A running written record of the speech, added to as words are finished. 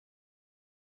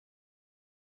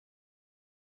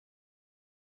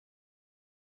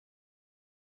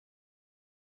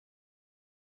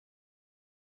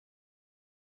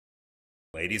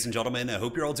Ladies and gentlemen, I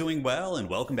hope you're all doing well, and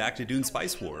welcome back to Dune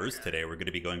Spice Wars. Today we're going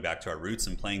to be going back to our roots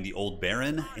and playing the Old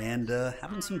Baron and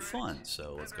having some fun.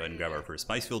 So let's go ahead and grab our first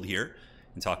spice field here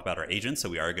and talk about our agents. So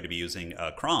we are going to be using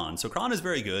Kron. So Kron is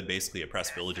very good. Basically,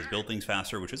 oppressed villages build things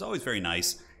faster, which is always very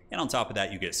nice. And on top of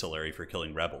that, you get Solari for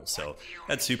killing rebels. So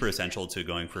that's super essential to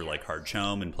going for like hard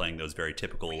chome and playing those very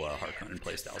typical Harkonnen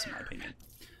playstyles, in my opinion.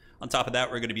 On top of that,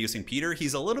 we're going to be using Peter.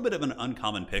 He's a little bit of an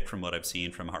uncommon pick from what I've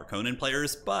seen from Harkonnen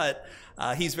players, but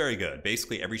he's very good.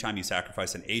 Basically, every time you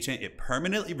sacrifice an agent, it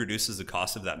permanently reduces the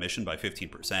cost of that mission by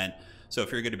 15%. So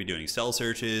if you're going to be doing cell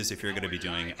searches, if you're going to be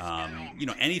doing,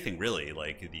 anything really,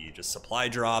 like the just supply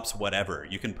drops, whatever,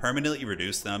 you can permanently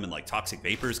reduce them, and like toxic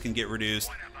vapors can get reduced.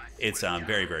 It's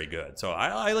very, very good. So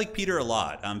I like Peter a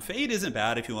lot. Fade isn't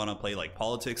bad if you want to play like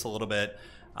politics a little bit.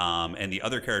 And the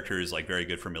other character is like very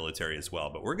good for military as well.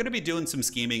 But we're going to be doing some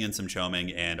scheming and some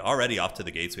choming, and already off to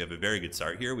the gates we have a very good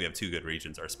start here. We have two good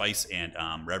regions. Our spice and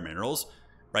rare minerals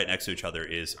right next to each other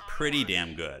is pretty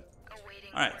damn good.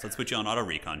 Alright, so let's put you on auto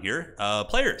recon here.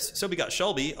 Players. So we got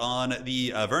Shelby on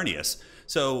the Vernius.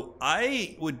 So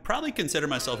I would probably consider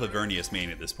myself a Vernius main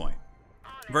at this point.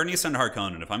 Vernius and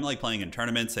Harkonnen. If I'm like playing in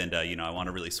tournaments and I want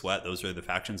to really sweat, those are the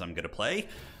factions I'm going to play.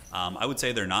 I would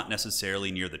say they're not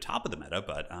necessarily near the top of the meta,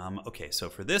 but okay, so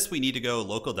for this we need to go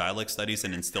local dialect studies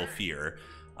and instill fear,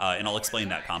 and I'll explain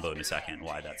that combo in a second,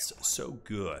 why that's so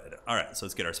good. Alright, so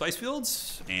let's get our spice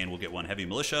fields, and we'll get one heavy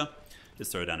militia.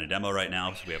 Just throw down a demo right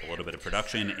now, so we have a little bit of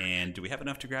production, and do we have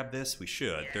enough to grab this? We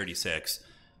should, 36.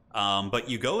 But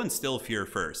you go instill fear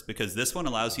first, because this one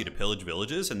allows you to pillage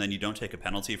villages, and then you don't take a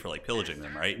penalty for like pillaging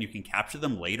them, right? And you can capture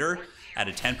them later at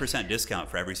a 10% discount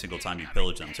for every single time you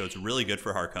pillage them. So it's really good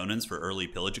for Harkonnens for early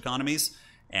pillage economies.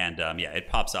 And yeah, it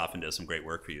pops off and does some great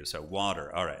work for you. So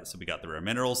water, all right. So we got the rare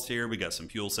minerals here. We got some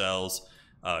fuel cells.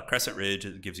 Crescent Ridge,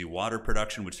 it gives you water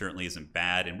production, which certainly isn't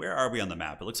bad. And where are we on the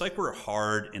map? It looks like we're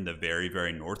hard in the very,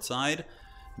 very north side.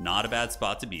 Not a bad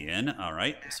spot to be in. All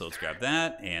right, so let's grab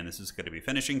that, and this is going to be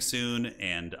finishing soon.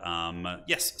 And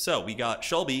yes, so we got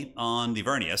Shelby on the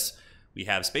Vernius. We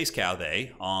have Space Cow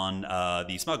They on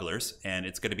the Smugglers, and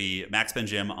it's going to be Max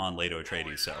Benjim on Leto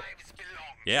Atreides. So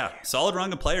yeah, solid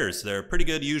rung of players. They're pretty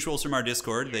good usuals from our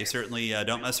Discord. They certainly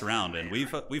don't mess around, and we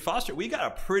got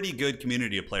a pretty good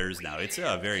community of players now. It's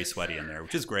very sweaty in there,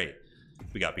 which is great.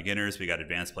 We got beginners, we got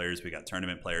advanced players, we got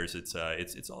tournament players. It's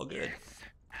all good.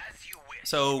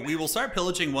 So we will start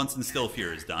pillaging once Instill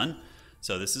Fear is done.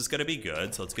 So this is going to be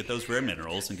good. So let's get those rare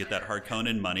minerals and get that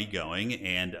Harkonnen money going.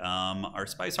 And our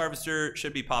Spice Harvester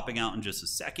should be popping out in just a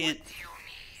second.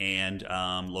 And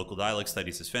local dialect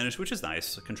studies is finished, which is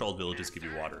nice. Controlled villages give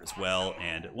you water as well.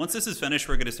 And once this is finished,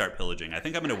 we're going to start pillaging. I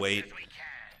think I'm going to wait.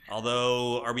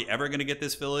 Although, are we ever going to get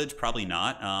this village? Probably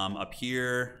not. Up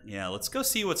here, yeah, let's go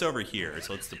see what's over here.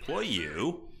 So let's deploy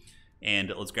you.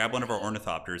 And let's grab one of our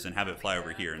ornithopters and have it fly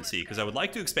over here and see. Because I would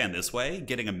like to expand this way,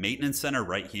 getting a maintenance center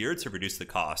right here to reduce the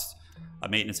cost.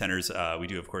 Maintenance centers, we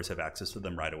do, of course, have access to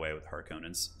them right away with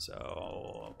Harkonnens.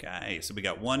 So, okay. So we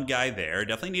got one guy there.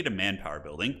 Definitely need a manpower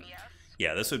building.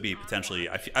 Yeah, this would be potentially...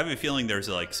 I have a feeling there's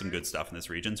like some good stuff in this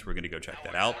region, so we're going to go check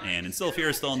that out. And Instill Fear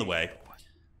is still on the way.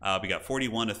 We got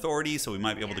 41 authority, so we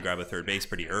might be able to grab a third base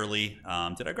pretty early.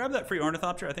 Did I grab that free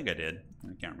ornithopter? I think I did.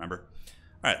 I can't remember.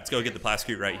 All right, let's go get the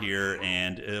Plascrete right here.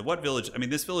 And what village? I mean,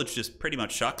 this village just pretty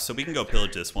much shucks, so we can go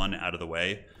pillage this one out of the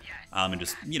way. And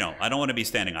just, I don't want to be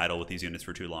standing idle with these units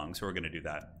for too long, so we're going to do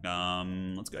that.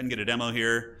 Let's go ahead and get a demo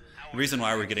here. The reason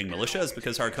why we're getting militia is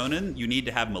because Harkonnen, you need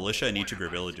to have militia in each of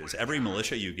your villages. Every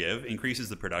militia you give increases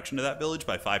the production of that village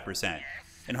by 5%.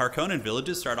 And Harkonnen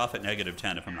villages start off at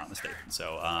 -10, if I'm not mistaken.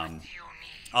 So,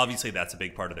 obviously, that's a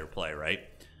big part of their play, right?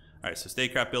 All right, so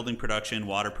statecraft building production,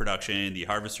 water production, the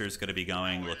harvester is going to be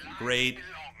going, looking great.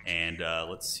 And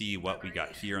let's see what we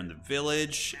got here in the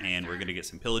village. And we're going to get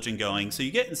some pillaging going. So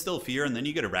you get Instill Fear, and then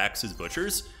you get Arrakis's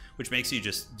Butchers, which makes you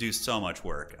just do so much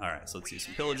work. All right, so let's do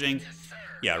some pillaging.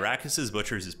 Yeah, Arrakis's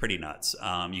Butchers is pretty nuts.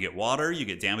 You get water, you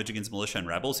get damage against militia and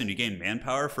rebels, and you gain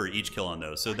manpower for each kill on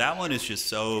those. So that one is just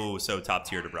so top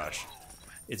tier to brush.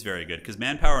 It's very good, because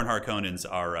manpower and Harkonnens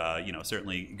are,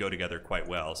 certainly go together quite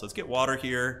well. So let's get water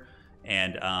here.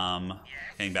 And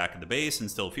hang back at the base, and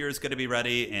Still Fear is going to be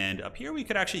ready. And up here we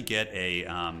could actually get a, do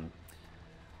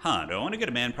I want to get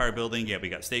a manpower building? Yeah, we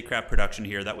got statecraft production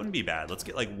here. That wouldn't be bad. Let's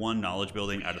get like one knowledge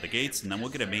building out of the gates, and then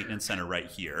we'll get a maintenance center right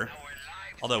here.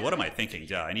 Although, what am I thinking?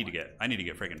 Yeah, I need to get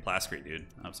friggin' Plascrete, dude.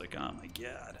 I was like, oh my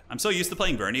god. I'm so used to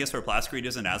playing Vernius where Plascrete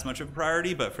isn't as much of a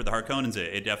priority, but for the Harkonnens,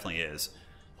 it definitely is.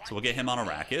 So we'll get him on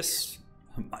Arrakis.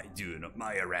 My dude,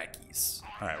 my Iraqis.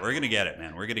 All right, we're going to get it,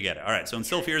 man. We're going to get it. All right, so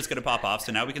Instill Fear is going to pop off,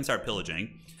 so now we can start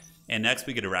pillaging. And next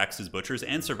we get Arax's Butchers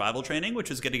and Survival Training,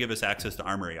 which is going to give us access to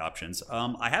armory options.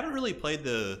 I haven't really played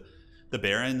the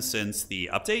Baron since the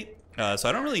update, so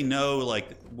I don't really know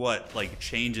like what like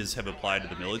changes have applied to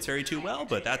the military too well,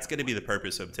 but that's going to be the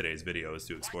purpose of today's video, is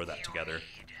to explore that together.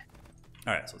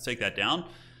 All right, so let's take that down.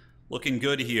 Looking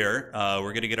good here.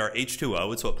 We're going to get our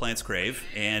H2O. It's what plants crave.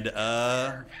 And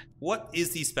what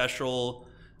is the special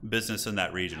business in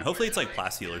that region? Hopefully it's like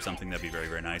plasteel or something. That'd be very,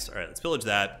 very nice. All right, let's pillage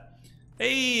that.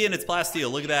 Hey, and it's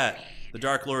plasteel. Look at that. The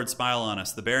Dark Lord smile on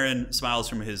us. The Baron smiles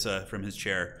from his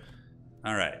chair.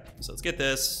 All right, so let's get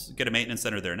this. Get a maintenance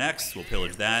center there next. We'll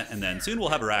pillage that, and then soon we'll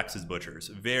have Arax's Butchers.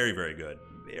 Very, very good.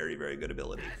 Very, very good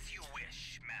ability.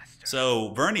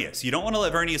 So Vernius, you don't want to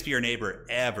let Vernius be your neighbor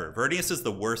ever. Vernius is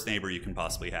the worst neighbor you can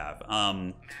possibly have.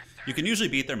 You can usually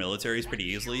beat their militaries pretty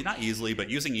easily. Not easily, but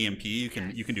using EMP, you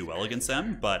can do well against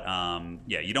them. But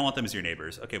yeah, you don't want them as your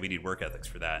neighbors. Okay, we need work ethics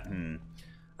for that.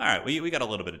 All right, we got a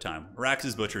little bit of time.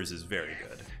 Arax's Butchers is very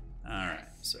good. All right,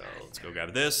 so let's go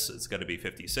grab this. It's got to be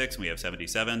 56, and we have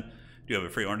 77. Do have a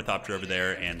free Ornithopter over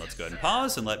there, and let's go ahead and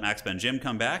pause and let Max Ben Jim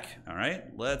come back. All right,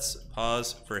 let's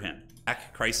pause for him.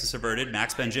 Crisis averted.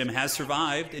 Max Ben Jim has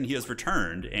survived, and he has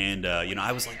returned. And, you know,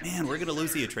 I was like, man, we're going to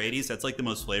lose the Atreides. That's like the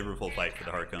most flavorful fight for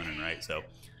the Harkonnen, right? So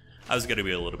I was going to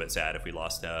be a little bit sad if we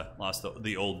lost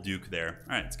the old Duke there.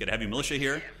 All right, let's get a heavy militia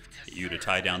here. Get you to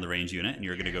tie down the range unit, and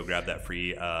you're going to go grab that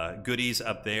free goodies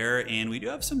up there. And we do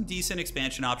have some decent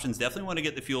expansion options. Definitely want to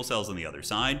get the fuel cells on the other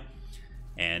side.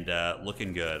 And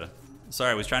looking good.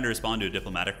 Sorry, I was trying to respond to a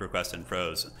diplomatic request and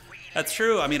froze. That's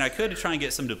true. I mean, I could try and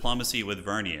get some diplomacy with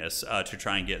Vernius to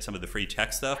try and get some of the free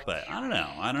tech stuff, but I don't know.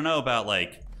 I don't know about,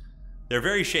 like, they're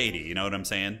very shady, you know what I'm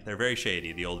saying? They're very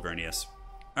shady, the old Vernius.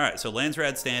 All right, so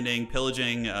Landsrad standing,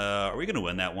 pillaging. Are we going to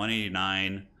win that?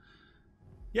 189.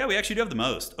 Yeah, we actually do have the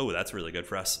most. Oh, that's really good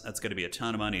for us. That's going to be a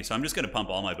ton of money. So I'm just going to pump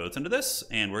all my boats into this,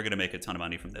 and we're going to make a ton of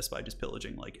money from this by just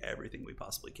pillaging, like, everything we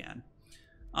possibly can.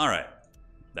 All right.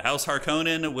 The House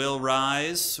Harkonnen will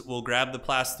rise. We'll grab the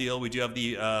plasteel. We do have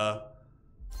the,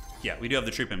 yeah, we do have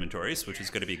the troop inventories, which is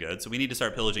going to be good. So we need to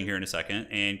start pillaging here in a second.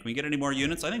 And can we get any more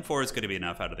units? I think 4 is going to be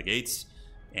enough out of the gates.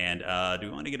 And do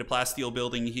we want to get a plasteel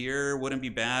building here? Wouldn't be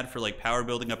bad for, like, power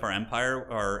building up our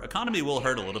empire. Our economy will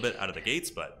hurt a little bit out of the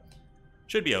gates, but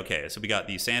should be okay. So we got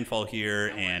the sandfall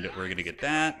here, and we're going to get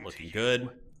that. Looking good.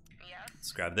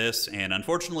 Let's grab this. And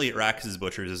unfortunately, Arax's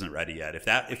Butchers isn't ready yet.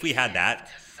 If we had that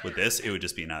with this, it would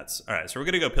just be nuts. All right, so we're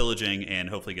going to go pillaging and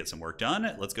hopefully get some work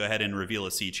done. Let's go ahead and reveal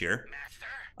a siege here.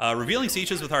 Revealing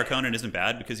sieges with Harkonnen isn't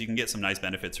bad because you can get some nice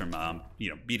benefits from, you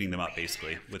know, beating them up,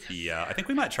 basically. With the, I think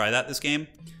we might try that this game.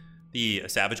 The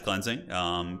Savage Cleansing,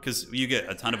 because you get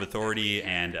a ton of authority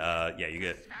and, yeah, you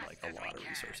get, like, a lot of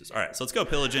resources. All right, so let's go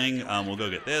pillaging. We'll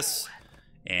go get this.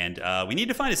 And we need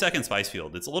to find a second spice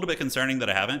field. It's a little bit concerning that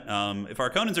I haven't. If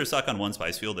Harkonnens are stuck on one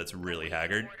spice field, that's really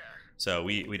haggard. So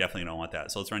we definitely don't want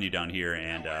that. So let's run you down here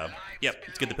and, yep,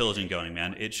 let's get the pillaging going,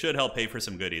 man. It should help pay for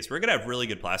some goodies. We're going to have really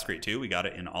good plascrete, too. We got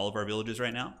it in all of our villages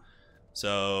right now.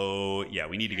 So, yeah,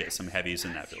 we need to get some heavies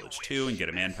in that village, too, and get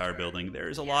a manpower building.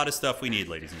 There's a lot of stuff we need,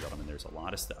 ladies and gentlemen. There's a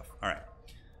lot of stuff. All right.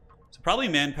 So probably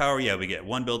manpower. Yeah, we get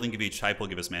one building of each type will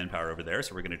give us manpower over there.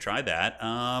 So we're going to try that.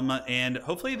 And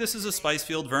hopefully this is a spice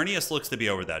field. Vernius looks to be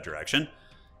over that direction.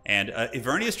 And if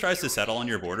Vernius tries to settle on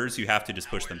your borders, you have to just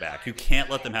push them back. You can't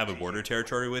let them have a border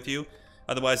territory with you.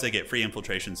 Otherwise, they get free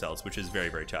infiltration cells, which is very,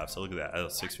 very tough. So look at that. Oh,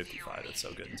 655. That's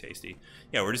so good and tasty.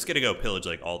 Yeah, we're just going to go pillage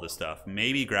like all this stuff.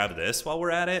 Maybe grab this while we're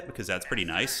at it, because that's pretty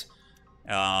nice.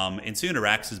 And soon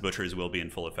Arax's Butchers will be in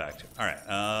full effect. All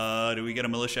right. Do we get a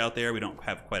militia out there? We don't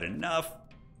have quite enough.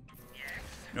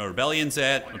 No rebellions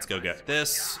yet. Let's go get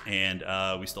this. And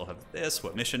we still have this.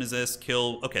 What mission is this?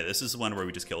 Kill. Okay, this is the one where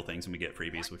we just kill things and we get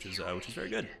freebies, which is very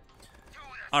good.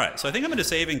 All right, so I think I'm going to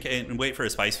save and wait for a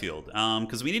spice field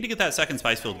because we need to get that second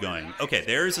spice field going. Okay,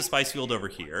 there's a spice field over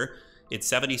here. It's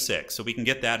 76, so we can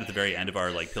get that at the very end of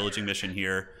our like pillaging mission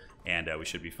here, and we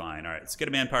should be fine. All right, let's get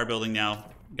a manpower building now.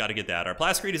 Got to get that. Our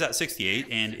plascrete is at 68,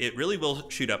 and it really will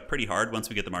shoot up pretty hard once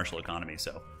we get the martial economy.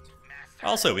 So,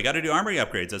 also we got to do armory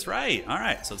upgrades. That's right. All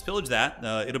right, so let's pillage that.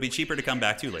 It'll be cheaper to come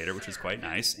back to later, which is quite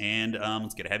nice. And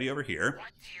let's get a heavy over here.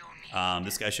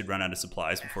 This guy should run out of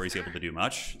supplies before he's able to do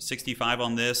much. 65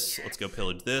 on this. Let's go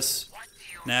pillage this.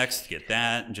 Next, get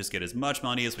that, and just get as much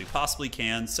money as we possibly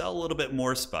can. Sell a little bit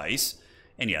more spice.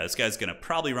 And yeah, this guy's going to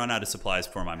probably run out of supplies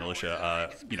before my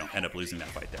militia, you know, end up losing that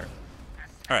fight there.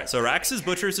 All right, so Arax's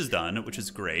Butchers is done, which is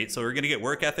great. So we're going to get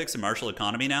work ethics and martial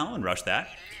economy now and rush that.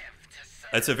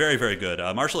 It's a very good.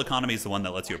 Martial economy is the one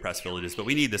that lets you oppress villages, but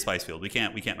we need the spice field. We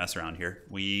can't mess around here.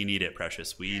 We need it,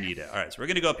 precious. We need it. All right, so we're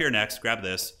going to go up here next, grab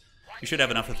this. We should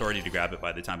have enough authority to grab it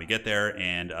by the time we get there.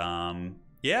 And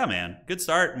Yeah, man. Good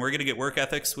start. And we're going to get work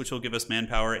ethics, which will give us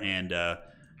manpower and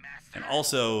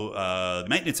also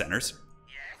maintenance centers.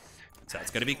 So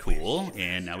that's going to be cool.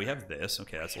 And now we have this.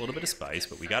 Okay, that's a little bit of spice,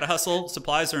 but we got to hustle.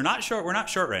 Supplies are not short. We're not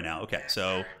short right now. Okay,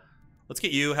 so let's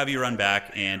get you, have you run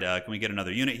back. And can we get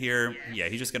another unit here? Yeah,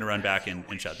 he's just going to run back and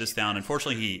shut this down.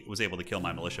 Unfortunately, he was able to kill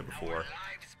my militia before.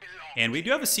 And we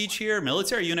do have a siege here.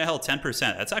 Military unit held 10%.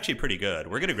 That's actually pretty good.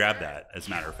 We're going to grab that, as a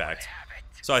matter of fact.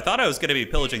 So I thought I was going to be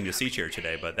pillaging the siege here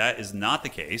today, but that is not the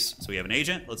case. So we have an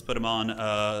agent. Let's put him on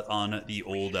the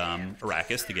old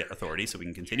Arrakis to get authority so we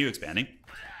can continue expanding.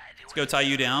 Let's go tie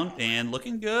you down. And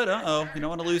looking good. Uh-oh. We don't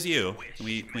want to lose you. Can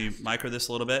we micro this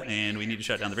a little bit? And we need to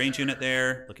shut down the range unit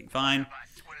there. Looking fine.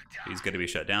 He's going to be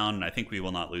shut down, and I think we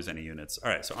will not lose any units. All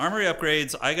right, so armory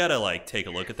upgrades. I got to, like, take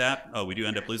a look at that. Oh, we do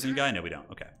end up losing a guy? No, we don't.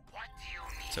 Okay.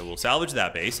 So we'll salvage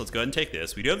that base. Let's go ahead and take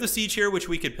this. We do have the siege here, which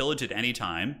we could pillage at any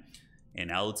time. And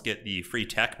now let's get the free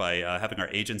tech by having our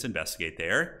agents investigate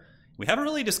there. We haven't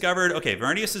really discovered... Okay,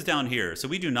 Vernius is down here, so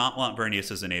we do not want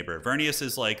Vernius as a neighbor. Vernius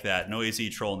is like that noisy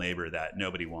troll neighbor that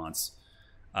nobody wants.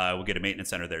 We'll get a maintenance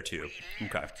center there too.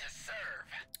 Okay.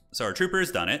 So our trooper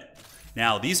has done it.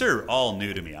 Now, these are all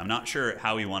new to me. I'm not sure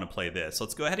how we want to play this.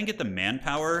 Let's go ahead and get the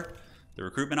manpower, the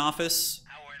recruitment office.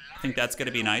 I think that's going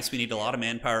to be nice. We need a lot of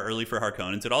manpower early for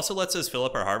Harkonnens. It also lets us fill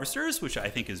up our harvesters, which I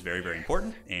think is very, very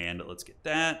important. And let's get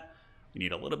that. We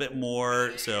need a little bit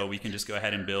more, so we can just go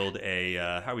ahead and build a...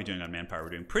 how are we doing on manpower?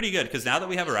 We're doing pretty good, because now that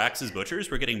we have Arax's Butchers,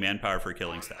 we're getting manpower for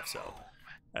killing stuff, so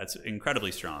that's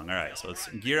incredibly strong. All right, so let's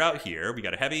gear out here. We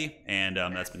got a heavy, and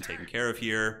that's been taken care of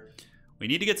here. We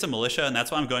need to get some militia, and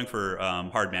that's why I'm going for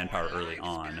hard manpower early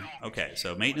on. Okay,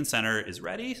 so maintenance center is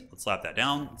ready. Let's slap that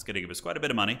down. It's going to give us quite a bit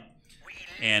of money.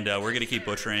 And we're going to keep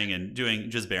butchering and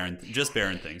doing just barren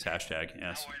things, hashtag,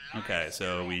 yes. Okay,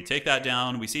 so we take that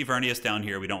down. We see Vernius down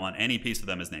here. We don't want any piece of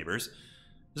them as neighbors.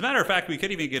 As a matter of fact, we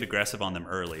could even get aggressive on them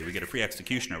early. We get a free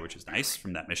executioner, which is nice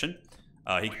from that mission.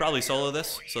 He could probably solo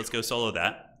this, so let's go solo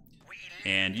that.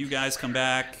 And you guys come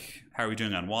back. How are we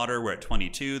doing on water? We're at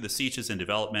 22. The siege is in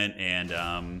development,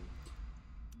 and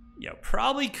yeah,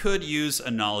 probably could use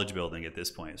a knowledge building at this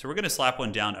point. So we're going to slap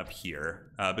one down up here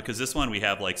because this one we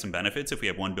have like some benefits if we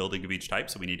have one building of each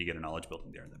type, so we need to get a knowledge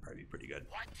building there. That'd probably be pretty good.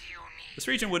 This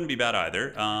region wouldn't be bad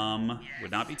either. Would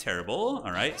not be terrible.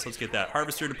 All right, so let's get that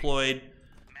harvester deployed.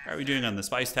 How are we doing on the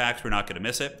spice tax? We're not going to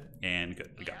miss it. And good,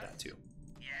 we got that too.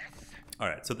 All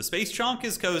right, so the space chunk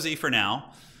is cozy for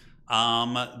now.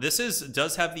 This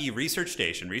does have the research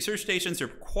station. Research stations are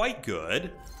quite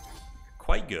good.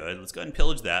 Quite good. Let's go ahead and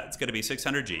pillage that. It's going to be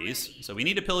 600 Gs. So we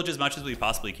need to pillage as much as we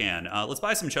possibly can. Let's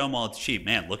buy some chome while it's cheap.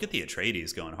 Man, look at the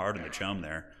Atreides going hard on the chome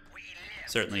there.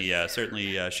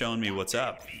 Certainly showing me what's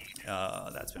up.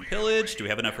 That's been pillaged. Do we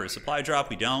have enough for a supply drop?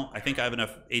 We don't. I think I have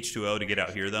enough H2O to get out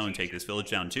here, though, and take this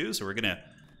village down, too. So we're going to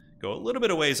go a little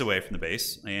bit of ways away from the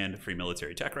base. And free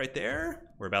military tech right there.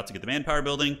 We're about to get the manpower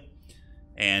building.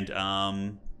 And,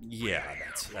 yeah,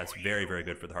 that's very, very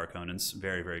good for the Harkonnens.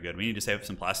 Very, very good. We need to save up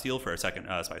some plasteel for our second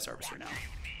spice harvester now.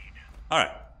 All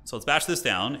right, so let's bash this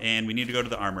down, and we need to go to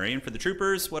the armory. And for the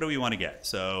troopers, what do we want to get?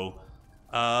 So,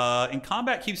 in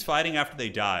combat keeps fighting after they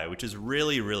die, which is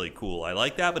really, really cool. I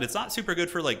like that, but it's not super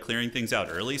good for like clearing things out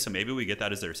early. So maybe we get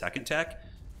that as their second tech.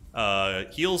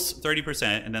 Heals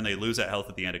 30%, and then they lose that health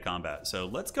at the end of combat. So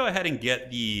let's go ahead and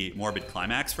get the Morbid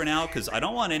Climax for now, because I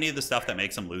don't want any of the stuff that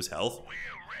makes them lose health.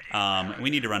 We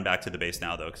need to run back to the base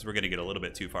now, though, because we're going to get a little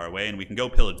bit too far away, and we can go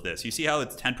pillage this. You see how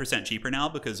it's 10% cheaper now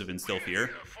because of Instill Fear?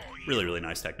 Really, really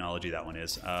nice technology that one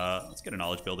is. Let's get a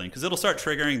knowledge building, because it'll start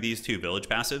triggering these two village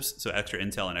passives, so extra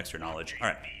intel and extra knowledge. All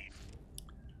right.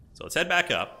 So let's head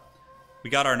back up. We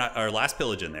got our last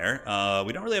pillage in there.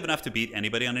 We don't really have enough to beat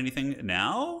anybody on anything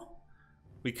now.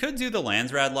 We could do the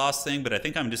Landsrad loss thing, but I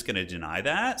think I'm just going to deny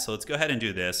that. So let's go ahead and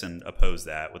do this and oppose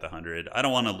that with 100. I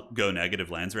don't want to go negative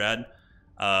Landsrad.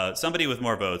 Somebody with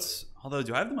more votes, although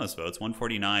do I have the most votes?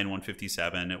 149,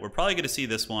 157. We're probably going to see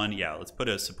this one. Yeah, let's put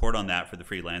a support on that for the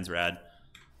free Landsrad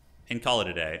and call it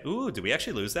a day. Ooh, did we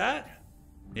actually lose that?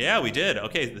 Yeah, we did.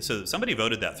 Okay, so somebody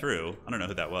voted that through. I don't know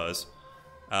who that was.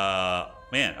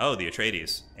 Man, oh, the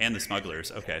Atreides and the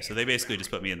Smugglers. Okay, so they basically just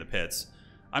put me in the pits.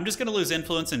 I'm just going to lose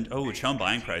influence and, oh, chome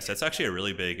buying price. That's actually a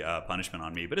really big punishment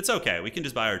on me, but it's okay. We can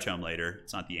just buy our chome later.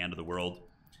 It's not the end of the world.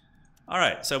 All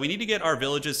right, so we need to get our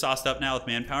villages sauced up now with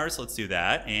manpower, so let's do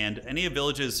that. And any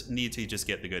villages need to just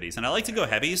get the goodies. And I like to go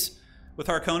heavies with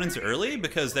Harkonnens early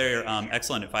because they're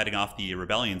excellent at fighting off the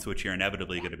rebellions, which you're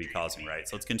inevitably going to be causing, right?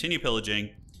 So let's continue pillaging.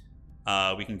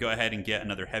 We can go ahead and get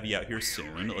another heavy out here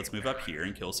soon. Let's move up here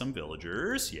and kill some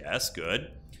villagers. Yes,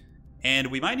 good. And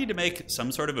we might need to make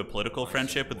some sort of a political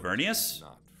friendship with Vernius.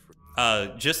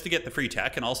 Just to get the free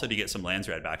tech and also to get some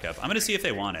Landsrad back up. I'm going to see if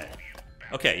they want it.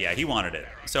 Okay, yeah, he wanted it.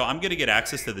 So I'm going to get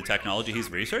access to the technology he's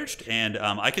researched, and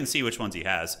I can see which ones he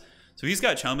has. So he's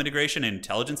got Chome integration and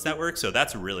intelligence network, so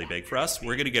that's really big for us.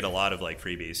 We're going to get a lot of like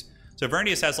freebies. So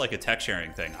Vernius has like a tech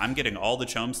sharing thing. I'm getting all the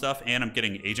Chome stuff, and I'm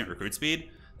getting agent recruit speed.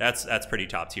 That's pretty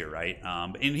top tier, right?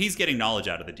 And he's getting knowledge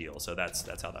out of the deal, so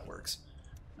that's how that works.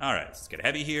 All right, let's get a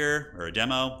heavy here, or a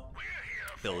demo.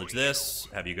 Pillage this,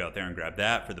 have you go out there and grab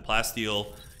that for the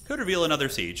plasteel. Could reveal another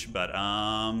siege, but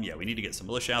yeah, we need to get some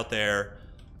militia out there.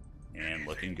 And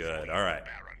looking good. All right.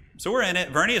 So we're in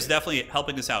it. Vernius is definitely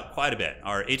helping us out quite a bit.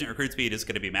 Our agent recruit speed is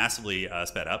going to be massively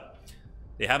sped up.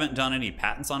 They haven't done any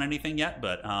patents on anything yet,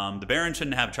 but the Baron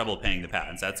shouldn't have trouble paying the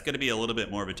patents. That's going to be a little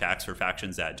bit more of a tax for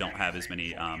factions that don't have as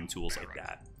many tools like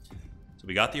that. So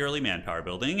we got the early manpower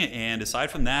building, and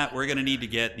aside from that, we're going to need to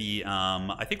get the...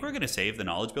 I think we're going to save the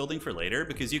knowledge building for later,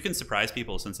 because you can surprise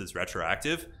people since it's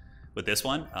retroactive with this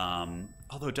one.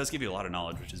 Although it does give you a lot of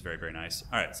knowledge, which is very, very nice.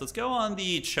 All right, so let's go on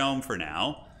the Chome for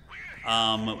now.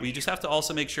 We just have to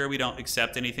also make sure we don't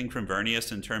accept anything from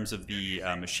Vernius in terms of the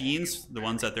machines, the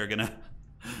ones that they're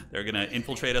gonna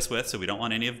infiltrate us with. So we don't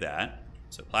want any of that.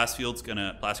 So Plastcrete's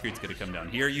gonna come down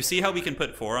here. You see how we can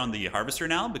put 4 on the harvester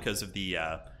now because of the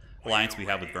alliance we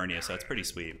have with Vernius. So that's pretty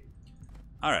sweet.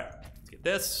 All right, let's get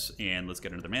this, and let's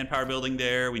get another manpower building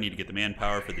there. We need to get the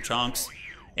manpower for the chunks.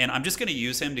 And I'm just going to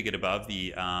use him to get above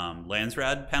the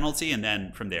Landsrad penalty, and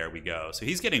then from there we go. So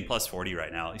he's getting plus 40 right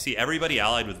now. You see everybody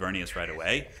allied with Vernius right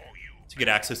away to get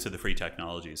access to the free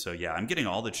technology. So yeah, I'm getting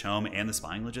all the Chome and the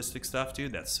spying logistics stuff,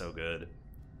 dude. That's so good.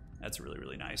 That's really,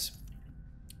 really nice.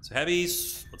 So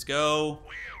heavies, let's go.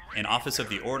 And Office of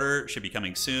the Order should be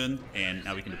coming soon. And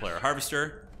now we can deploy our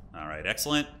Harvester. All right,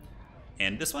 excellent.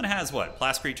 And this one has what?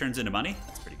 Plastcrete turns into money.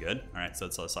 That's pretty good. All right, so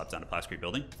let's slap down a Plastcrete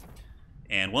building.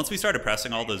 And once we start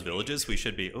oppressing all those villages, we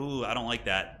should be... Ooh, I don't like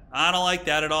that. I don't like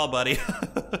that at all, buddy.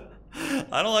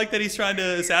 I don't like that he's trying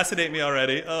to assassinate me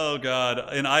already. Oh, God.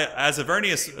 And I, as a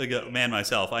Vernius man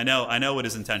myself, I know what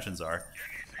his intentions are.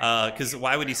 Because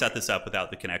why would he set this up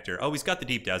without the connector? Oh, he's got the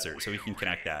deep desert, so we can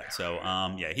connect that. So,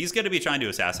 yeah, he's going to be trying to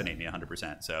assassinate me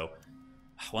 100%. So,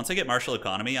 once I get martial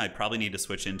economy, I probably need to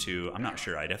switch into... I'm not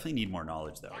sure. I definitely need more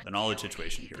knowledge, though. The knowledge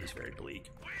situation here is very bleak.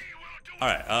 All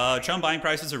right, Chum buying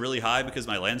prices are really high because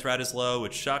my Landsrad is low,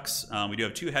 which sucks. We do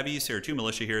have 2 heavies here, 2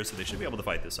 militia here, so they should be able to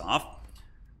fight this off.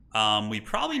 We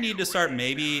probably need to start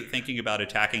maybe thinking about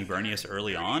attacking Vernius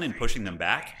early on and pushing them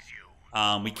back.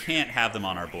 We can't have them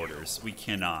on our borders. We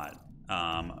cannot.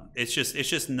 It's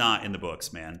just not in the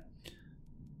books, man.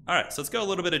 All right, so let's go a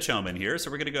little bit of Chome in here.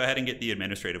 So we're going to go ahead and get the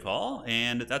Administrative Hall,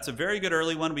 and that's a very good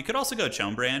early one. We could also go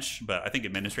Chome Branch, but I think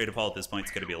Administrative Hall at this point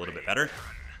is going to be a little bit better.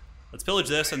 Let's pillage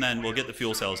this, and then we'll get the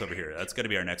fuel cells over here. That's going to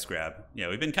be our next grab. Yeah,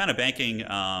 we've been kind of banking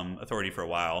authority for a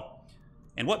while.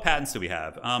 And what patents do we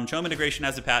have? Chome integration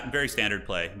has a patent. Very standard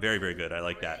play. Very, very good. I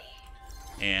like that.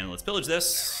 And let's pillage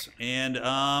this. And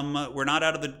we're not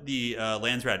out of the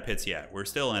Landsrad pits yet. We're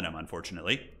still in them,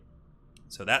 unfortunately.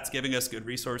 So that's giving us good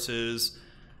resources.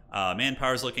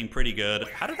 Manpower's looking pretty good.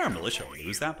 How did our militia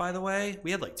lose that, by the way?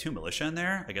 We had like 2 militia in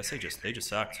there. I guess they just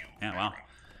sucked. Yeah, wow.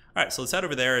 All right, so let's head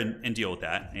over there and deal with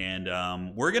that.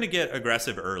 And we're going to get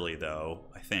aggressive early, though,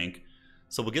 I think.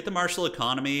 So we'll get the martial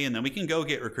economy, and then we can go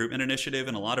get recruitment initiative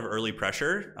and a lot of early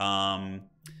pressure.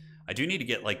 I do need to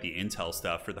get, like, the intel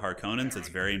stuff for the Harkonnens. It's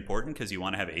very important because you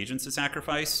want to have agents to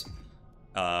sacrifice.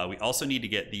 We also need to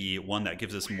get the one that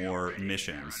gives us more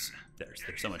missions.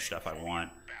 There's so much stuff I want.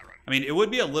 I mean, it would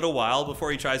be a little while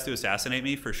before he tries to assassinate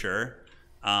me, for sure.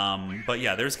 But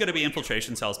yeah, there's going to be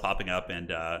infiltration cells popping up, and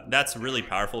that's really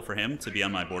powerful for him to be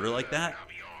on my border like that.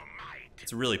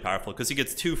 It's really powerful because he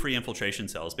gets 2 free infiltration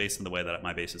cells based on the way that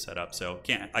my base is set up. So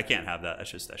I can't have that.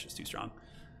 That's just too strong.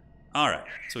 All right,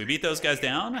 so we beat those guys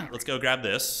down. Let's go grab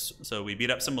this. So we beat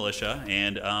up some militia,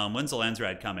 and when's the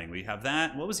Landsrad coming? We have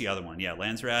that. What was the other one? Yeah,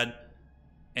 Landsrad,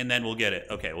 and then we'll get it.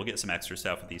 Okay, we'll get some extra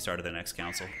stuff at the start of the next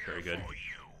council. Very good.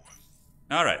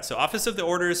 All right, so Office of the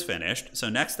Order is finished. So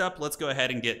next up, let's go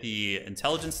ahead and get the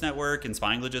intelligence network and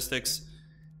spying logistics,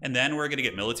 and then we're going to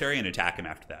get military and attack him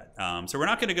after that. So we're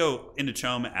not going to go into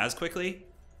Chome as quickly.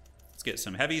 Let's get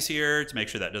some heavies here to make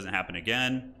sure that doesn't happen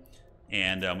again.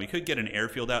 And we could get an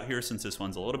airfield out here since this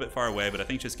one's a little bit far away, but I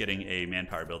think just getting a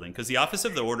manpower building, because the Office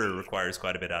of the Order requires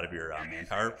quite a bit out of your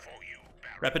manpower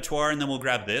repertoire, and then we'll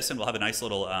grab this, and we'll have a nice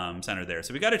little center there.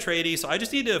 So we got Atreides, so I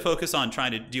just need to focus on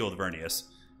trying to deal with Vernius.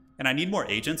 And I need more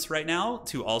agents right now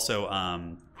to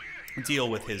also deal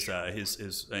with his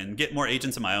and get more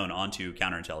agents of my own onto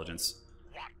counterintelligence,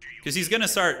 because he's gonna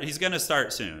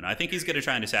start soon. I think he's gonna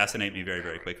try and assassinate me very,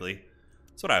 very quickly.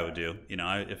 That's what I would do. You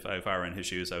know, if I were in his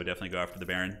shoes, I would definitely go after the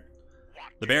Baron.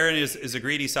 The Baron is a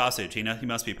greedy sausage. He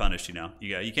must be punished, you know.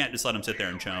 You can't just let him sit there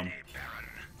and chome.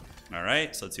 All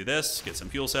right, so let's do this. Get some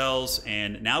fuel cells.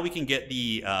 And now we can get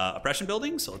the oppression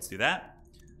building, so let's do that.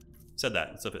 Said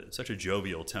that. It's such a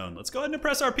jovial tone. Let's go ahead and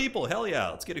oppress our people. Hell yeah,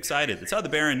 let's get excited. That's how the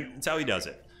Baron, that's how he does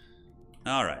it.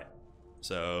 All right.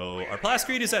 So our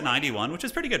Plascreed is at 91, which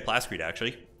is pretty good Plascreed,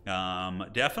 actually.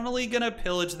 Definitely going to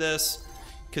pillage this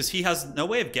because he has no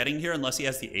way of getting here unless he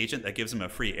has the agent that gives him a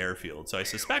free airfield. So I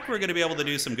suspect we're going to be able to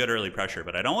do some good early pressure,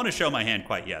 but I don't want to show my hand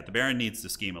quite yet. The Baron needs to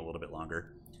scheme a little bit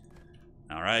longer.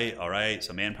 All right.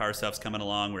 So manpower stuff's coming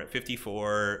along. We're at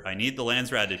 54. I need the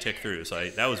Landsrad to tick through, so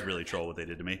that was really troll what they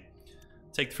did to me.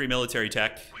 Take the free military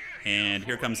tech, and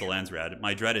here comes the Landsrad.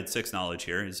 My dreaded 6 knowledge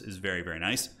here is very, very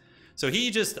nice. So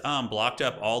he just blocked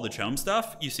up all the chome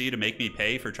stuff, you see, to make me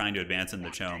pay for trying to advance in the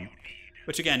chome.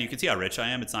 Which again, you can see how rich I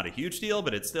am. It's not a huge deal,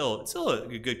 but it's still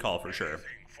a good call for sure.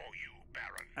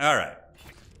 All right.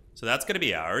 So that's going to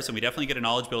be ours, and we definitely get a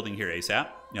knowledge building here ASAP.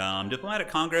 Diplomatic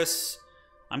Congress.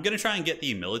 I'm going to try and get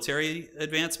the military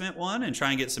advancement one and try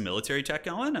and get some military tech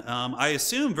going. I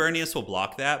assume Vernius will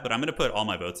block that, but I'm going to put all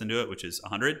my votes into it, which is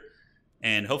 100.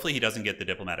 And hopefully he doesn't get the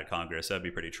Diplomatic Congress. That'd be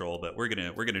pretty troll, but we're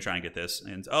gonna try and get this.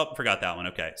 And oh, forgot that one.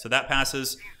 Okay, so that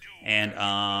passes, and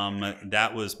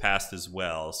that was passed as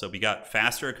well. So we got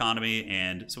faster economy,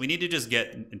 and so we need to just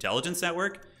get intelligence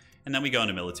network, and then we go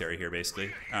into military here,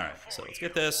 basically. All right, so let's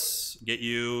get this, get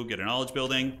a knowledge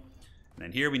building. And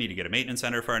then here we need to get a maintenance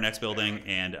center for our next building,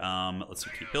 and let's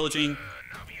keep pillaging.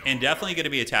 And definitely going to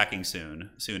be attacking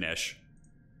soonish.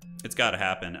 It's got to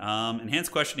happen.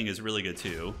 Enhanced questioning is really good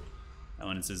too. That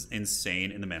one is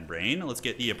insane in the membrane. Let's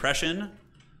get the oppression.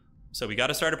 So we got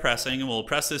to start oppressing, and we'll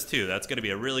oppress this too. That's going to be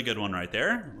a really good one right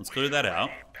there. Let's clear that out.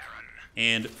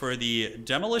 And for the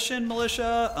demolition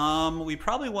militia, we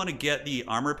probably want to get the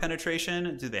armor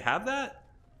penetration. Do they have that?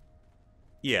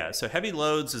 Yeah, so heavy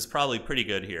loads is probably pretty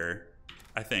good here,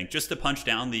 I think, just to punch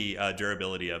down the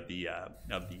durability of the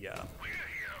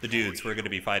dudes we're going to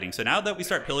be fighting. So now that we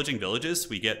start pillaging villages,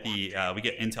 we get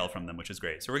intel from them, which is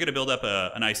great. So we're going to build up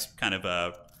a nice kind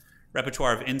of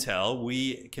repertoire of intel.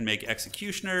 We can make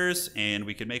executioners, and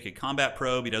we can make a combat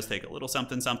probe. He does take a little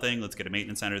something. Let's get a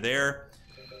maintenance center there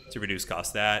to reduce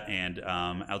cost that, and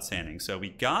outstanding. So we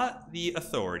got the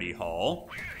authority hall.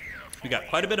 We got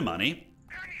quite a bit of money.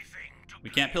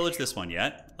 We can't pillage this one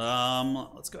yet.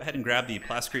 Let's go ahead and grab the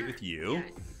Plascrete with you.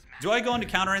 Do I go into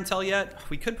counter intel yet?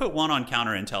 We could put one on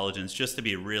counterintelligence just to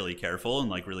be really careful and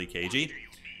like really cagey.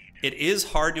 It is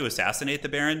hard to assassinate the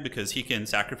Baron because he can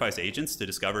sacrifice agents to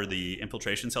discover the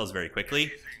infiltration cells very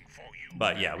quickly.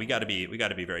 But yeah, we got to be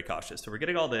very cautious. So we're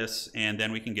getting all this, and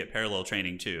then we can get parallel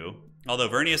training too. Although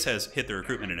Vernius has hit the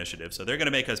recruitment initiative, so they're going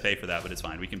to make us pay for that, but it's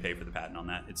fine. We can pay for the patent on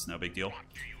that. It's no big deal.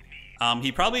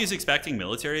 He probably is expecting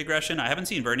military aggression. I haven't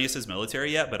seen Vernius's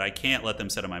military yet, but I can't let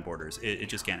them set on my borders. It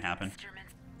just can't happen.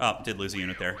 Oh, did lose a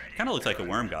unit there. Kind of looked like a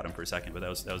worm got him for a second, but that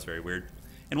was very weird.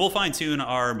 And we'll fine-tune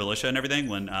our militia and everything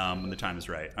when the time is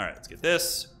right. All right, let's get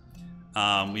this.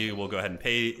 We will go ahead and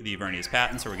pay the Vernius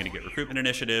patent, so we're going to get recruitment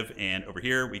initiative, and over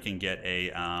here we can get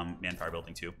a manpower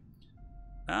building too.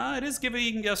 It is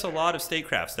giving us a lot of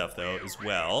statecraft stuff though as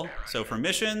well. So for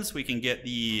missions, we can get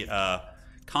the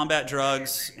combat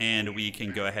drugs, and we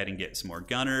can go ahead and get some more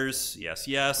gunners.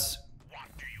 Yes.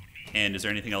 And is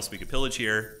there anything else we could pillage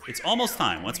here? It's almost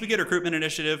time. Once we get recruitment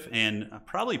initiative and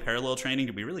probably parallel training,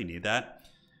 do we really need that?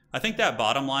 I think that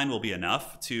bottom line will be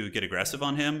enough to get aggressive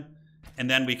on him, and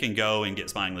then we can go and get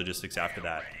spying logistics after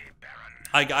that.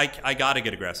 I gotta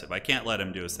get aggressive. I can't let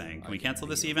him do his thing. Can we cancel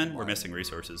this even? We're missing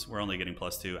resources. We're only getting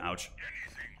 +2. Ouch.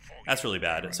 That's really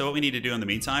bad. So what we need to do in the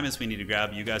meantime is we need to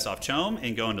grab you guys off Chome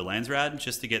and go into Landsrad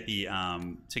just to get the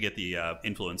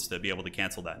influence to be able to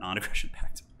cancel that non-aggression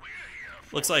pact.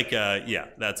 Looks like, yeah,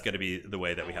 that's going to be the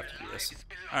way that we have to do this.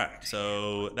 All right,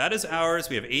 so that is ours.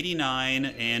 We have 89,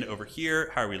 and over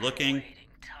here, how are we looking?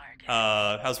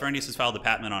 House Vernius has filed the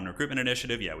patent on recruitment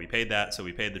initiative. Yeah, we paid that, so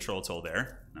we paid the troll toll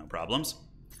there. No problems.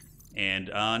 And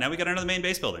now we got another main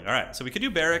base building. All right, so we could do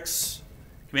barracks.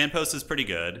 Command post is pretty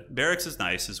good. Barracks is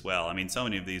nice as well. I mean, so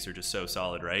many of these are just so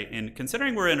solid, right? And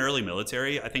considering we're in early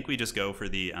military, I think we just go for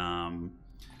the...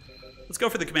 let's go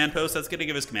for the command post. That's going to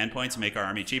give us command points and make our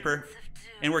army cheaper.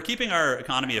 And we're keeping our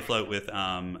economy afloat with,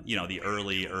 you know, the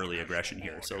early aggression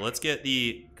here. So let's get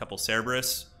the couple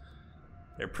Cerberus.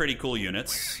 They're pretty cool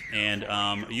units. And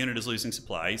a unit is losing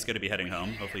supply. He's going to be heading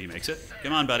home. Hopefully he makes it.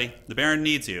 Come on, buddy. The Baron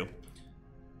needs you.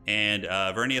 And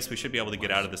Vernius, we should be able to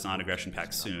get out of this non-aggression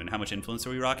pact soon. How much influence are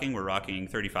we rocking? We're rocking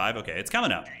 35. Okay, it's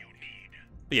coming up.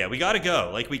 But yeah, we got to go.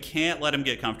 Like, we can't let him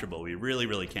get comfortable. We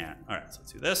really can't. All right, so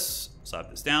let's do this. Slap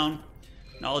this down.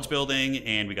 knowledge building,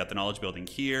 and we got the knowledge building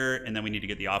here, and then we need to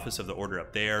get the office of the order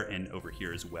up there and over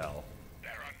here as well.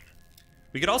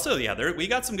 We could also, yeah, we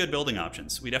got some good building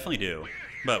options. We definitely do.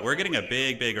 But we're getting a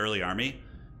big early army.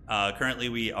 Currently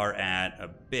we are at a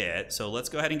bit, so let's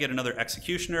go ahead and get another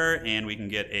executioner, and we can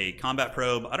get a combat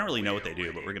probe. I don't really know what they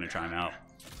do, but we're going to try them out.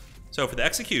 So for the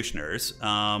executioners,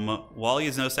 Wally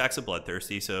has no stacks of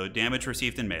bloodthirsty, so damage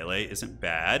received in melee isn't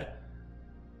bad.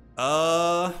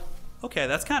 Okay,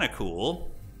 that's kind of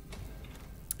cool.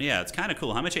 Yeah, it's kind of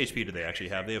cool. How much HP do they actually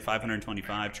have? They have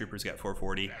 525. Troopers got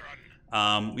 440.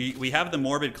 We have the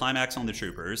morbid climax on the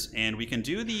troopers, and we can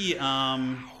do the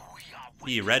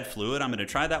red fluid. I'm going to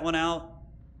try that one out.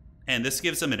 And this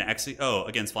gives them an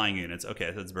against flying units.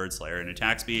 Okay, so that's Bird Slayer and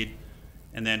attack speed.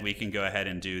 And then we can go ahead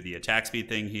and do the attack speed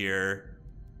thing here.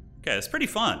 Okay, it's pretty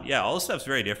fun. Yeah, all this stuff's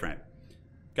very different.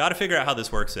 Got to figure out how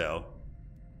this works though.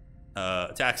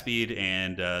 Attack speed,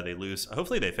 and they lose.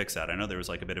 Hopefully they fix that. I know there was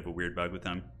like a bit of a weird bug with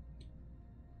them.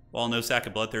 While no stack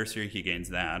of bloodthirster, he gains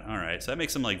that. All right, so that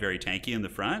makes him like very tanky in the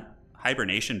front.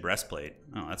 Hibernation breastplate.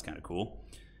 Oh, that's kind of cool.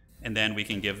 And then we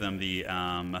can give them the,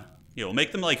 we'll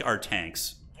make them like our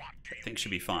tanks. I think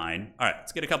should be fine. All right,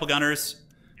 let's get a couple gunners.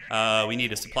 We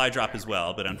need a supply drop as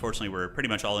well, but unfortunately we're pretty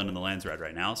much all in the Landsrad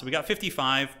right now. So we got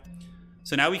 55.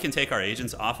 So now we can take our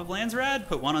agents off of Landsrad,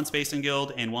 put one on Space and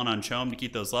Guild and one on Chom to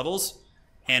keep those levels.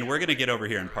 And we're going to get over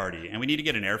here and party. And we need to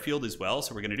get an airfield as well,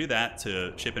 so we're going to do that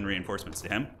to ship in reinforcements to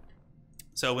him.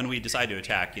 So when we decide to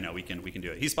attack, you know, we can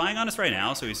do it. He's spying on us right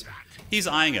now, so he's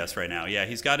eyeing us right now. Yeah,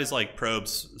 he's got his like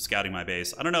probes scouting my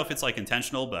base. I don't know if it's like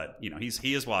intentional, but you know,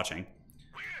 he is watching.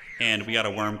 And we got a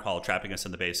worm call trapping us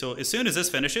in the base. So as soon as this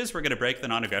finishes, we're going to break the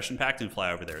non-aggression pact and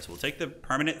fly over there. So we'll take the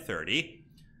permanent 30.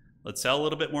 Let's sell a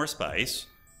little bit more spice.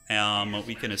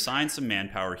 We can assign some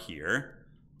manpower here.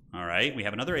 All right, we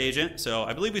have another agent. So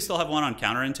I believe we still have one on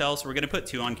counter intel. So we're going to put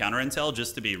 2 on counter intel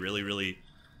just to be really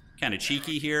kind of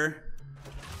cheeky here.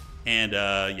 And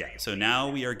yeah, so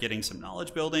now we are getting some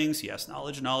knowledge buildings. Yes,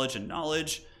 knowledge, and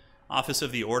knowledge. Office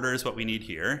of the Order is what we need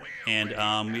here.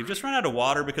 And we've just run out of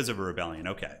water because of a rebellion.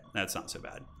 Okay, that's not so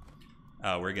bad.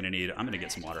 We're going to need, I'm going to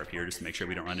get some water up here just to make sure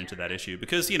we don't run into that issue.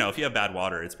 Because, you know, if you have bad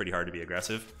water, it's pretty hard to be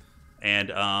aggressive. And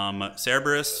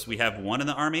Cerberus, we have 1 in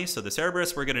the army. So the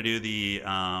Cerberus, we're going to do the,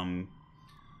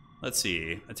 let's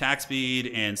see, attack speed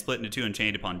and split into 2 and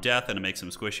chained upon death, and it makes them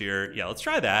squishier. Yeah, let's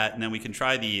try that. And then we can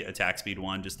try the attack speed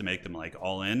one just to make them like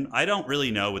all in. I don't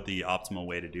really know what the optimal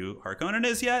way to do Harkonnen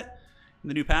is yet in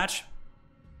the new patch.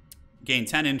 Gain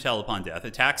 10 intel upon death.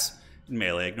 Attacks in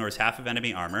melee. Ignores half of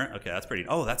enemy armor. Okay, that's pretty...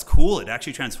 Oh, that's cool. It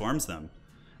actually transforms them.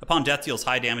 Upon death, deals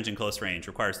high damage in close range.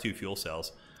 Requires 2 fuel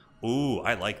cells. Ooh,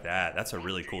 I like that. That's a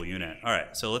really cool unit. All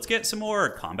right, so let's get some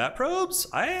more combat probes.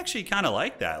 I actually kind of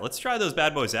like that. Let's try those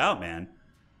bad boys out, man.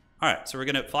 All right, so we're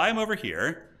going to fly them over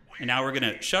here. And now we're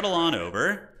going to shuttle on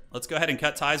over. Let's go ahead and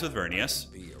cut ties with Vernius.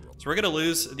 So we're going to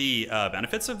lose the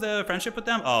benefits of the friendship with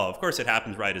them. Oh, of course it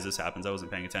happens right as this happens. I wasn't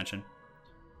paying attention.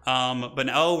 But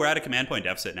no, we're at a command point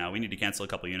deficit now. We need to cancel a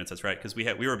couple units. That's right, because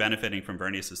we were benefiting from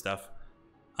Vernius' stuff.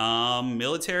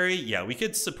 Military, yeah, we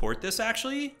could support this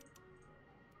actually.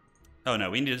 Oh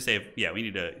no, we need to save. Yeah, we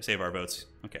need to save our votes.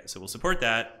 Okay, so we'll support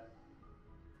that.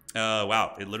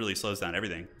 Wow, it literally slows down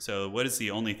everything. So what is the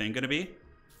only thing going to be?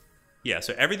 Yeah,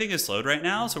 so everything is slowed right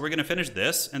now. So we're going to finish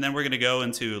this, and then we're going to go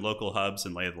into local hubs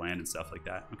and lay of the land and stuff like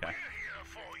that. Okay.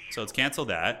 So let's cancel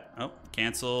that. Oh,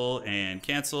 cancel and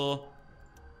cancel.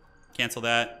 Cancel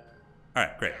that. All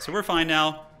right, great. So we're fine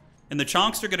now. And the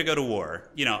chonks are going to go to war.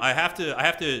 You know, I have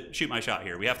to shoot my shot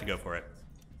here. We have to go for it.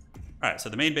 All right, so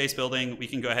the main base building, we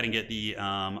can go ahead and get the,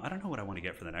 I don't know what I want to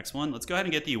get for the next one. Let's go ahead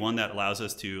and get the one that allows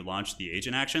us to launch the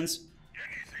agent actions.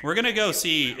 We're going to go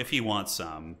see if he wants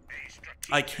some.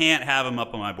 I can't have him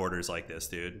up on my borders like this,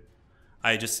 dude.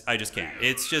 I just can't.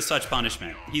 It's just such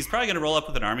punishment. He's probably going to roll up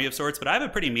with an army of sorts, but I have a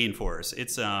pretty mean force.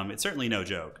 It's certainly no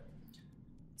joke.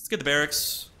 Let's get the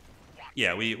barracks.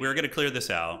 Yeah, we're going to clear this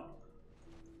out.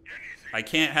 I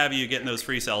can't have you getting those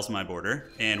free cells on my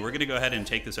border. And we're going to go ahead and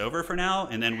take this over for now,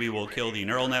 and then we will kill the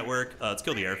neural network. Let's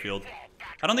kill the airfield.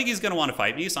 I don't think he's going to want to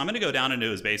fight me, so I'm going to go down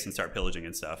into his base and start pillaging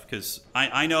and stuff, because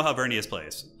I know how Vernius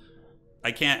plays.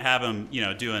 I can't have him, you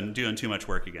know, doing too much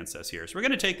work against us here. So we're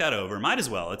going to take that over. Might as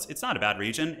well. It's not a bad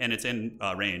region, and it's in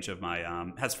range of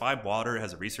my... has 5 water,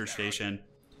 has a research station.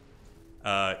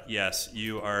 Yes,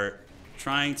 you are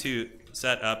trying to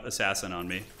set up assassin on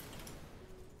me.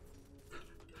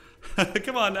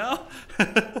 Come on now.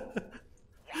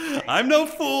 I'm no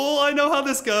fool. I know how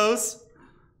this goes.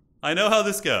 I know how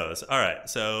this goes. All right,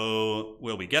 so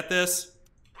will we get this?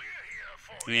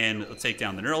 And let's take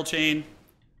down the neural chain.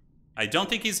 I don't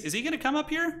think is he going to come up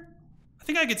here? I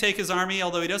think I could take his army,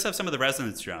 although he does have some of the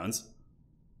resonance drones.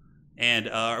 And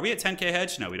are we at 10k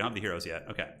hedge? No, we don't have the heroes yet.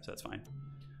 Okay, so that's fine.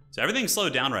 So everything's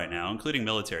slowed down right now, including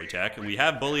military tech, and we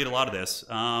have bullied a lot of this.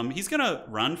 He's gonna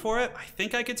run for it. I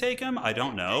think I could take him. I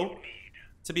don't know,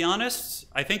 to be honest.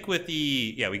 I think with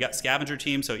the, yeah, we got scavenger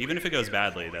team, so even if it goes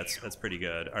badly, that's pretty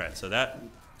good. All right, so that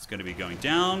is gonna be going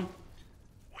down.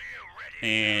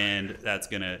 And that's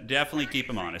gonna definitely keep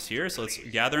him honest here. So let's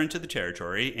gather into the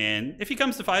territory, and if he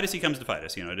comes to fight us, he comes to fight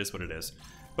us. You know, it is what it is.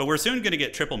 But we're soon gonna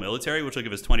get triple military, which will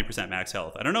give us 20% max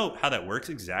health. I don't know how that works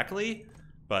exactly,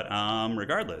 but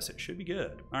regardless, it should be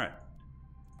good. All right,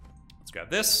 let's grab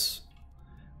this.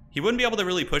 He wouldn't be able to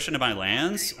really push into my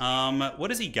lands. What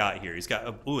has he got here? He's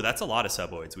got, ooh, that's a lot of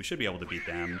suboids. We should be able to beat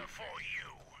them.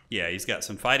 Yeah, he's got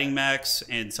some fighting mechs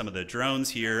and some of the drones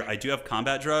here. I do have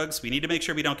combat drugs. We need to make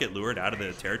sure we don't get lured out of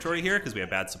the territory here because we have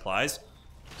bad supplies.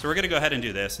 So we're gonna go ahead and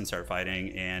do this and start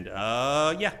fighting. And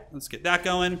yeah, let's get that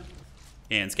going.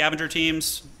 And scavenger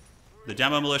teams, the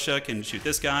demo militia can shoot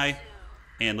this guy.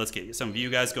 And let's get some of you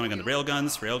guys going on the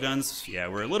railguns. Railguns, yeah,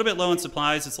 we're a little bit low in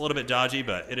supplies. It's a little bit dodgy,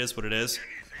 but it is what it is.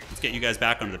 Let's get you guys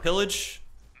back onto the pillage.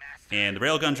 And the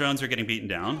railgun drones are getting beaten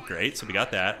down. Great, so we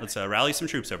got that. Let's rally some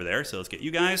troops over there. So let's get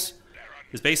you guys,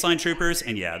 his baseline troopers.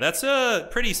 And yeah, that's a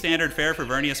pretty standard fare for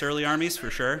Vernius early armies, for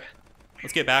sure.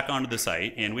 Let's get back onto the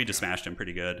site, and we just smashed him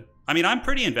pretty good. I mean, I'm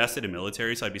pretty invested in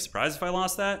military, so I'd be surprised if I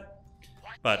lost that.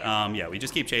 But yeah, we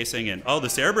just keep chasing, and oh, the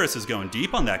Cerberus is going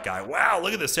deep on that guy. Wow,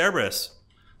 look at the Cerberus.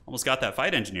 Almost got that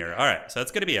fight engineer. All right, so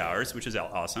that's gonna be ours, which is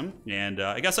awesome. And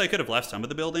I guess I could have left some of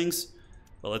the buildings.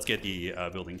 But let's get the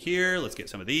building here. Let's get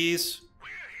some of these.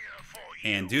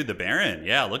 And dude, the Baron.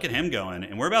 Yeah, look at him going.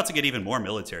 And we're about to get even more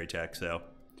military tech, so.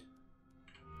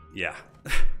 Yeah.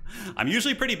 I'm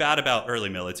usually pretty bad about early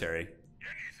military.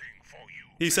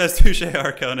 He says, touche,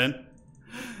 Harkonnen.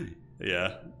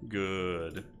 Yeah,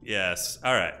 good. Yes.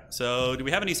 All right. So do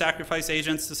we have any sacrifice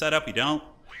agents to set up? We don't.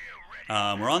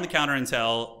 We're on the counter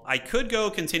intel. I could go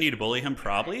continue to bully him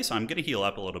probably, so I'm going to heal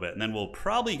up a little bit. And then we'll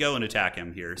probably go and attack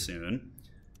him here soon.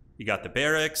 You got the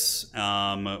barracks.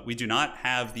 We do not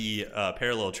have the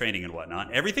parallel training and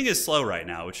whatnot. Everything is slow right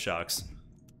now, which sucks.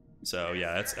 So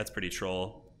yeah, that's pretty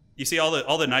troll. You see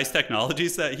all the nice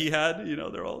technologies that he had. You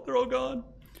know, they're all gone. All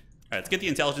right, let's get the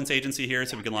intelligence agency here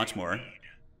so we can launch more.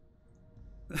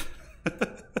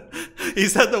 He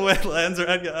said the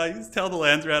Landsrat guy. Tell the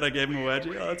Landsrat I gave him a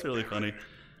wedgie. Oh, that's really funny.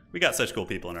 We got such cool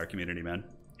people in our community, man.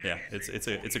 Yeah, it's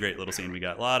a great little scene. We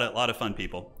got a lot of fun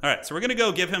people. All right, so we're gonna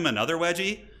go give him another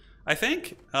wedgie, I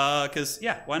think, because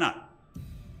yeah, why not?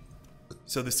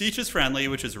 So the siege is friendly,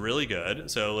 which is really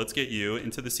good. So let's get you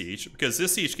into the siege, because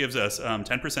this siege gives us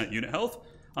 10% unit health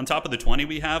on top of the 20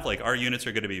 we have. Like, our units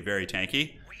are going to be very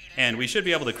tanky, and we should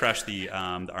be able to crush the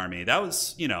army. That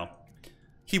was, you know,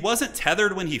 he wasn't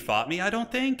tethered when he fought me, I don't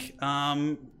think,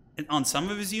 on some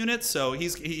of his units. So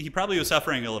he probably was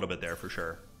suffering a little bit there for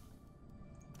sure.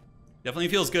 Definitely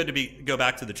feels good to go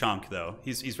back to the chunk though.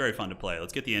 He's very fun to play.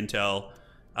 Let's get the intel.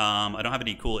 I don't have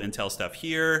any cool intel stuff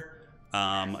here.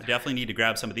 I definitely need to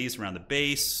grab some of these around the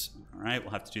base. All right,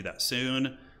 we'll have to do that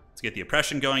soon. Let's get the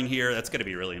oppression going here. That's going to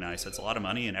be really nice. That's a lot of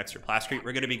money and extra plastrete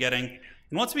we're going to be getting.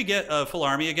 And once we get a full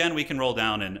army again, we can roll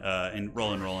down and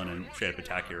roll and straight up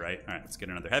attack here, right? All right, let's get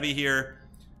another heavy here.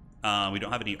 We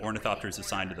don't have any ornithopters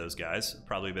assigned to those guys.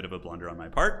 Probably a bit of a blunder on my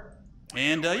part.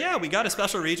 And yeah, we got a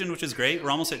special region, which is great.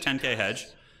 We're almost at 10k hedge.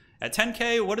 At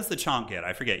 10k, what does the chonk get?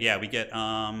 I forget. Yeah, we get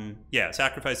yeah,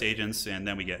 sacrifice agents, and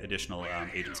then we get additional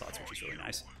agent slots, which is really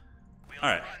nice. All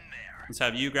right, let's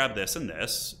have you grab this and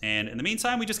this. And in the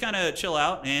meantime, we just kind of chill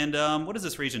out. And what does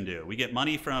this region do? We get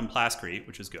money from Plascrete,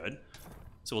 which is good.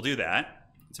 So we'll do that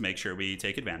to make sure we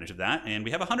take advantage of that. And we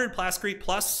have 100 Plascrete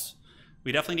plus.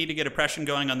 We definitely need to get oppression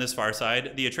going on this far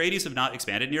side. The Atreides have not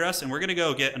expanded near us, and we're going to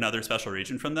go get another special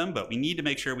region from them, but we need to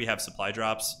make sure we have supply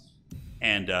drops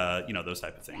and, you know, those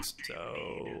type of things.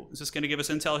 So is this going to give us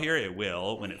intel here? It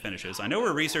will when it finishes. I know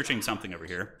we're researching something over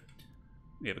here.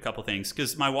 We have a couple things,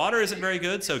 because my water isn't very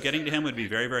good, so getting to him would be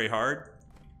very, very hard.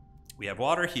 We have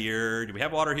water here. Do we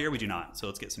have water here? We do not. So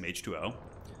let's get some H2O.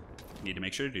 Need to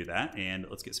make sure to do that. And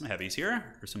let's get some heavies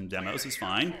here, or some demos is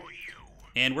fine.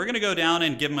 And we're going to go down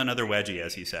and give him another wedgie,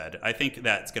 as he said. I think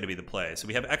that's going to be the play. So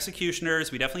we have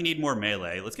executioners. We definitely need more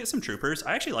melee. Let's get some troopers.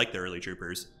 I actually like the early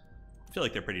troopers. I feel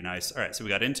like they're pretty nice. All right, so we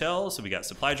got intel. So we got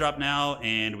supply drop now,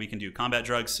 and we can do combat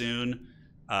drugs soon.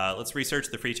 Let's research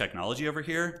the free technology over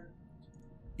here.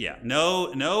 Yeah,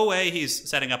 no way he's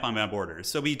setting up on my borders.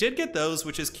 So we did get those,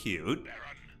 which is cute.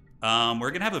 We're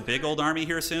going to have a big old army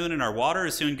here soon, and our water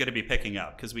is soon going to be picking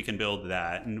up because we can build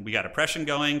that. And we got oppression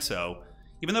going, so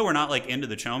even though we're not like into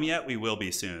the Chome yet, we will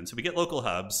be soon. So we get local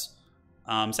hubs.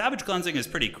 Savage Cleansing is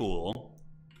pretty cool.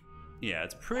 Yeah,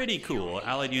 it's pretty cool.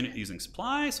 Allied unit using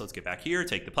supply. So let's get back here,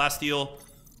 take the plasteel,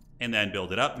 and then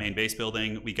build it up. Main base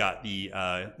building. We got the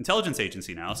intelligence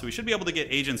agency now, so we should be able to get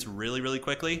agents really, really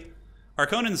quickly.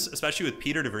 Harkonnens, especially with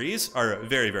Peter DeVries, are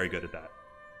very, very good at that.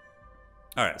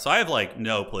 All right, so I have like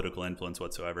no political influence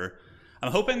whatsoever.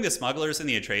 I'm hoping the Smugglers and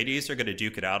the Atreides are going to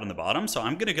duke it out on the bottom, so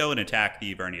I'm going to go and attack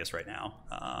the Vernius right now.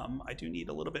 I do need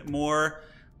a little bit more.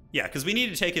 Yeah, because we need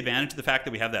to take advantage of the fact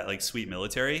that we have that like sweet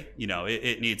military. You know,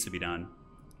 it needs to be done.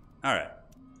 All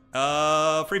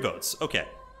right. Free votes. Okay.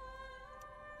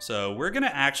 So we're going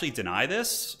to actually deny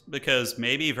this because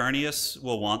maybe Vernius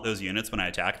will want those units when I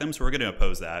attack them, so we're going to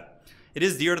oppose that. It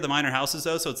is dear to the minor houses,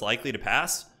 though, so it's likely to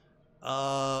pass.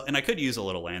 And I could use a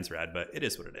little Landsrad, but it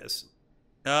is what it is.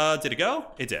 Did it go?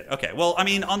 It did. Okay, well, I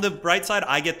mean, on the bright side,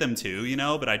 I get them too, you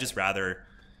know, but I just rather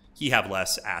he have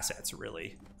less assets,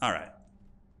 really. All right.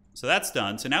 So that's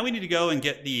done. So now we need to go and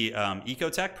get the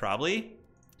Ecotech, probably.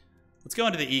 Let's go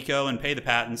into the Eco and pay the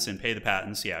patents and pay the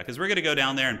patents. Yeah, because we're going to go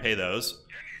down there and pay those.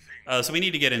 So we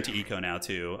need to get into Eco now,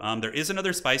 too. There is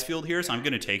another spice field here, so I'm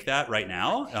going to take that right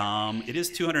now. It is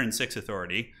 206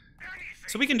 authority.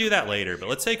 So we can do that later, but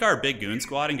let's take our big goon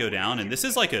squad and go down. And this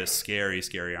is like a scary,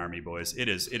 scary army, boys. It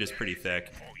is pretty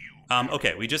thick.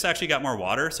 Okay, we just actually got more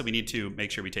water, so we need to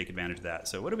make sure we take advantage of that.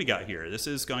 So what do we got here? This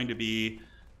is going to be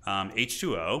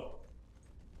H2O.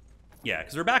 Yeah,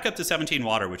 because we're back up to 17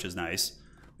 water, which is nice.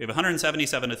 We have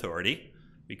 177 authority.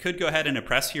 We could go ahead and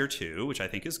oppress here too, which I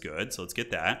think is good. So let's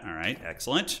get that. All right,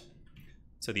 excellent.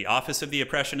 So the Office of the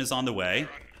Oppression is on the way.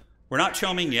 We're not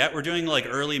choming yet. We're doing like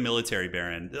early military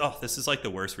baron. Oh, this is like the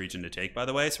worst region to take, by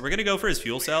the way. So we're going to go for his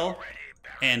fuel cell.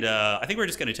 And I think we're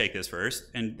just going to take this first.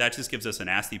 And that just gives us a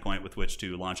nasty point with which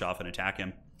to launch off and attack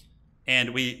him.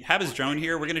 And we have his drone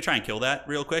here. We're going to try and kill that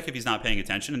real quick if he's not paying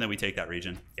attention. And then we take that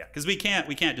region. Yeah, because we can't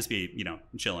just be, you know,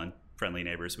 chilling, friendly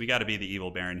neighbors. We got to be the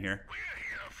evil baron here.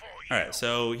 All right,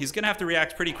 so he's going to have to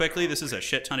react pretty quickly. This is a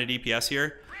shit ton of DPS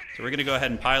here. So we're going to go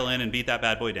ahead and pile in and beat that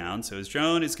bad boy down. So his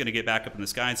drone is going to get back up in the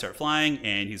sky and start flying,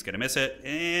 and he's going to miss it.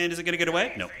 And is it going to get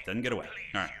away? Nope, doesn't get away.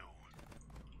 All right.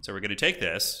 So we're going to take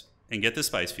this and get the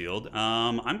spice field.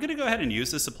 I'm going to go ahead and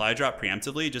use the supply drop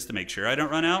preemptively just to make sure I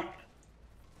don't run out.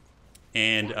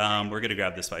 And we're going to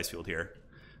grab the spice field here.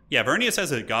 Yeah, Vernius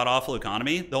has a god-awful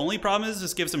economy. The only problem is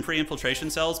this gives him free infiltration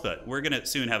cells, but we're going to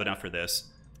soon have enough for this.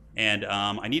 And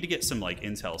I need to get some like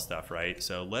intel stuff, right?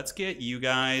 So let's get you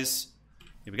guys.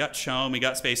 Yeah, we got Chom, we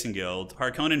got Space and Guild.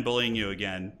 Harkonnen bullying you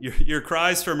again. Your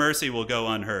cries for mercy will go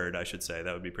unheard, I should say.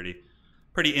 That would be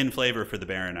pretty in flavor for the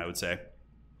Baron, I would say.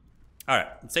 All right,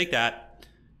 let's take that.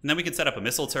 And then we can set up a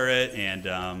missile turret.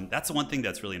 And that's the one thing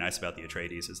that's really nice about the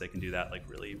Atreides is they can do that like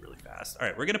really, really fast. All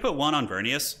right, we're going to put one on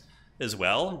Vernius as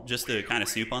well, just to kind of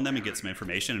snoop on them and get some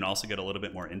information and also get a little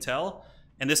bit more intel.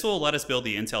 And this will let us build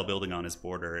the intel building on his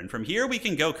border. And from here, we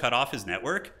can go cut off his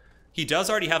network. He does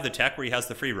already have the tech where he has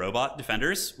the free robot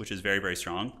defenders, which is very, very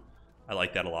strong. I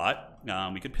like that a lot.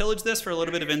 We could pillage this for a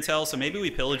little bit of intel, so maybe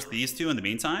we pillage these two in the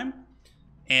meantime.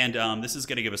 And this is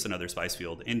going to give us another spice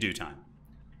field in due time.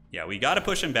 Yeah, we got to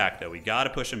push him back, though. We got to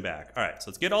push him back. All right,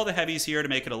 so let's get all the heavies here to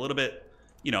make it a little bit,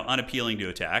 you know, unappealing to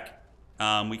attack.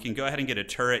 We can go ahead and get a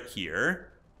turret here.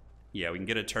 Yeah, we can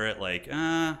get a turret like,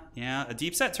 yeah,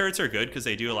 deep set turrets are good because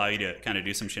they do allow you to kind of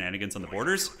do some shenanigans on the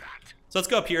borders. So let's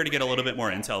go up here to get a little bit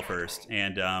more intel first.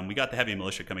 And we got the heavy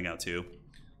militia coming out too.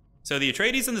 So the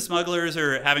Atreides and the Smugglers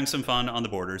are having some fun on the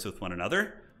borders with one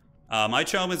another. My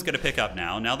Chom is going to pick up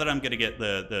now that I'm going to get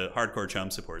the hardcore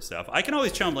Chom support stuff. I can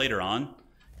always Chom later on.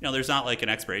 You know, there's not like an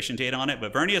expiration date on it,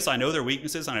 but Vernius, I know their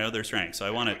weaknesses and I know their strengths. So I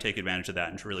want to take advantage of that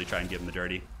and to really try and give them the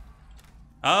dirty.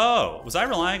 Oh, was I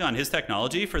relying on his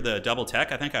technology for the double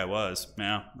tech? I think I was.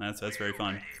 Yeah, that's very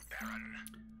fun.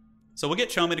 So we'll get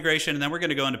Chom integration, and then we're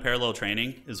going to go into parallel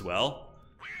training as well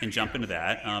and jump into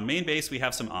that. Main base, we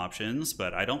have some options,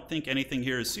 but I don't think anything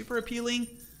here is super appealing.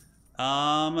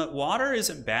 Water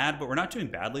isn't bad, but we're not doing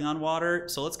badly on water.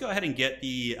 So let's go ahead and get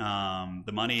the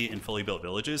money in fully built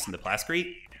villages and the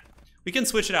Plascrete. We can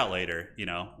switch it out later, you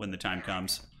know, when the time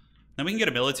comes. Then we can get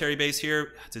a military base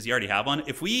here. Does he already have one?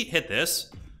 If we hit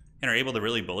this and are able to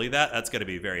really bully that, that's going to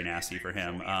be very nasty for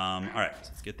him. All right, so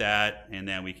let's get that. And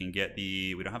then we can get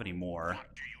the... We don't have any more.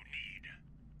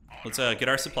 Let's get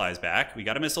our supplies back. We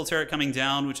got a missile turret coming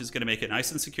down, which is going to make it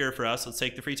nice and secure for us. Let's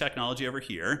take the free technology over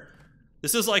here.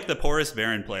 This is like the poorest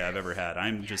Baron play I've ever had.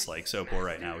 I'm just like so poor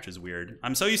right now, which is weird.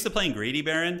 I'm so used to playing greedy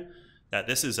Baron that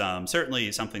this is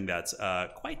certainly something that's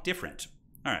quite different.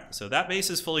 All right, so that base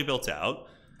is fully built out.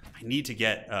 I need to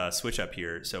get a switch up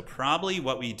here. So probably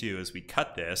what we do is we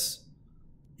cut this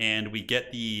and we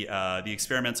get the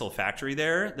experimental factory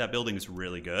there. That building is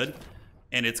really good.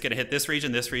 And it's going to hit this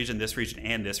region, this region, this region,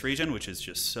 and this region, which is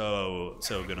just so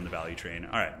good on the value train.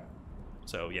 All right.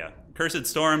 So, yeah. Cursed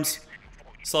Storms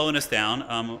slowing us down.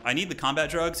 I need the combat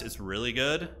drugs. It's really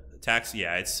good. Attacks,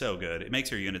 yeah, it's so good. It makes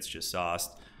your units just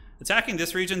sauced. Attacking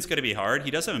this region is going to be hard.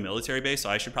 He does have a military base, so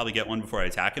I should probably get one before I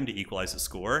attack him to equalize the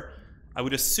score. I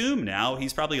would assume now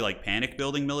he's probably like panic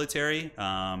building military.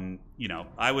 You know,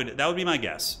 that would be my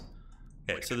guess.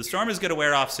 Okay, so the storm is going to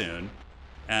wear off soon.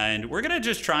 And we're going to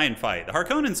just try and fight. The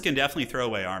Harkonnens can definitely throw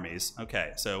away armies.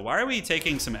 Okay, so why are we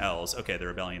taking some L's? Okay, the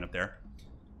rebellion up there.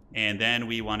 And then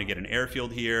we want to get an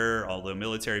airfield here, although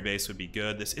military base would be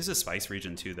good. This is a spice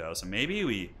region too, though, so maybe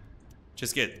we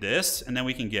just get this, and then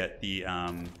we can get the...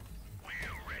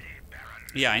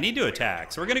 Yeah, I need to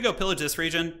attack. So we're going to go pillage this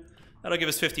region. That'll give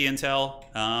us 50 intel.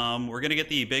 We're going to get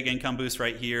the big income boost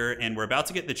right here, and we're about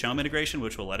to get the Chome integration,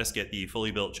 which will let us get the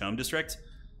fully built Chome district.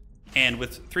 And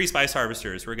with 3 spice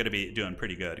harvesters, we're going to be doing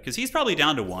pretty good. Because he's probably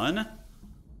down to 1.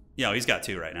 Yeah, he's got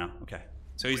 2 right now. Okay.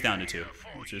 So he's down to 2,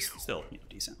 which is still, you know,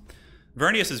 decent.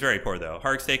 Vernius is very poor, though.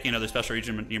 Hark's taking another special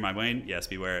region near my wing. Yes,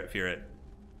 beware it, fear it.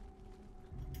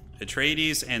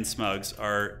 Atreides and Smugs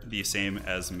are the same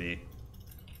as me.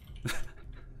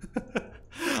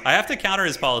 I have to counter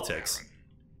his politics.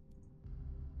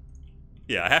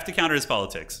 Yeah, I have to counter his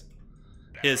politics.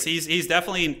 He's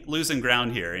definitely losing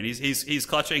ground here, and he's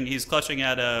clutching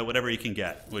at whatever he can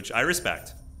get, which I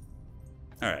respect.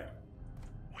 All right.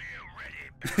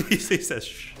 He says,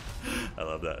 shh. I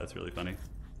love that. That's really funny.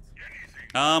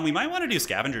 We might want to do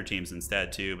scavenger teams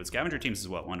instead too, but scavenger teams is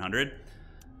what, 100?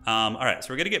 All right,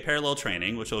 so we're gonna get parallel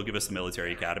training, which will give us the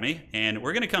military academy, and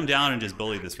we're gonna come down and just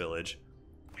bully this village.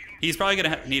 He's probably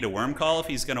going to need a worm call if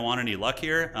he's going to want any luck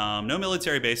here. No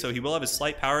military base, so he will have a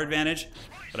slight power advantage.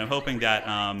 But I'm hoping that,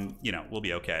 you know, we'll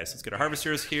be okay. So let's get our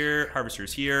harvesters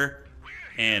here,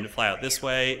 and fly out this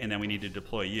way. And then we need to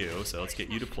deploy you, so let's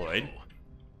get you deployed.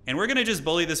 And we're going to just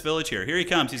bully this village here. Here he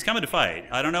comes. He's coming to fight.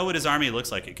 I don't know what his army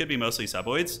looks like. It could be mostly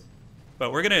suboids.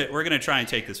 But we're gonna try and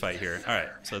take this fight here. All right,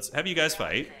 so let's have you guys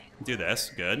fight. Do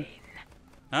this. Good.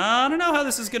 I don't know how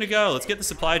this is going to go. Let's get the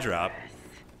supply drop.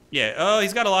 Yeah, oh,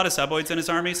 he's got a lot of suboids in his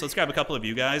army, so let's grab a couple of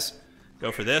you guys.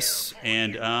 Go for this.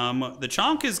 And the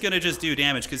Chonk is going to just do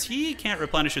damage because he can't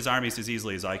replenish his armies as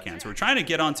easily as I can. So we're trying to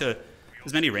get onto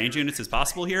as many range units as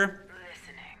possible here.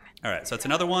 All right, so that's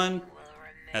another one.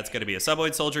 That's going to be a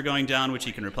suboid soldier going down, which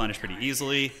he can replenish pretty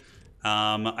easily.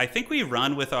 I think we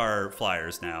run with our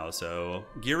flyers now, so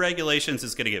gear regulations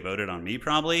is going to get voted on me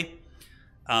probably.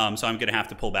 So I'm going to have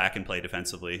to pull back and play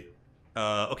defensively.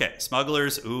 Okay,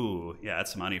 smugglers. Ooh, yeah,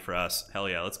 that's money for us. Hell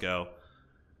yeah, let's go.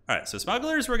 All right, so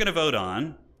smugglers we're going to vote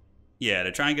on. Yeah,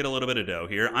 to try and get a little bit of dough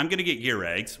here. I'm going to get gear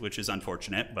regs, which is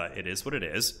unfortunate, but it is what it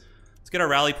is. Let's get our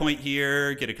rally point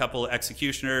here, get a couple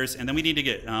executioners, and then we need to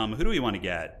get, who do we want to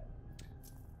get?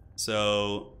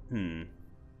 So,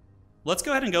 let's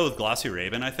go ahead and go with Glossy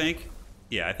Raven, I think.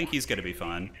 Yeah, I think he's going to be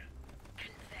fun.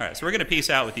 All right, so we're going to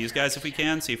peace out with these guys if we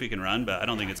can, see if we can run, but I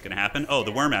don't think it's going to happen. Oh,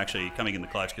 the worm actually coming in the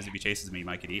clutch, because if he chases me, he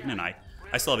might get eaten, and I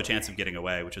still have a chance of getting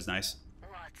away, which is nice.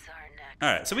 All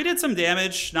right, so we did some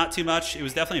damage, not too much. It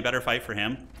was definitely a better fight for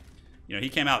him. You know, he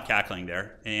came out cackling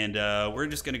there, and we're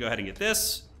just going to go ahead and get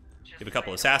this. We have a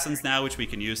couple assassins now, which we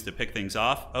can use to pick things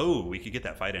off. Oh, we could get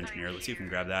that fight engineer. Let's see if we can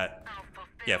grab that.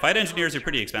 Yeah, fight engineers are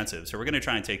pretty expensive, so we're going to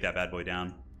try and take that bad boy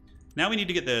down. Now we need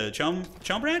to get the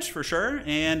Chome branch for sure,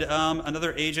 and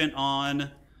another agent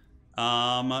on,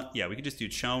 yeah, we can just do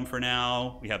Chome for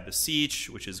now. We have the Siege,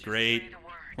 which is great.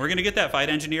 We're going to get that fight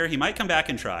engineer. He might come back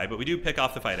and try, but we do pick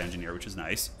off the fight engineer, which is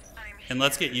nice. And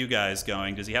let's get you guys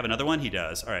going. Does he have another one? He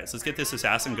does. All right, so let's get this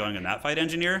assassin going on that fight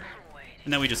engineer,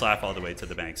 and then we just laugh all the way to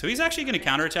the bank. So he's actually going to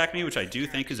counterattack me, which I do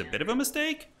think is a bit of a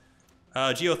mistake.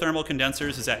 Geothermal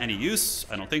condensers, is that any use?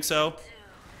 I don't think so.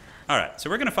 All right, so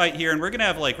we're going to fight here, and we're going to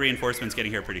have, like, reinforcements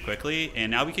getting here pretty quickly. And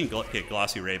now we can get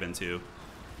Glossy Raven, too.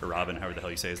 Or Robin, however the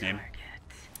hell you say his name.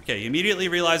 Okay, he immediately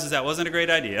realizes that wasn't a great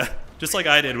idea. Just like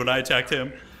I did when I attacked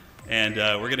him. And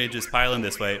we're going to just pile in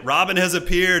this way. Robin has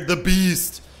appeared, the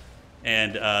beast!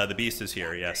 And the beast is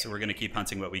here, yes. So we're going to keep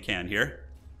hunting what we can here.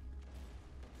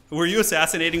 Were you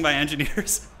assassinating my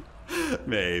engineers?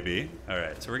 Maybe. All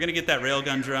right, so we're going to get that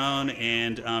railgun drone,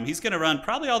 and he's going to run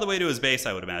probably all the way to his base,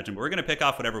 I would imagine, but we're going to pick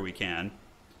off whatever we can.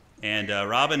 And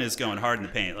Robin is going hard in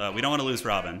the paint. We don't want to lose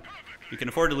Robin. We can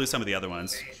afford to lose some of the other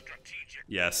ones.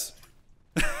 Yes.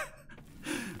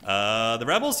 The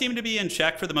rebels seem to be in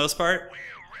check for the most part.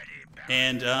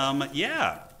 And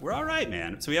yeah, we're all right,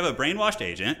 man. So we have a brainwashed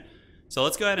agent. So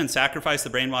let's go ahead and sacrifice the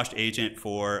brainwashed agent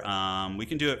for, we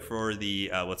can do it for the,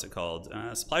 what's it called?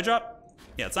 Supply drop?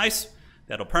 Yeah, it's nice.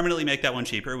 That'll permanently make that one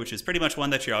cheaper, which is pretty much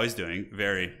one that you're always doing.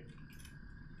 Very.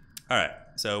 All right,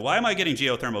 so why am I getting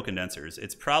geothermal condensers?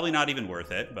 It's probably not even worth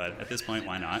it, but at this point,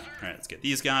 why not? All right, let's get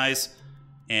these guys.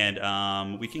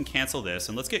 And we can cancel this.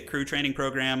 And let's get crew training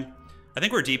program. I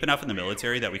think we're deep enough in the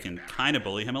military that we can kind of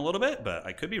bully him a little bit, but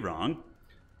I could be wrong.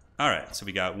 All right, so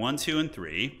we got 1, 2, and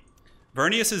 3.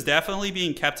 Vernius is definitely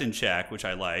being kept in check, which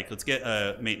I like. Let's get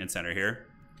a maintenance center here.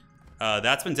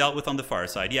 That's been dealt with on the far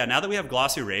side. Yeah, now that we have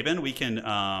Glossu Raven, we can,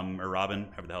 or Robin,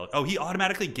 however the hell. Oh, he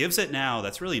automatically gives it now.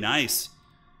 That's really nice.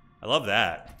 I love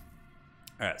that.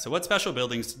 All right, so what special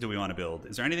buildings do we want to build?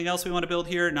 Is there anything else we want to build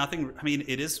here? Nothing. I mean,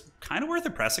 it is kind of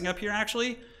worth pressing up here, actually.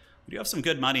 We do have some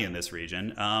good money in this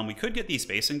region. We could get the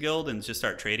Space and Guild and just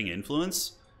start trading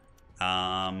influence.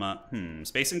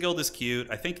 Space and Guild is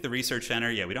cute. I think the research center,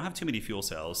 yeah, we don't have too many fuel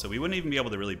cells, so we wouldn't even be able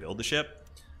to really build the ship.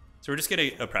 So we're just going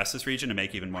to oppress this region to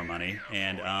make even more money.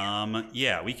 And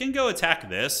yeah, we can go attack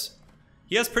this.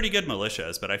 He has pretty good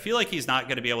militias, but I feel like he's not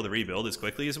going to be able to rebuild as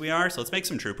quickly as we are. So let's make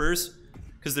some troopers.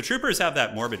 Because the troopers have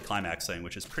that morbid climax thing,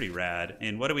 which is pretty rad.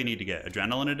 And what do we need to get?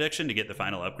 Adrenaline addiction to get the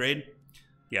final upgrade?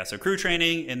 Yeah, so crew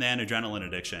training and then adrenaline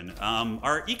addiction.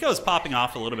 Our eco's popping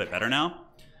off a little bit better now.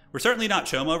 We're certainly not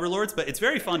Chome Overlords, but it's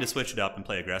very fun to switch it up and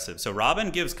play aggressive. So Robin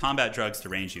gives combat drugs to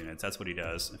range units. That's what he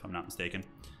does, if I'm not mistaken.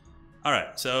 All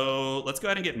right, so let's go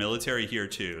ahead and get military here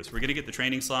too. So we're gonna get the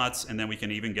training slots, and then we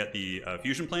can even get the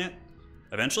fusion plant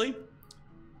eventually.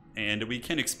 And we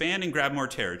can expand and grab more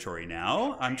territory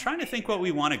now. I'm trying to think what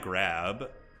we wanna grab.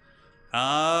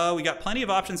 We got plenty of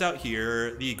options out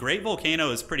here. The Great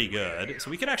Volcano is pretty good, so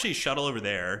we could actually shuttle over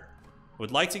there.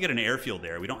 Would like to get an airfield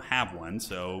there. We don't have one,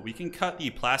 so we can cut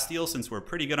the plasteel since we're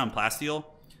pretty good on plasteel.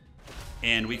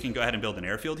 And we can go ahead and build an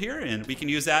airfield here, and we can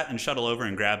use that and shuttle over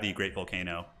and grab the Great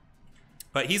Volcano.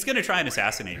 But he's going to try and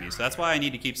assassinate me, so that's why I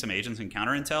need to keep some agents and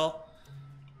counter intel.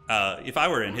 If I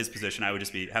were in his position, I would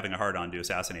just be having a hard-on to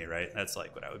assassinate, right? That's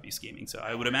like what I would be scheming. So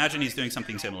I would imagine he's doing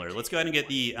something similar. Let's go ahead and get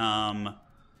the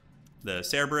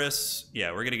Cerberus.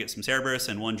 Yeah, we're going to get some Cerberus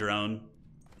and 1 drone.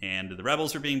 And the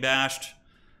rebels are being bashed.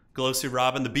 Glossu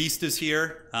Robin, the Beast is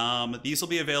here. These will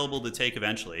be available to take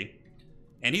eventually.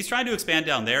 And he's trying to expand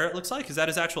down there, it looks like. Is that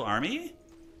his actual army?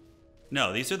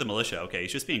 No, these are the militia. Okay,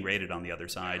 he's just being raided on the other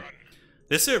side.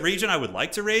 This is a region I would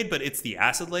like to raid, but it's the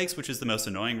Acid Lakes, which is the most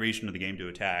annoying region of the game to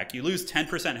attack. You lose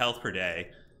 10% health per day.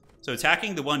 So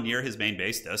attacking the one near his main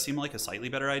base does seem like a slightly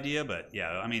better idea, but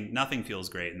yeah, I mean, nothing feels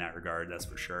great in that regard, that's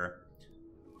for sure.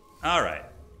 All right.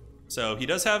 So he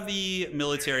does have the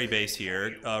military base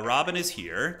here. Robin is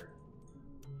here.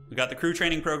 We got the crew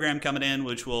training program coming in,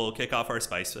 which will kick off our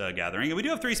spice gathering. And we do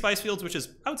have 3 spice fields, which is,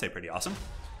 I would say, pretty awesome.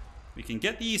 We can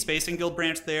get the Space and Guild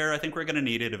branch there. I think we're going to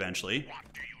need it eventually.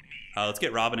 Let's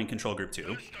get Robin in Control Group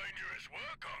 2.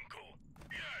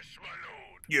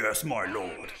 Yes, my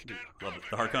lord. Dude, love it.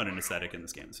 The Harkonnen aesthetic in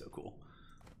this game is so cool.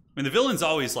 I mean, the villains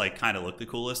always like kind of look the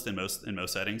coolest in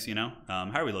most settings, you know.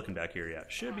 How are we looking back here? Yeah,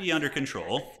 should be under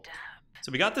control.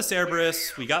 So we got the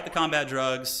Cerberus, we got the combat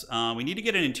drugs. We need to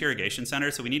get an interrogation center,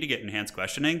 so we need to get enhanced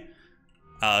questioning.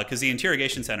 Because the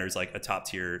interrogation center is like a top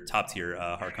tier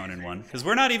Harkonnen one. Because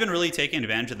we're not even really taking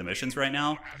advantage of the missions right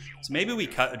now. So maybe we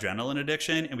cut adrenaline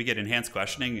addiction and we get enhanced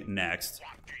questioning next.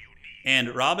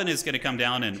 And Robin is going to come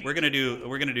down and we're going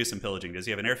to do some pillaging. Does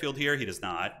he have an airfield here? He does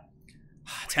not.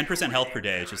 10% health per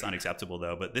day is just unacceptable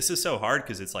though. But this is so hard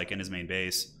because it's like in his main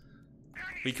base.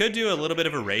 We could do a little bit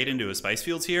of a raid into his spice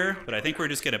fields here, but I think we're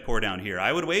just going to pour down here.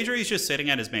 I would wager he's just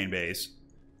sitting at his main base.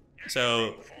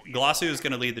 So Glossu is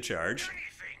going to lead the charge.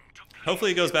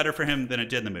 Hopefully it goes better for him than it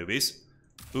did in the movies.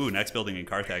 Ooh, next building in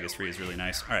Carthage is free is really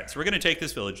nice. All right, so we're going to take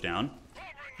this village down.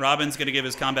 Robin's going to give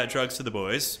his combat drugs to the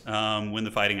boys when the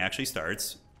fighting actually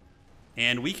starts.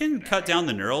 And we can cut down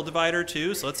the neural divider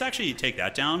too, so let's actually take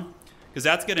that down. Because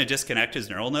that's going to disconnect his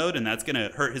neural node, and that's going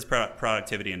to hurt his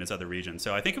productivity in his other regions.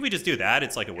 So I think if we just do that,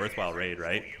 it's like a worthwhile raid,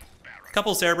 right? A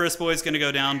couple Cerberus boys going to go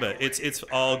down, but it's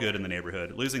all good in the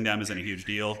neighborhood. Losing them isn't a huge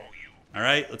deal. All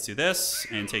right, let's do this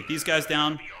and take these guys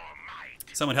down.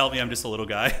 Someone help me, I'm just a little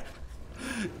guy.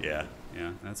 yeah,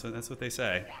 that's what they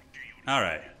say. All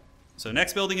right, so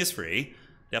next building is free.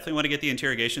 Definitely want to get the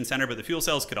interrogation center, but the fuel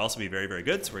cells could also be very, very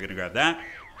good, so we're going to grab that.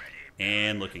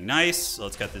 And looking nice. So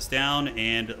let's cut this down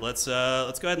and let's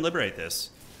go ahead and liberate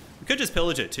this. We could just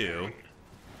pillage it too,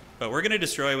 but we're going to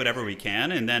destroy whatever we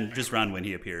can and then just run when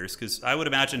he appears. Because I would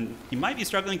imagine he might be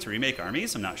struggling to remake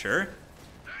armies. I'm not sure,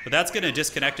 but that's going to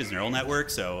disconnect his neural network.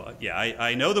 So yeah,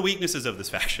 I know the weaknesses of this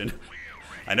faction.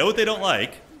 I know what they don't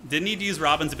like. Didn't need to use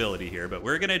Robin's ability here, but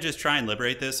we're going to just try and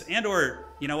liberate this. And or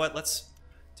you know what? Let's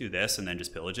do this and then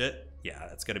just pillage it. Yeah,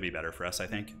 that's going to be better for us, I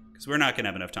think, because we're not going to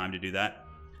have enough time to do that.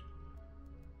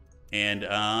 And,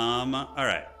 all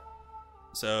right.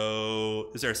 So,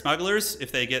 is there smugglers?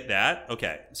 If they get that,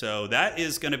 okay. So that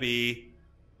is going to be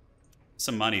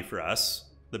some money for us.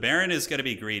 The Baron is going to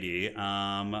be greedy.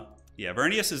 Yeah,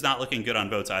 Vernius is not looking good on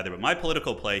votes either, but my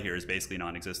political play here is basically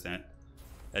non-existent.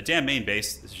 That damn main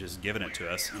base is just giving it to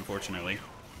us, unfortunately.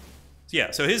 So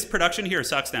yeah, so his production here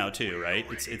sucks now too, right?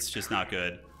 It's just not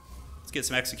good. Let's get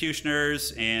some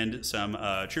executioners and some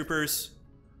troopers.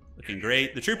 Looking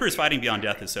great. The troopers fighting beyond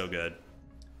death is so good.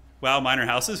 Wow, minor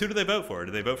houses. Who do they vote for?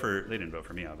 Do they vote for... They didn't vote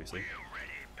for me, obviously.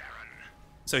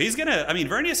 So he's gonna... I mean,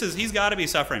 Vernius is... He's got to be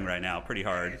suffering right now pretty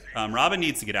hard. Robin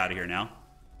needs to get out of here now.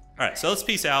 All right, so let's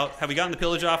peace out. Have we gotten the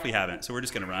pillage off? We haven't, so we're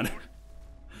just gonna run.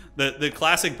 the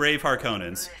classic brave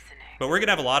Harkonnens. But we're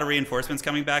gonna have a lot of reinforcements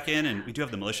coming back in, and we do have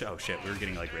the militia. Oh shit, we're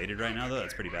getting like raided right now though.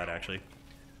 That's pretty bad actually.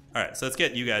 All right, so let's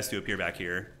get you guys to appear back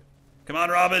here. Come on,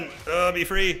 Robin. Be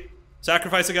free.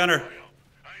 Sacrifice a gunner.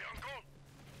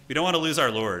 We don't want to lose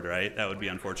our lord, right? That would be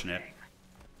unfortunate.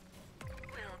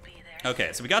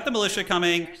 Okay, so we got the militia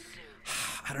coming.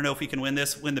 I don't know if we can win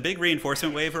this. When the big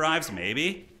reinforcement wave arrives,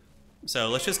 maybe. So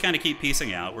let's just kind of keep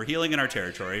piecing out. We're healing in our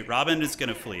territory. Robin is going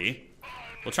to flee.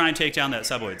 We'll try and take down that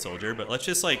subvoid soldier, but let's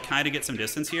just like kind of get some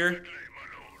distance here.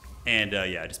 And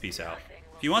yeah, just peace out.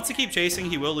 If he wants to keep chasing,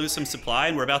 he will lose some supply,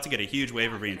 and we're about to get a huge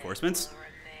wave of reinforcements.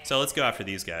 So let's go after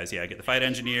these guys. Yeah, get the fight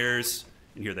engineers.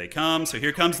 And here they come. So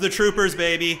here comes the troopers,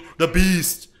 baby. The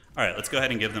beast. All right, let's go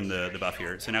ahead and give them the buff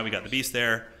here. So now we got the beast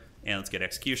there. And let's get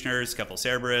executioners, a couple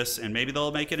Cerberus, and maybe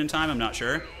they'll make it in time. I'm not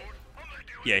sure.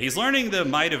 Yeah, he's learning the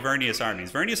might of Vernius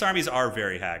armies. Vernius armies are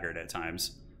very haggard at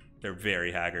times. They're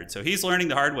very haggard. So he's learning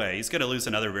the hard way. He's going to lose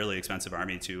another really expensive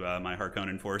army to my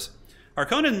Harkonnen force.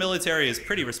 Harkonnen military is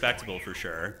pretty respectable for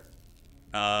sure.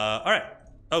 All right.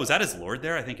 Oh, is that his lord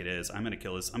there? I think it is. I'm going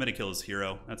to kill his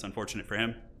hero. That's unfortunate for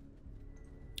him.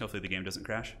 Hopefully the game doesn't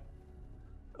crash.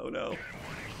 Oh no.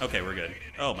 Okay, we're good.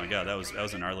 Oh my god, that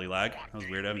was a gnarly lag. That was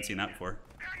weird. I haven't seen that before.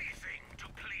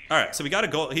 All right, so we got a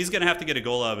goal. He's going to have to get a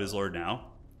goal of his lord now.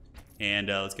 And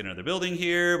let's get another building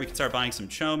here. We can start buying some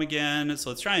chome again. So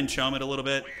let's try and chome it a little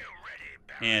bit.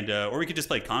 And or we could just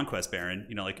play Conquest Baron,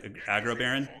 you know, like Aggro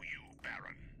Baron.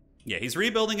 Yeah, he's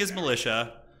rebuilding his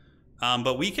militia.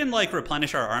 But we can like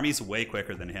replenish our armies way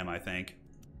quicker than him, I think.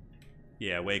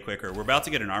 Yeah, way quicker. We're about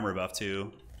to get an armor buff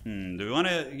too. Do we want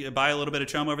to buy a little bit of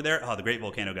chome over there? Oh, the Great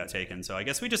Volcano got taken. So I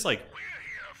guess we just like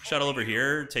shuttle over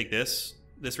here, take this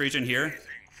region here.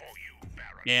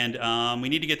 And we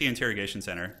need to get the interrogation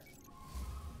center.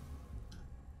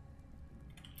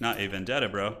 Not a vendetta,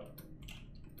 bro.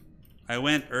 I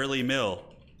went early mill.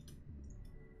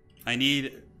 I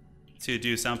need to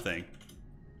do something.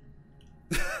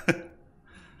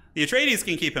 The Atreides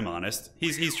can keep him honest.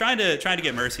 He's trying to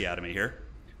get mercy out of me here.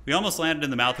 We almost landed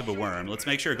in the mouth of a worm. Let's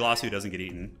make sure Glossu doesn't get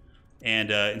eaten. And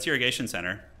interrogation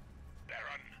center.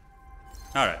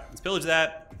 All right, let's pillage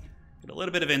that. Get a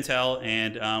little bit of intel,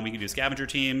 and we can do scavenger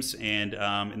teams. And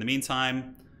in the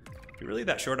meantime, we're really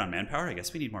that short on manpower. I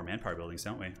guess we need more manpower buildings,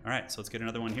 don't we? All right, so let's get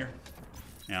another one here.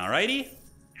 Alrighty,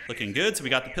 looking good. So we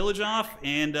got the pillage off,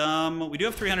 and we do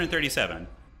have 337.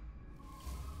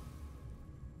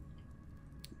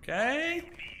 Okay.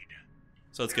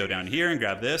 So let's go down here and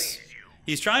grab this.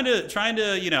 He's trying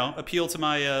to you know, appeal to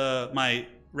my my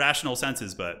rational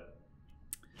senses, but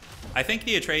I think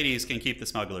the Atreides can keep the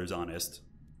smugglers honest.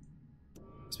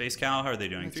 Space Cow, how are they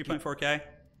doing? 3.4K?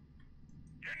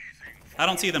 I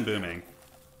don't see them booming.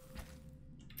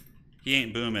 He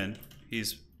ain't booming.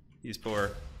 He's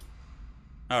poor.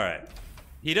 All right.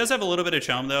 He does have a little bit of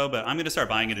chome though, but I'm going to start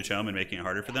buying into chome and making it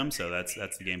harder for them. So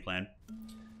that's the game plan.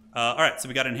 All right, so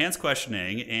we got enhanced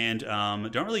questioning, and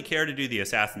don't really care to do the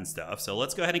assassin stuff. So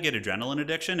let's go ahead and get adrenaline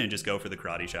addiction and just go for the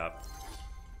karate chop.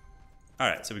 All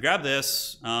right, so we grab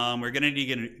this. We're gonna need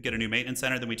to get a new maintenance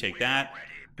center. Then we take that.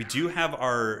 We do have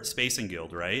our spacing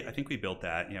guild, right? I think we built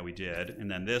that. Yeah, we did. And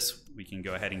then this, we can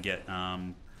go ahead and get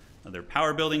another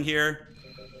power building here.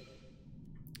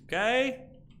 Okay,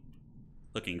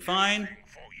 looking fine.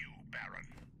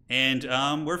 And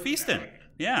we're feasting.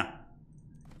 Yeah.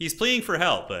 He's pleading for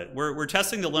help, but we're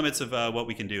testing the limits of what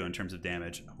we can do in terms of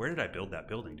damage. Where did I build that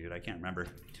building, dude? I can't remember.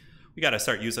 We got to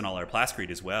start using all our plascrete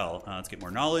as well. Let's get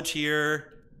more knowledge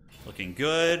here. Looking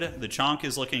good. The chonk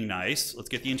is looking nice. Let's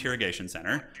get the interrogation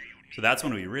center. So that's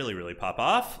when we really, really pop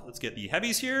off. Let's get the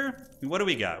heavies here. And what do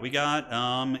we got? We got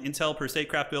intel per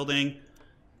statecraft building.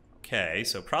 Okay,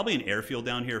 so probably an airfield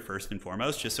down here first and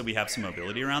foremost, just so we have some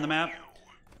mobility around the map.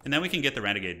 And then we can get the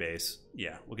renegade base.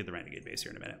 Yeah, we'll get the renegade base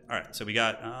here in a minute. All right, so we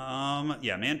got,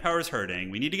 yeah, manpower's hurting.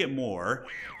 We need to get more.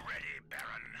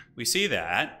 We see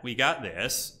that. We got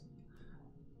this.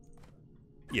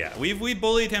 Yeah, we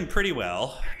bullied him pretty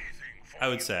well. I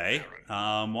would say.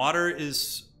 Water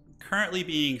is currently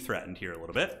being threatened here a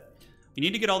little bit. We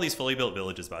need to get all these fully built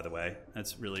villages, by the way.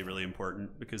 That's really, really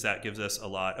important because that gives us a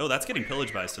lot. Oh, that's getting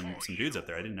pillaged by some dudes up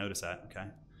there. I didn't notice that. Okay.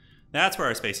 That's where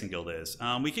our spacing guild is.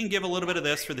 We can give a little bit of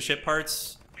this for the ship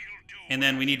parts, and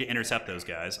then we need to intercept those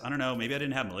guys. I don't know. Maybe I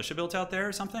didn't have militia built out there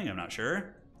or something. I'm not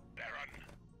sure.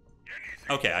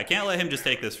 Okay, I can't let him just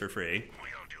take this for free.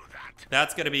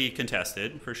 That's going to be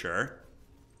contested for sure.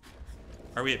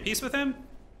 Are we at peace with him?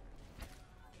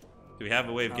 Do we have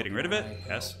a way of getting rid of it?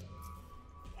 Yes.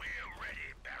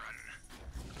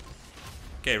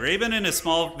 Okay, Raven and his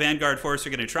small vanguard force are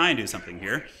going to try and do something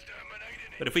here.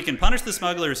 But if we can punish the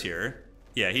smugglers here,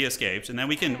 yeah, he escaped, and then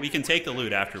we can take the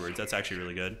loot afterwards. That's actually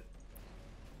really good.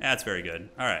 That's very good.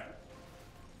 All right,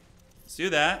 let's do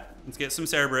that. Let's get some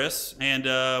Cerberus, and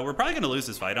we're probably going to lose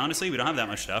this fight. Honestly, we don't have that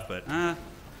much stuff, but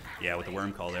yeah, with the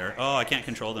worm call there. Oh, I can't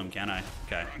control them, can I?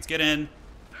 Okay, let's get in.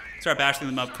 Start bashing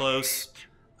them up close.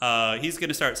 He's going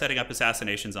to start setting up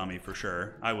assassinations on me for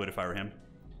sure. I would if I were him.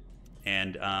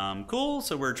 And cool,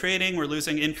 so we're trading, we're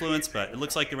losing influence, but it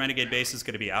looks like the Renegade base is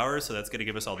going to be ours, so that's going to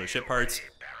give us all those ship parts.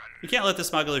 We can't let the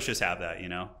smugglers just have that, you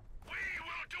know?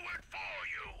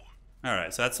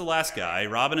 Alright, so that's the last guy.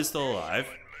 Robin is still alive.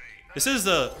 This is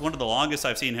one of the longest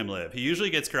I've seen him live. He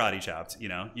usually gets karate chopped, you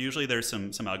know? Usually there's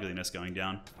some ugliness going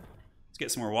down. Let's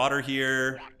get some more water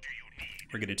here.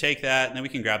 We're going to take that, and then we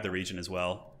can grab the region as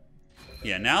well.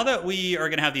 Yeah, now that we are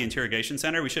going to have the interrogation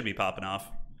center, we should be popping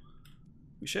off.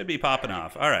 We should be popping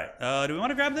off. All right. Do we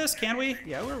want to grab this? Can we?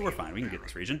 Yeah, we're fine. We can get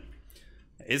this region.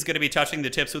 Is going to be touching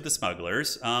the tips with the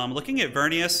smugglers. Looking at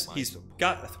Vernius, he's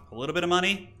got a little bit of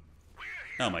money.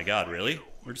 Oh my god, really?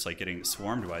 We're just like getting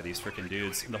swarmed by these freaking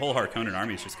dudes. The whole Harkonnen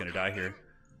army is just going to die here.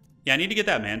 Yeah, I need to get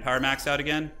that manpower maxed out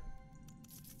again.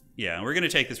 Yeah, we're going to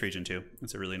take this region too.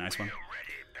 That's a really nice one.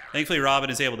 Thankfully, Robin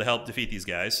is able to help defeat these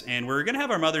guys. And we're going to have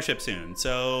our mothership soon.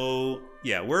 So,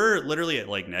 yeah, we're literally at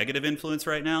like negative influence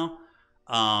right now.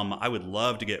 I would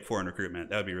love to get foreign recruitment.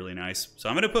 That would be really nice. So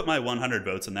I'm going to put my 100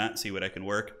 votes in that and see what I can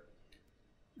work.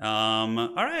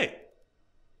 All right.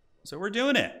 So we're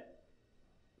doing it.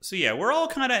 So yeah, we're all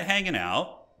kind of hanging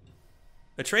out.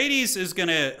 Atreides is going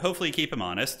to hopefully keep him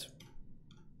honest.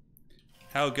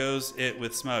 How goes it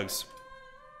with Smugs?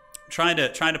 Trying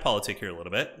to politic here a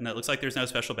little bit. And it looks like there's no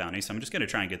special bounty. So I'm just going to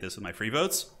try and get this with my free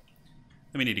votes.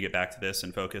 Then we need to get back to this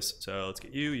and focus. So let's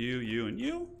get you, and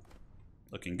you.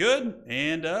 Looking good,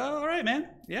 and all right, man.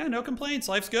 Yeah, no complaints.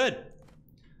 Life's good.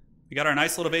 We got our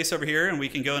nice little base over here, and we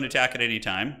can go and attack at any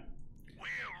time.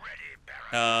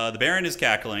 The Baron is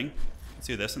cackling. Let's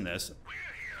do this and this.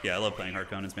 Yeah, I love playing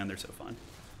Harkonnens, man. They're so fun.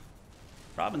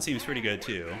 Robin seems pretty good,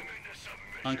 too.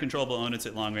 Uncontrollable opponents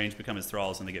at long range become his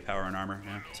thralls, and they get power and armor.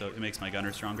 Yeah, so it makes my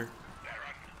gunner stronger.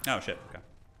 Oh, shit. Okay.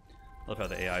 I love how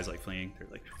the AI is, like, fleeing. They're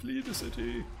like, flee the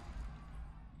city.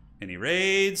 Any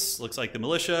raids? Looks like the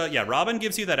militia. Yeah, Robin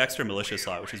gives you that extra militia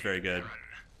slot, which is very good.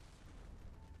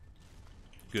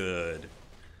 Good.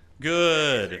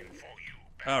 Good.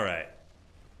 All right.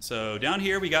 So down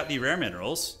here we got the rare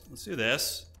minerals. Let's do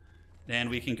this. And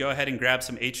we can go ahead and grab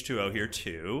some H2O here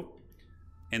too.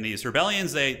 And these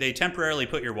rebellions, they temporarily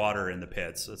put your water in the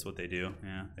pits. That's what they do.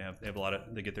 Yeah, they have a lot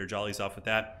of, they get their jollies off with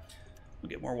that. We'll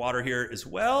get more water here as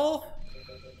well.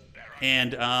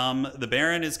 And the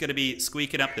Baron is going to be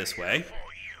squeaking up this way.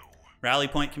 Rally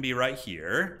point can be right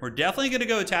here. We're definitely going to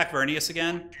go attack Vernius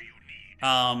again.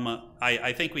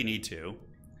 I think we need to.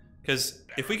 Because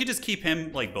if we could just keep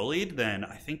him like bullied, then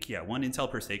I think, yeah, 1 intel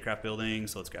per statecraft building.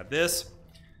 So let's grab this.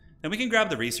 Then we can grab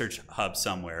the research hub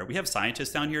somewhere. We have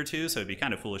scientists down here too, so it'd be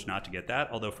kind of foolish not to get that.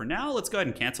 Although for now, let's go ahead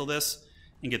and cancel this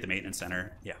and get the maintenance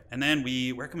center. Yeah, and then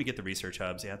where can we get the research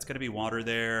hubs? Yeah, it's going to be water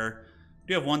there.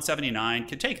 We have 179.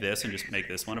 Could take this and just make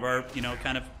this one of our, you know,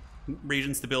 kind of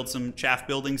regions to build some chaff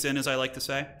buildings in, as I like to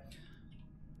say.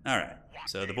 All right,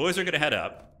 so the boys are going to head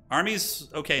up. Army's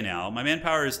okay now. My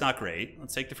manpower is not great.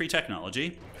 Let's take the free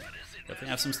technology. Definitely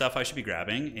have some stuff I should be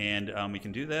grabbing, and we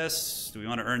can do this. Do we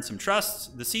want to earn some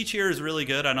trust? The siege here is really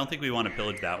good. I don't think we want to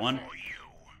pillage that one.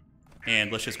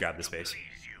 And let's just grab the space.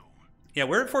 Yeah,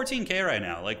 we're at 14K right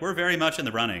now. Like, we're very much in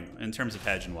the running in terms of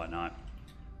hedge and whatnot.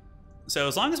 So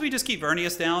as long as we just keep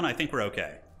Vernius down, I think we're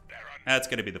okay. That's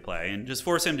going to be the play, and just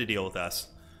force him to deal with us.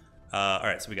 All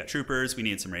right, so we got troopers. We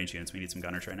need some range units. We need some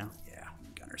gunners right now. Yeah,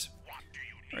 gunners.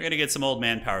 We're going to get some old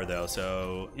manpower, though.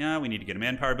 So, yeah, we need to get a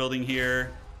manpower building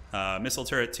here. Missile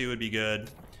turret 2 would be good.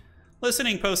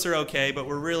 Listening posts are okay, but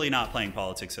we're really not playing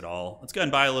politics at all. Let's go ahead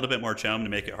and buy a little bit more chum to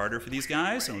make it harder for these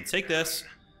guys. And let's take this,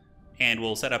 and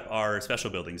we'll set up our special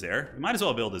buildings there. We might as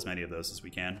well build as many of those as we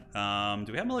can.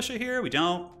 Do we have militia here? We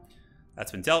don't.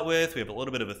 That's been dealt with. We have a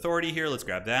little bit of authority here. Let's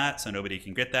grab that so nobody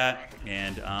can get that.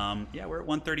 And yeah, we're at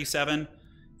 137.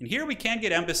 And here we can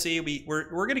get embassy. We're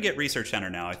going to get research center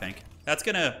now, I think. That's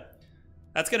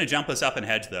gonna jump us up in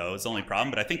hedge, though. It's the only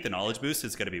problem. But I think the knowledge boost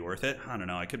is going to be worth it. I don't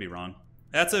know. I could be wrong.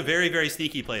 That's a very, very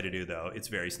sneaky play to do, though. It's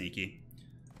very sneaky.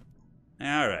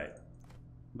 All right.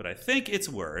 But I think it's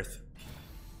worth.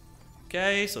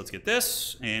 Okay, so let's get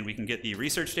this. And we can get the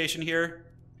research station here.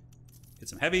 Get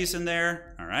some heavies in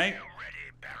there. All right.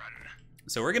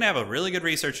 So we're going to have a really good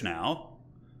research now.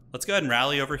 Let's go ahead and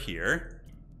rally over here.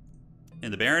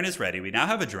 And the Baron is ready. We now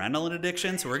have adrenaline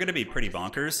addiction, so we're going to be pretty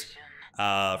bonkers.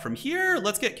 From here,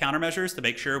 let's get countermeasures to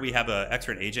make sure we have an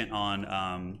expert agent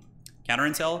on counter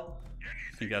intel.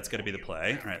 I think that's going to be the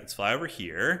play. All right, let's fly over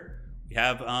here. We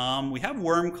have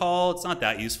worm call. It's not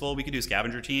that useful. We can do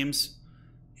scavenger teams.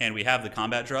 And we have the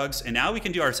combat drugs. And now we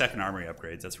can do our second armory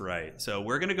upgrades. That's right. So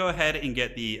we're going to go ahead and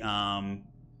get the...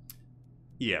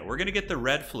 yeah, we're going to get the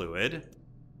red fluid.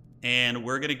 And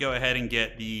we're going to go ahead and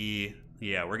get the...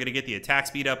 Yeah, we're going to get the attack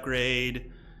speed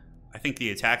upgrade. I think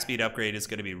the attack speed upgrade is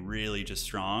going to be really just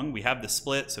strong. We have the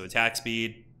split, so attack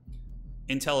speed,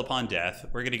 intel upon death.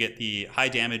 We're going to get the high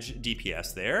damage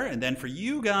DPS there. And then for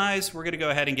you guys, we're going to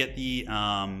go ahead and get the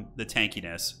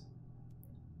tankiness.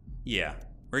 Yeah,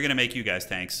 we're going to make you guys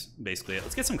tanks, basically.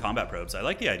 Let's get some combat probes. I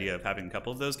like the idea of having a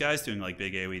couple of those guys doing like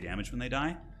big AoE damage when they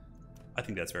die. I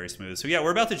think that's very smooth. So yeah,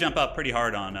 we're about to jump up pretty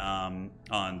hard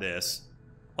on this.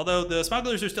 Although the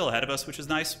smugglers are still ahead of us, which is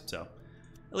nice. So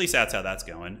at least that's how that's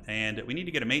going. And we need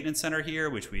to get a maintenance center here,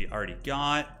 which we already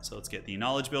got. So let's get the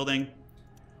knowledge building.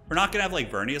 We're not going to have like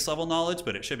Vernius level knowledge,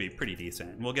 but it should be pretty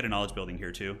decent. And we'll get a knowledge building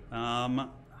here too. I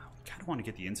kind of want to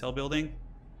get the intel building.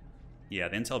 Yeah,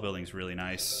 the intel building is really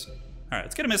nice. All right,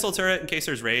 let's get a missile turret in case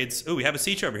there's raids. Oh, we have a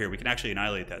siege over here. We can actually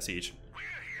annihilate that siege.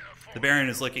 The Baron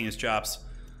is licking his chops.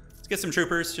 Let's get some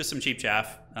troopers, just some cheap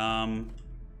chaff.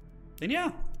 Then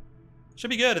yeah, should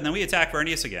be good. And then we attack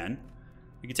Vernius again.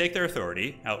 We can take their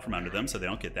authority out from under them so they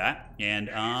don't get that. And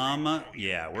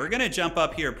yeah, we're gonna jump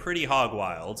up here pretty hog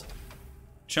wild.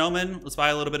 Choman, let's buy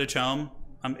a little bit of Chom.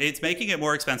 It's making it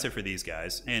more expensive for these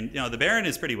guys. And you know, the Baron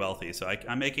is pretty wealthy, so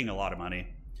I'm making a lot of money.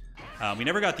 We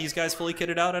never got these guys fully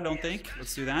kitted out, I don't think.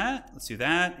 Let's do that. Let's do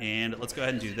that. And let's go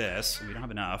ahead and do this. We don't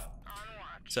have enough.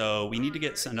 So we need to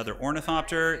get another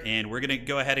ornithopter, and we're going to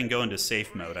go ahead and go into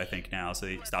safe mode, I think, now, so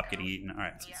they stop getting eaten. All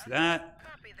right, so let's do that.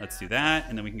 Let's do that,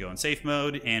 and then we can go in safe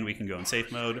mode, and we can go in safe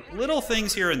mode. Little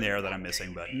things here and there that I'm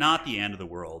missing, but not the end of the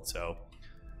world, so...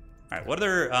 All right, what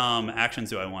other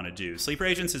actions do I want to do? Sleeper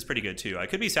agents is pretty good, too. I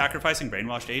could be sacrificing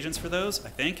brainwashed agents for those, I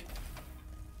think.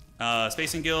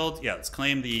 Spacing Guild, yeah, let's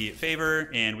claim the favor,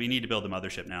 and we need to build the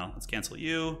mothership now. Let's cancel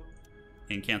you.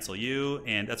 And cancel you,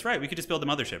 and that's right, we could just build the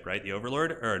mothership, right? The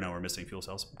Overlord, or no, we're missing fuel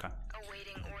cells. Okay.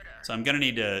 So I'm gonna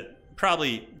need to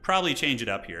probably change it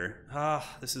up here.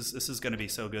 This is gonna be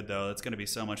so good though. It's gonna be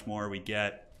so much more we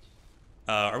get.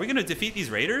 Are we gonna defeat these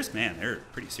raiders? Man, they're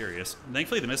pretty serious.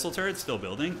 Thankfully the missile turret's still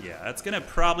building. Yeah, that's gonna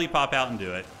probably pop out and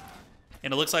do it.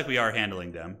 And it looks like we are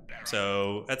handling them.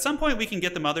 So at some point we can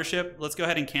get the mothership. Let's go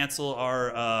ahead and cancel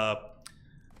our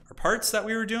parts that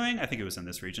we were doing. I think it was in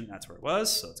this region. That's where it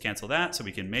was. So let's cancel that so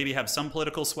we can maybe have some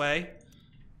political sway.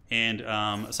 And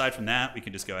aside from that, we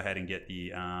can just go ahead and get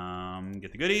the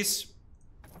goodies.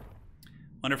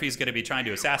 Wonder if he's going to be trying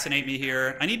to assassinate me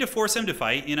here. I need to force him to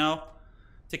fight, you know,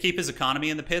 to keep his economy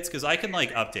in the pits, because I can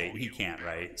like update. He can't,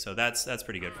 right? So that's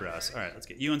pretty good for us. All right, let's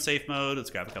get you in safe mode.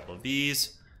 Let's grab a couple of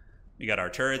these. We got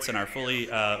our turrets and our fully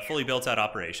built out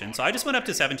operation. So I just went up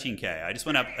to 17K. I just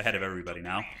went up ahead of everybody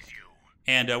now.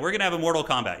 And we're going to have a Mortal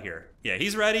Kombat here. Yeah,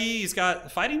 he's ready. He's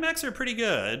got... Fighting mechs are pretty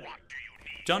good.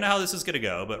 Don't know how this is going to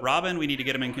go, but Robin, we need to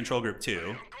get him in control group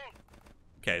 2.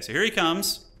 Okay, so here he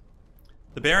comes.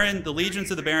 The Baron, the legions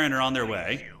of the Baron are on their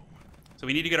way. So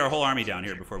we need to get our whole army down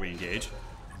here before we engage.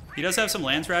 He does have some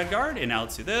Landsrad Guard, and now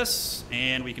let's do this.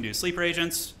 And we can do Sleeper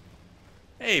Agents.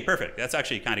 Hey, perfect. That's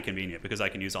actually kind of convenient because I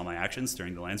can use all my actions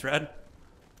during the Landsrad.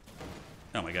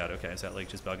 Oh my god, okay. Is that like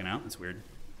just bugging out? That's weird.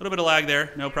 A little bit of lag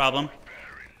there, no problem.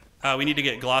 We need to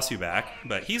get Glossu back,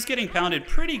 but he's getting pounded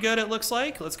pretty good, it looks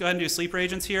like. Let's go ahead and do Sleeper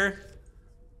Agents here.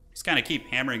 Just kind of keep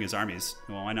hammering his armies.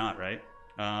 Well, why not, right?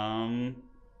 I'm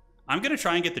going to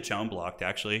try and get the Chom blocked,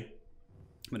 actually.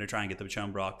 I'm going to try and get the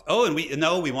Chom blocked. Oh, and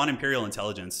we want Imperial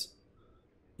Intelligence.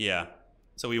 Yeah,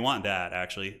 so we want that,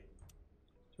 actually.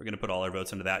 We're going to put all our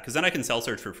votes into that, because then I can cell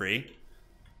search for free.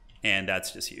 And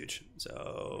that's just huge.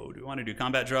 So do we want to do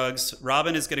combat drugs?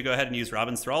 Robin is going to go ahead and use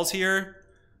Robin's Thralls here.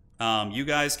 You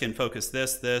guys can focus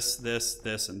this,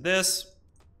 and this.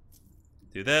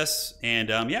 Do this.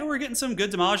 And yeah, we're getting some good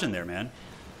damage in there, man.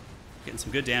 Getting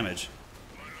some good damage.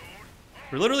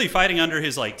 We're literally fighting under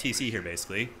his like TC here,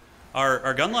 basically.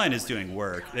 Our gun line is doing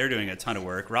work. They're doing a ton of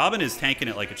work. Robin is tanking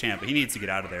it like a champ, but he needs to get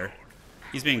out of there.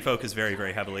 He's being focused very,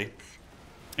 very heavily.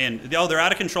 And, oh, they're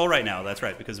out of control right now. That's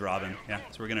right, because of Robin. Yeah,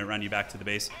 so we're going to run you back to the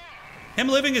base. Him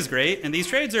living is great, and these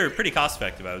trades are pretty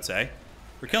cost-effective, I would say.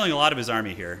 We're killing a lot of his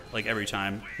army here, like every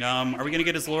time. Are we going to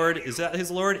get his lord? Is that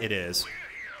his lord? It is.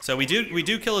 So we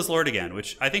do kill his lord again,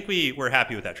 which I think we're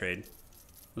happy with that trade.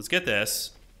 Let's get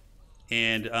this.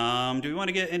 And do we want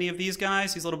to get any of these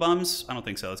guys, these little bums? I don't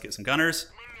think so. Let's get some gunners.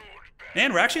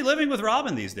 And we're actually living with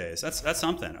Robin these days. That's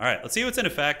something. All right, let's see what's in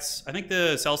effect. I think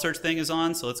the cell search thing is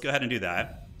on, so let's go ahead and do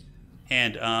that.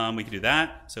 And we can do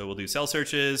that. So we'll do cell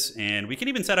searches, and we can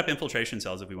even set up infiltration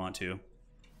cells if we want to.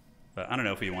 But I don't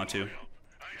know if we want to.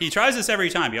 He tries this every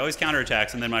time. He always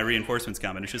counterattacks, and then my reinforcements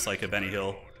come, and it's just like a Benny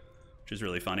Hill, which is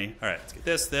really funny. All right, let's get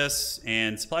this,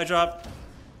 and supply drop.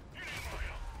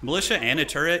 Militia and a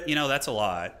turret, you know, that's a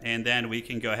lot. And then we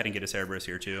can go ahead and get a Cerberus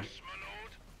here, too.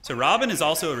 So Robin is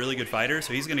also a really good fighter,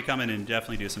 so he's going to come in and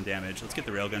definitely do some damage. Let's get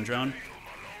the railgun drone.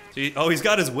 So he's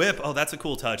got his whip. Oh, that's a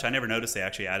cool touch. I never noticed they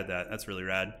actually added that. That's really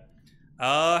rad.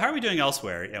 How are we doing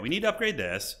elsewhere? Yeah, we need to upgrade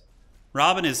this.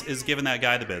 Robin is giving that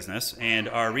guy the business, and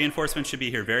our reinforcements should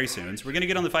be here very soon. So we're going to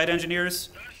get on the fight engineers.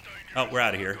 Oh, we're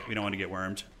out of here. We don't want to get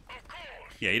wormed.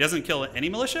 Yeah, he doesn't kill any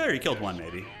militia, or he killed one,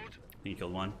 maybe. I think he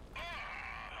killed one.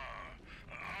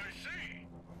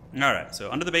 All right, so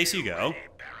under the base you go.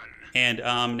 And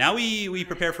now we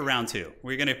prepare for round 2.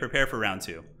 We're going to prepare for round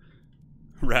 2.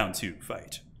 Round 2,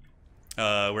 fight.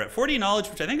 We're at 40 knowledge,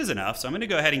 which I think is enough. So I'm going to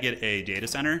go ahead and get a data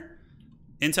center.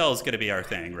 Intel is going to be our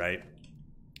thing, right?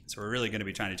 So we're really going to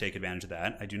be trying to take advantage of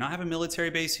that. I do not have a military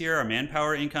base here. Our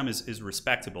manpower income is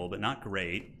respectable, but not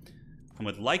great. I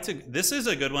would like to... This is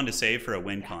a good one to save for a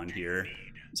win con here.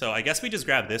 So I guess we just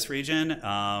grab this region.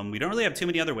 We don't really have too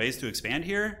many other ways to expand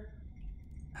here.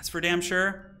 That's for damn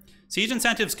sure. Siege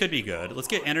incentives could be good. Let's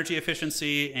get energy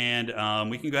efficiency, and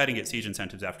we can go ahead and get siege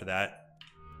incentives after that.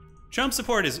 Chum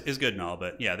support is good and all,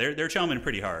 but yeah, they're chomping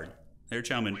pretty hard. They're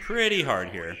chomping pretty hard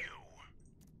here.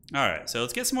 All right, so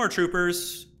let's get some more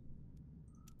troopers.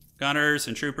 Gunners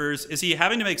and troopers. Is he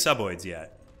having to make suboids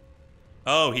yet?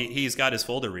 Oh, he's got his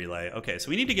folder relay. Okay, so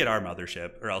we need to get our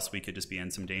mothership, or else we could just be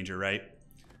in some danger, right?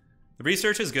 The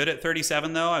research is good at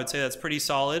 37, though. I would say that's pretty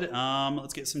solid.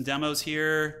 Let's get some demos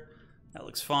here. That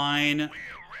looks fine.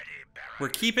 We're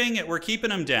keeping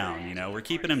him down, you know. We're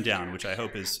keeping him down, which I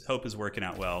hope is working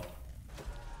out well.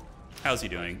 How's he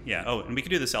doing? Yeah. Oh, and we can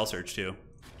do the cell search too.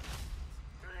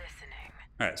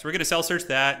 All right, so we're gonna cell search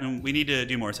that, and we need to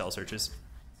do more cell searches.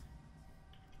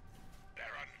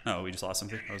 Oh, we just lost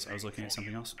something. I was looking at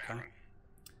something else. Okay.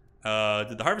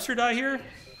 Did the harvester die here?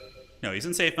 No, he's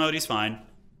in safe mode. He's fine.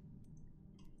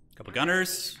 Couple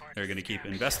gunners. They're gonna keep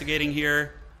investigating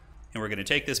here. And we're going to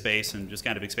take this base and just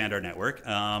kind of expand our network.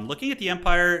 Looking at the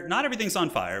Empire, not everything's on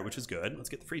fire, which is good. Let's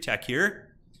get the free tech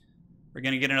here. We're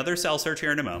going to get another cell search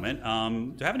here in a moment.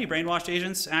 Do I have any brainwashed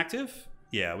agents active?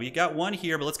 Yeah, we got one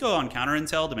here, but let's go on counter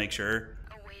intel to make sure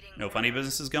no funny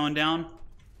business is going down.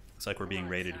 Looks like we're being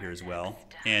raided here as well.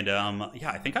 And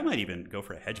yeah, I think I might even go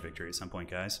for a hedge victory at some point,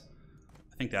 guys.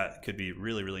 I think that could be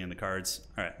really, really in the cards.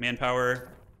 All right,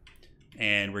 manpower.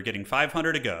 And we're getting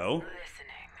 500 to go.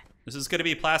 This is going to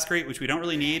be Plascrete, which we don't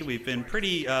really need. We've been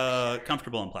pretty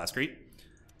comfortable in Plascrete.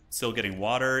 Still getting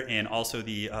water, and also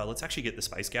the... let's actually get the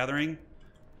spice gathering.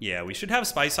 Yeah, we should have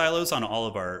spice silos on all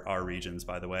of our regions,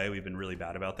 by the way. We've been really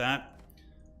bad about that.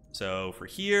 So for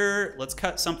here, let's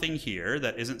cut something here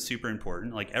that isn't super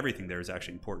important. Like, everything there is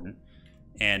actually important.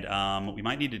 And we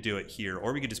might need to do it here,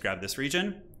 or we could just grab this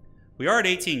region. We are at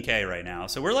 18K right now,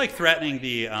 so we're like threatening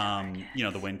the, you know,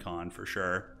 the win con for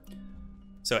sure.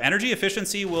 So energy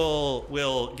efficiency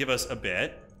will give us a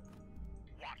bit.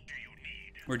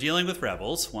 We're dealing with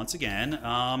rebels once again.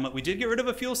 We did get rid of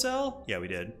a fuel cell. Yeah, we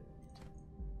did.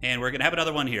 And we're gonna have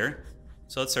another one here.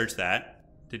 So let's search that.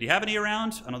 Did he have any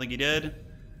around? I don't think he did.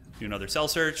 Do another cell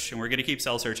search, and we're gonna keep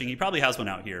cell searching. He probably has one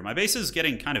out here. My base is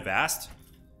getting kind of vast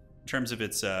in terms of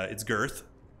its girth.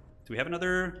 Do we have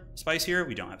another spice here?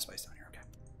 We don't have spice down here.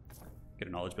 Okay. Get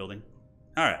a knowledge building.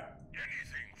 All right.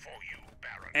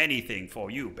 Anything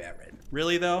for you, Baron.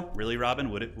 Really, though? Really, Robin?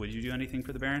 Would you do anything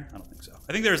for the Baron? I don't think so.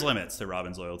 I think there's limits to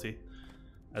Robin's loyalty.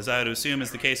 As I would assume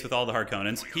is the case with all the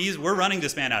Harkonnens. We're running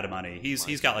this man out of money.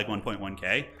 He's got like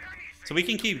 1.1k. So we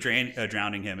can keep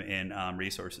drowning him in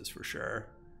resources for sure.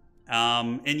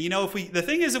 And you know, the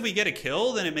thing is, if we get a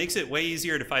kill, then it makes it way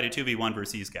easier to fight a 2v1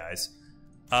 versus these guys.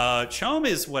 Chom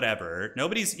is whatever.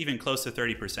 Nobody's even close to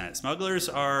 30%. Smugglers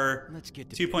are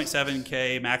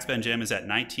 2.7k. Max Benjim is at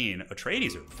 19.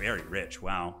 Atreides are very rich.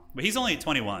 Wow. But he's only at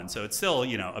 21, so it's still,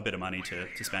 you know, a bit of money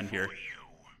to spend here.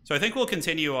 So I think we'll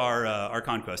continue our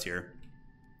conquest here.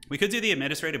 We could do the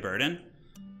administrative burden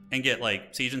and get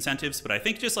like siege incentives, but I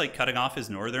think just like cutting off his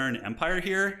northern empire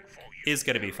here is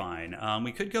going to be fine.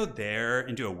 We could go there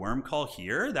and do a worm call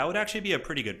here. That would actually be a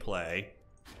pretty good play.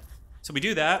 So we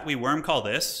do that, we worm call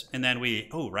this, and then we,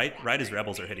 oh, right as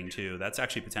rebels are hitting too. That's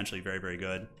actually potentially very, very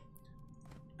good.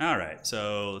 All right,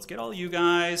 so let's get all you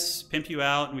guys, pimp you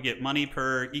out, and we get money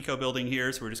per eco building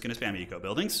here, so we're just gonna spam eco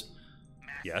buildings.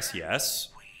 Yes, yes.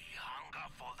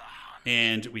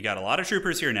 And we got a lot of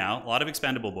troopers here now, a lot of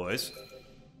expendable boys.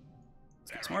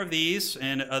 Let's get some more of these,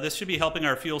 and this should be helping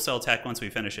our fuel cell tech once we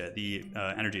finish it, the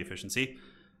energy efficiency.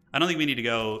 I don't think we need to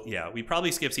go, yeah, we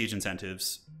probably skip siege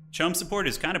incentives. Chome support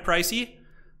is kind of pricey,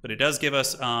 but it does give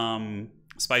us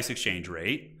spice exchange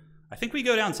rate. I think we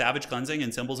go down Savage Cleansing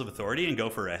and Symbols of Authority and go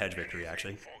for a hedge victory,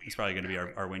 actually. It's probably going to be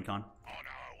our win con.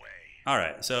 All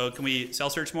right, so can we cell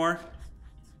search more?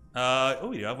 Oh,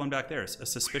 we do have one back there. A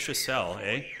suspicious cell,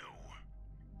 eh?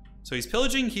 So he's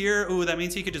pillaging here. Ooh, that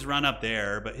means he could just run up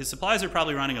there, but his supplies are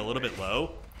probably running a little bit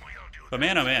low. But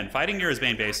man, oh man, fighting near his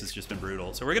main base has just been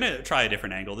brutal. So we're going to try a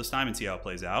different angle this time and see how it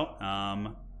plays out.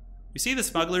 You see the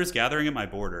smugglers gathering at my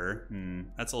border.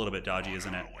 That's a little bit dodgy,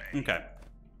 isn't it? Okay.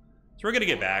 So we're going to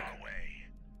get back.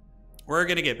 We're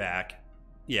going to get back.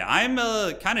 Yeah, I'm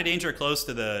kind of danger close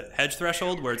to the hedge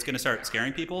threshold where it's going to start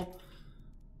scaring people.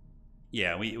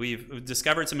 Yeah, we've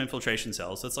discovered some infiltration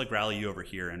cells. Let's like rally you over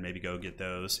here and maybe go get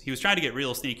those. He was trying to get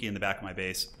real sneaky in the back of my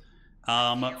base.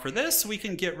 For this, we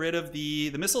can get rid of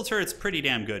the missile turret's pretty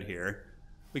damn good here.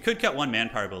 We could cut one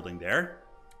manpower building there.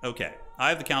 Okay, I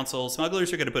have the council.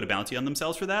 Smugglers are going to put a bounty on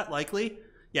themselves for that, likely.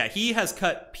 Yeah, he has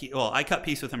cut... Well, I cut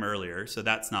peace with him earlier, so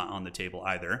that's not on the table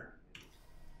either.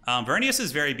 Vernius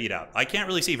is very beat up. I can't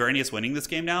really see Vernius winning this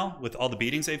game now, with all the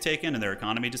beatings they've taken and their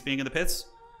economy just being in the pits.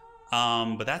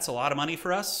 But that's a lot of money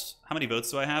for us. How many votes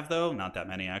do I have, though? Not that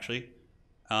many, actually.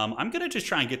 I'm going to just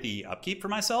try and get the upkeep for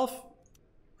myself.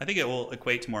 I think it will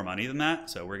equate to more money than that,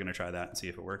 so we're going to try that and see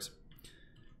if it works.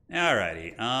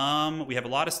 Alrighty, we have a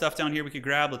lot of stuff down here we could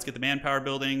grab. Let's get the manpower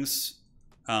buildings.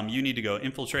 You need to go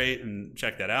infiltrate and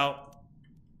check that out.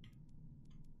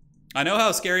 I know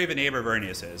how scary of a neighbor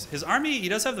Vernius is. His army, he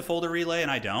does have the folder relay and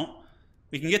I don't.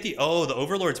 We can get the, oh, the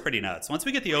Overlord's pretty nuts. Once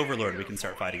we get the Overlord, we can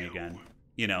start fighting again.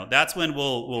 You know, that's when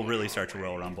we'll really start to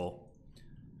Royal Rumble.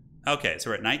 Okay, so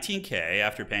we're at 19K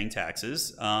after paying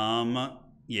taxes.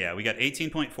 Yeah, we got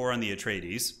 18.4 on the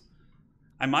Atreides.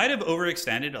 I might have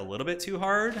overextended a little bit too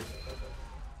hard.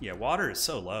 Yeah, water is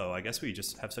so low. I guess we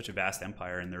just have such a vast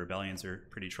empire and the rebellions are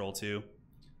pretty troll too.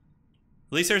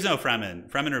 At least there's no Fremen.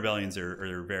 Fremen rebellions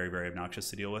are very, very obnoxious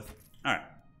to deal with. All right.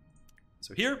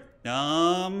 So here,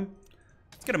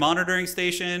 let's get a monitoring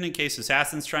station in case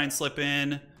assassins try and slip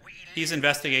in. He's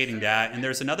investigating that. And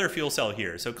there's another fuel cell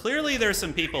here. So clearly there's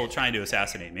some people trying to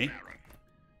assassinate me,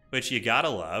 which you gotta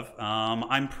love.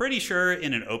 I'm pretty sure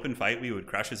in an open fight we would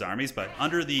crush his armies, but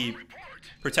under the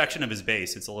protection of his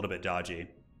base, it's a little bit dodgy.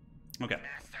 Okay,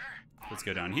 let's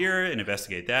go down here and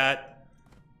investigate that.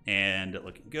 And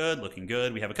looking good, looking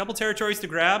good. We have a couple territories to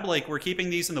grab, like we're keeping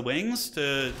these in the wings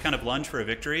to kind of lunge for a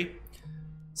victory.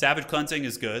 Savage Cleansing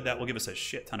is good. That will give us a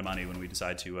shit ton of money when we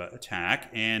decide to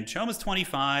attack. And Chome is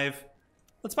 25.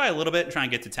 Let's buy a little bit and try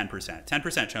and get to 10%. 10%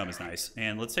 Chome is nice.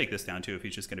 And let's take this down too if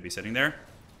he's just gonna be sitting there.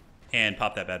 And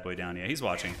pop that bad boy down. Yeah, he's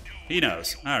watching. He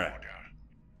knows. All right.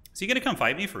 Is he going to come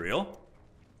fight me for real?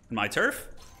 In my turf?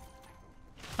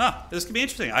 Huh. This could be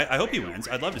interesting. I hope he wins.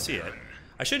 I'd love to see it.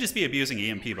 I should just be abusing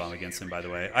EMP bomb against him, by the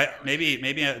way. Maybe.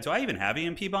 Do I even have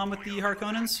EMP bomb with the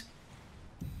Harkonnens?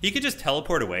 He could just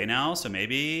teleport away now, so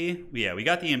maybe... Yeah, we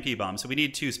got the EMP bomb, so we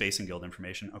need 2 Space and Guild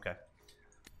information. Okay.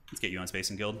 Let's get you on Space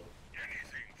and Guild.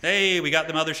 Hey, we got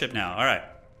the mothership now. All right.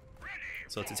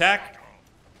 So let's attack.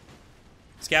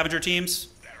 Scavenger teams,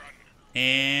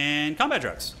 and combat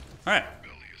trucks. All right.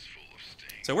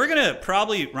 So we're going to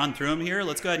probably run through them here.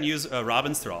 Let's go ahead and use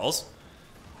Robin's Thralls.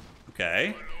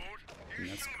 Okay.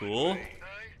 That's cool.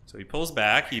 So he pulls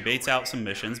back. He baits out some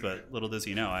missions, but little does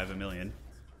he know I have a million.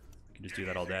 I can just do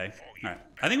that all day. All right.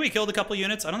 I think we killed a couple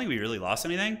units. I don't think we really lost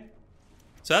anything.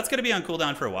 So that's going to be on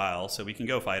cooldown for a while, so we can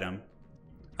go fight him.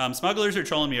 Smugglers are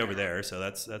trolling me over there, so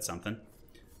that's something.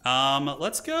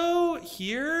 Let's go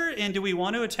here, and do we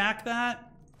want to attack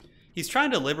that? He's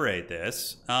trying to liberate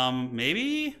this.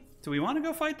 Maybe? Do we want to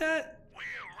go fight that?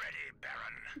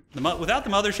 Without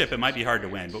the mothership, it might be hard to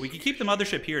win, but we can keep the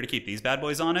mothership here to keep these bad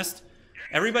boys honest.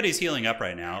 Everybody's healing up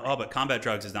right now. Oh, but combat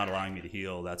drugs is not allowing me to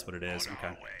heal. That's what it is.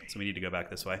 Okay, so we need to go back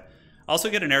this way. Also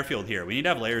get an airfield here. We need to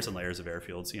have layers and layers of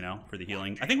airfields, you know, for the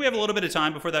healing. I think we have a little bit of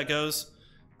time before that goes.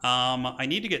 I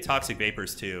need to get Toxic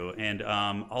Vapors too, and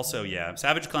also, yeah,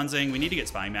 Savage Cleansing. We need to get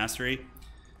Spying Mastery.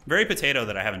 Very potato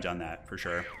that I haven't done that, for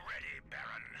sure.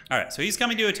 Alright, so he's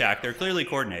coming to attack. They're clearly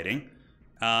coordinating.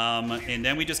 And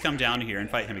then we just come down here and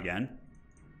fight him again.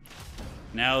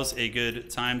 Now's a good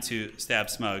time to stab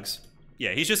Smugs.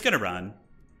 Yeah, he's just gonna run.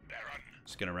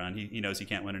 Just gonna run. He knows he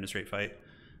can't win in a straight fight.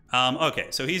 Okay,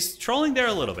 so he's trolling there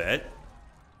a little bit.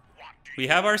 We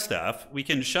have our stuff. We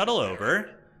can shuttle over,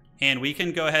 and we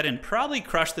can go ahead and probably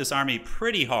crush this army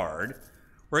pretty hard.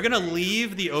 We're gonna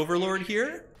leave the Overlord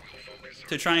here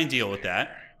to try and deal with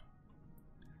that.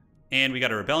 And we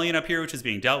got a rebellion up here, which is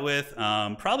being dealt with.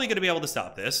 Probably gonna be able to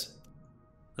stop this.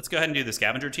 Let's go ahead and do the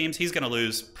scavenger teams. He's gonna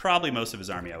lose probably most of his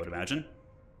army, I would imagine.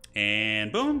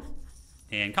 And boom.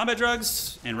 And combat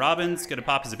drugs, and Robin's gonna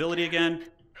pop his ability again.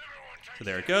 So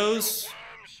there it goes.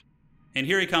 And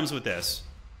here he comes with this.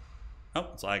 Oh,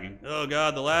 it's lagging. Oh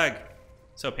god, the lag.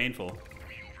 So painful.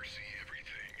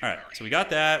 Alright, so we got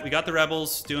that. We got the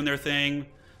rebels doing their thing.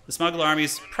 The smuggler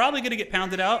army's probably gonna get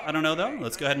pounded out. I don't know though.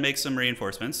 Let's go ahead and make some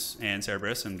reinforcements and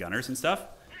Cerberus and gunners and stuff.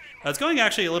 It's going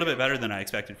actually a little bit better than I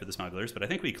expected for the smugglers, but I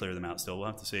think we clear them out still. We'll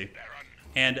have to see.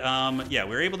 And yeah,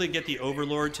 we're able to get the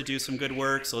Overlord to do some good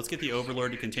work, so let's get the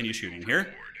Overlord to continue shooting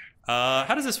here.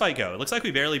 How does this fight go? It looks like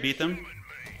we barely beat them,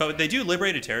 but they do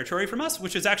liberate a territory from us,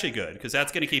 which is actually good, because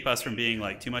that's going to keep us from being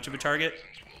like too much of a target.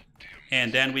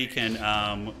 And then we can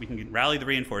rally the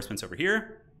reinforcements over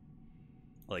here,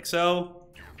 like so.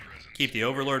 Keep the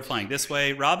Overlord flying this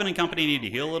way. Robin and company need to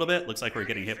heal a little bit. Looks like we're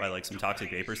getting hit by like some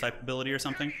toxic vapors type ability or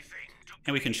something.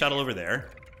 And we can shuttle over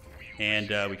there, and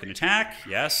we can attack.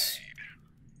 Yes.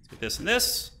 With this and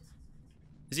this.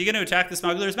 Is he going to attack the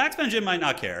smugglers? Max Benjamin might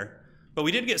not care, but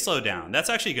we did get slowed down. That's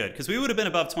actually good, because we would have been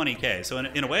above 20k. So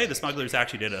in a way, the smugglers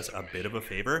actually did us a bit of a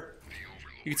favor.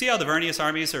 You can see how the Vernius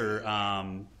armies are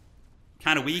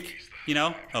kind of weak, you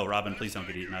know? Oh, Robin, please don't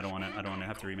get eaten. I don't want to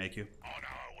have to remake you.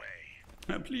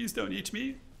 Please don't eat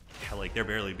me. Yeah, like they're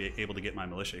barely able to get my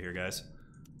militia here, guys.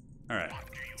 All right,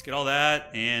 let's get all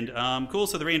that. And cool,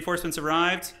 so the reinforcements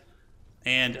arrived.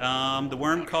 And the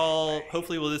worm call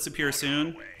hopefully will disappear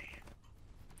soon.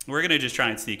 We're going to just try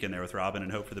and sneak in there with Robin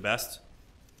and hope for the best.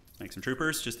 Let's make some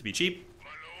troopers just to be cheap.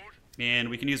 And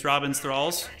we can use Robin's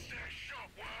thralls.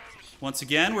 Once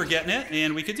again, we're getting it.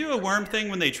 And we could do a worm thing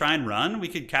when they try and run. We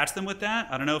could catch them with that.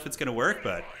 I don't know if it's going to work,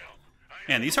 but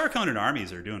man, these Harkonnen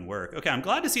armies are doing work. Okay, I'm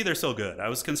glad to see they're so good. I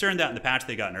was concerned that in the patch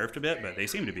they got nerfed a bit, but they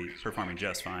seem to be performing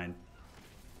just fine.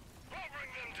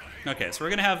 Okay, so we're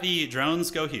going to have the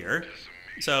drones go here.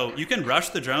 So you can rush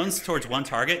the drones towards one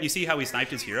target. You see how we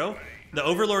sniped his hero? The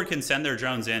Overlord can send their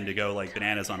drones in to go like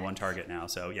bananas on one target now.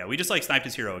 So yeah, we just like sniped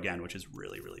his hero again, which is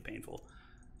really, really painful.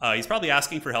 He's probably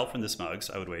asking for help from the smugs,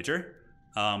 I would wager.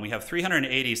 We have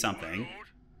 380 something.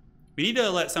 We need to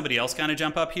let somebody else kind of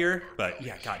jump up here. But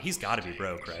yeah, God, he's got to be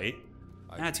broke, right?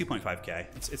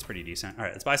 2.5k. It's pretty decent. All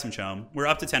right, let's buy some chom. We're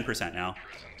up to 10% now.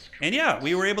 And yeah,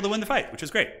 we were able to win the fight, which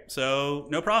is great. So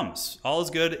no problems. All is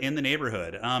good in the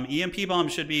neighborhood. EMP bomb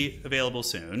should be available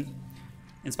soon.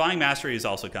 And spying mastery is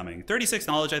also coming. 36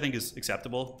 knowledge, I think, is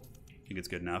acceptable. I think it's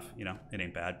good enough. You know, it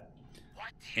ain't bad.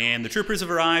 And the troopers have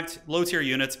arrived. Low tier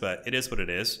units, but it is what it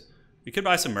is. We could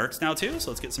buy some mercs now too. So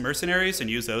let's get some mercenaries and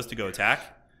use those to go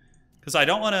attack. Because I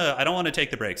don't want to take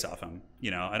the brakes off them.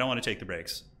 You know, I don't want to take the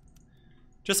brakes.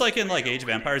 Just like in like Age of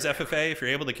Empires FFA, if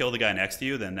you're able to kill the guy next to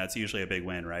you, then that's usually a big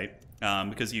win, right?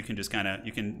 Because you can just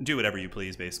you can do whatever you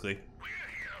please, basically.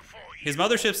 His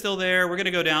mothership's still there. We're going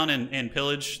to go down and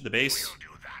pillage the base.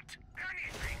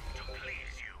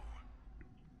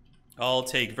 I'll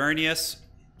take Vernius,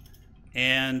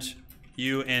 and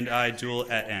you and I duel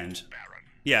at end.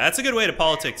 Yeah, that's a good way to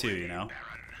politic too, you know?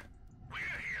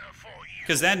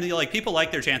 Because then, like, people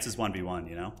like their chances 1v1,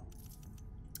 you know?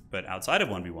 But outside of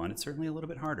 1v1, it's certainly a little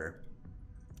bit harder.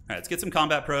 All right, let's get some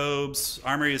combat probes.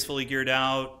 Armory is fully geared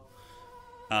out.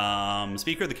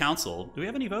 Speaker of the Council. Do we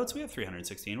have any votes? We have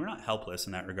 316. We're not helpless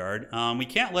in that regard. We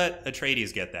can't let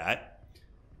Atreides get that.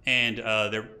 And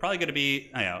they're probably going to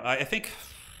be... I think...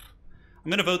 I'm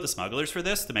going to vote the Smugglers for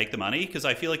this to make the money, because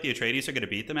I feel like the Atreides are going to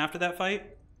beat them after that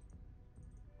fight.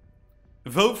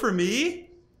 Vote for me?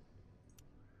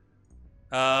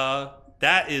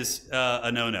 That is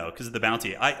a no-no because of the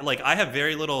bounty. I have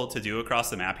very little to do across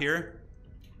the map here.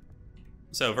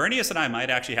 So Vernius and I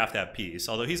might actually have to have peace,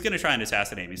 although he's going to try and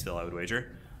assassinate me still, I would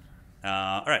wager.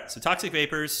 All right, so Toxic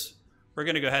Vapors. We're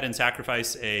going to go ahead and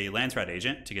sacrifice a Land Threat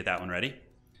Agent to get that one ready.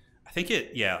 I think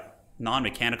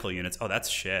non-mechanical units. Oh, that's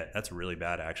shit. That's really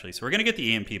bad, actually. So we're going to get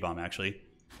the EMP bomb, actually.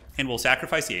 And we'll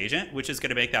sacrifice the agent, which is going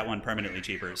to make that one permanently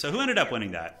cheaper. So who ended up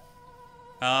winning that?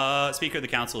 Speaker of the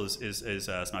Council is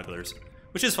Smugglers.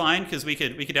 Which is fine, because we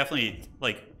could definitely,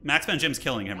 like, Max Ben Jim's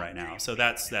killing him right now. So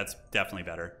that's definitely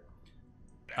better.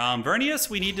 Vernius,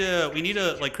 we need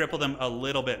to like cripple them a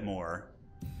little bit more.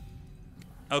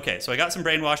 Okay, so I got some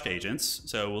brainwashed agents,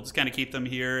 so we'll just kind of keep them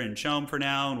here in Chom for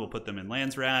now, and we'll put them in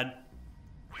Landsrad.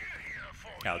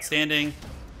 Outstanding.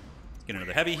 Let's get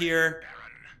another heavy here.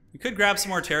 We could grab some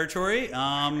more territory.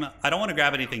 I don't want to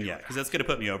grab anything yet, because that's going to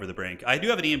put me over the brink. I do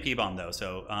have an EMP bomb, though,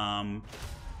 so...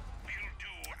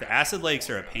 the acid lakes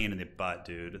are a pain in the butt,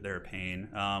 dude. They're a pain.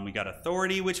 We got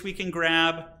authority, which we can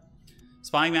grab.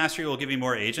 Spying mastery will give me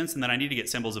more agents, and then I need to get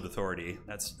symbols of authority.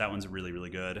 That one's really, really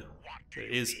good.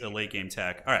 It is a late game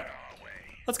tech. All right,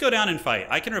 let's go down and fight.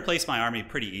 I can replace my army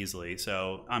pretty easily,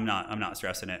 so I'm not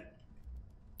stressing it.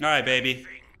 All right, baby,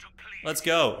 let's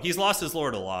go. He's lost his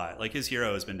lord a lot. Like, his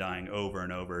hero has been dying over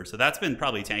and over, so that's been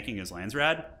probably tanking his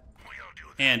Landsrad.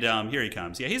 And here he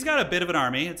comes. Yeah, he's got a bit of an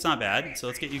army. It's not bad. So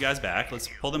let's get you guys back. Let's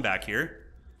pull them back here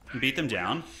and beat them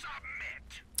down.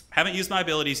 Haven't used my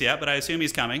abilities yet, but I assume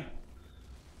he's coming.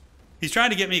 He's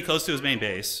trying to get me close to his main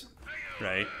base,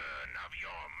 right?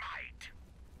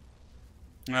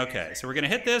 Okay, so we're going to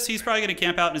hit this. He's probably going to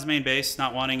camp out in his main base,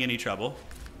 not wanting any trouble.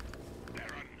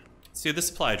 Let's do the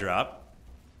supply drop.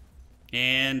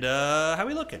 And how are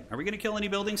we looking? Are we going to kill any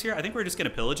buildings here? I think we're just going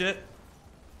to pillage it.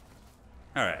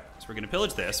 All right, so we're going to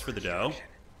pillage this for the dough.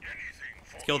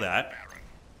 Let's kill that.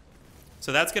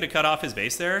 So that's going to cut off his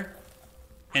base there.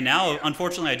 And now,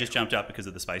 unfortunately, I just jumped up because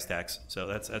of the spice tax. So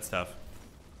that's tough.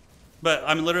 But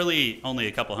I'm literally only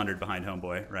a couple hundred behind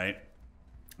Homeboy, right?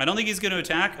 I don't think he's going to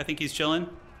attack. I think he's chilling.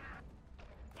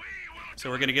 So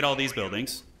we're going to get all these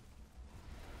buildings.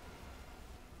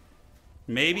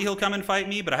 Maybe he'll come and fight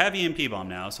me, but I have EMP bomb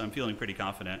now, so I'm feeling pretty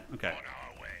confident. Okay.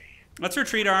 Let's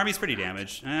retreat. Our army's pretty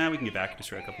damaged. We can get back and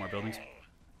destroy a couple more buildings.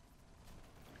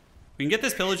 We can get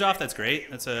this pillage off. That's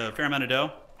great. That's a fair amount of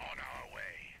dough.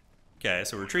 Okay,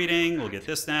 so we're retreating. We'll get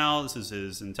this now. This is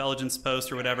his intelligence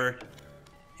post or whatever.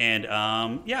 And,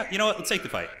 yeah, you know what? Let's take the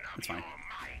fight. That's fine.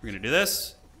 We're going to do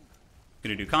this. We're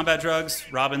going to do combat drugs.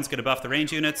 Robin's going to buff the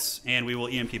range units, and we will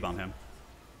EMP bomb him.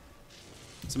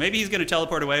 So maybe he's going to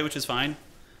teleport away, which is fine.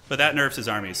 But that nerfs his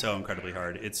army so incredibly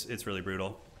hard. It's really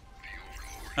brutal.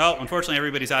 Oh, unfortunately,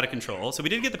 everybody's out of control. So we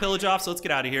did get the pillage off, so let's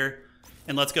get out of here.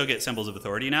 And let's go get symbols of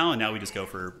authority now. And now we just go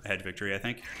for a hedge victory, I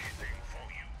think.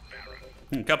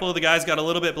 A couple of the guys got a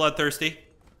little bit bloodthirsty.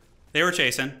 They were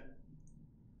chasing.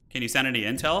 Can you send any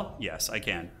intel? Yes, I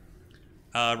can.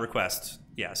 Request.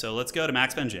 Yeah, so let's go to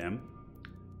Max Ben Jim.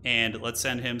 And let's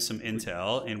send him some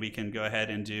intel. And we can go ahead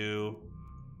and do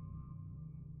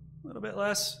a little bit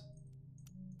less.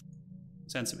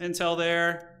 Send some intel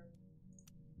there.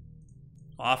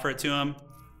 Offer it to him.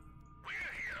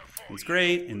 That's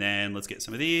great. And then let's get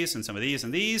some of these and some of these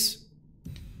and these.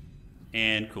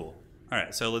 And cool. All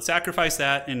right, so let's sacrifice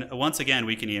that. And once again,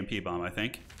 we can EMP bomb, I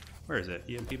think. Where is it?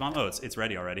 EMP bomb? Oh, it's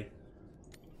ready already.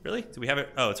 Really? Do we have it?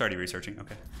 Oh, it's already researching.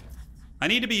 Okay. I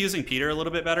need to be using Peter a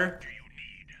little bit better.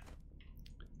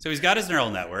 So he's got his neural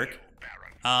network.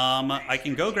 I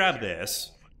can go grab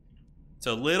this. It's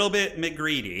a little bit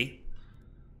McGreedy.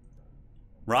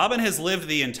 Robin has lived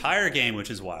the entire game,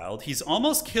 which is wild. He's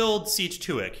almost killed Siege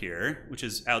Tuick here, which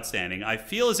is outstanding. I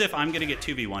feel as if I'm going to get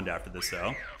 2v1'd after this,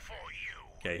 though.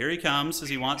 Okay, here he comes. Does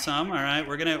he want some? All right,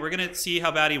 we're gonna see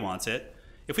how bad he wants it.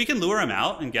 If we can lure him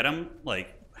out and get him,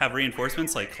 like, have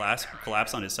reinforcements, like,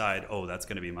 collapse on his side. Oh, that's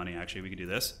going to be money, actually. We could do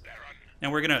this.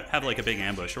 And we're going to have, like, a big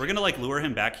ambush. We're going to, like, lure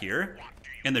him back here.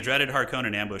 And the dreaded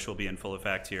Harkonnen ambush will be in full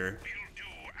effect here.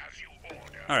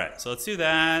 All right, so let's do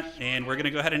that. And we're going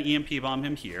to go ahead and EMP bomb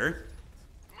him here.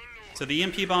 So the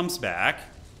EMP bomb's back.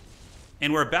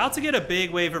 And we're about to get a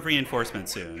big wave of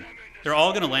reinforcements soon. They're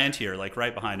all going to land here, like,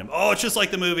 right behind him. Oh, it's just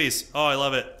like the movies. Oh, I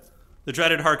love it. The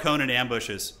dreaded Harkonnen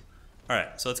ambushes. All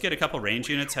right, so let's get a couple range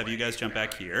units, have you guys jump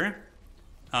back here.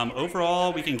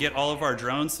 Overall, we can get all of our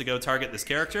drones to go target this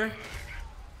character.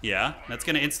 Yeah, that's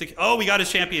going to insta... Oh, we got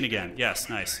his champion again. Yes,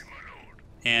 nice.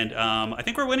 And I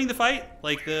think we're winning the fight.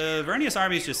 Like, the Vernius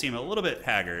armies just seem a little bit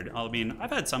haggard. I mean,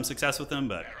 I've had some success with them,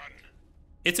 but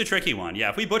it's a tricky one. Yeah,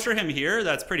 if we butcher him here,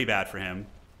 that's pretty bad for him.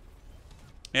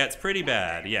 Yeah, it's pretty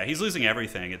bad. Yeah, he's losing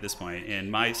everything at this point.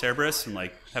 And my Cerberus and,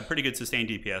 like, have pretty good sustained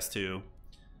DPS, too.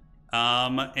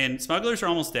 And Smugglers are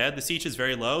almost dead. The siege is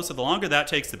very low, so the longer that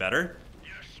takes, the better.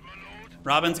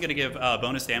 Robin's going to give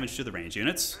bonus damage to the range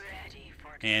units.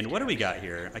 And what do we got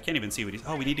here? I can't even see what he's...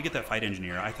 Oh, we need to get that fight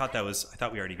engineer. I thought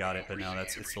we already got it, but no,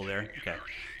 it's still there. Okay.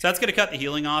 So that's going to cut the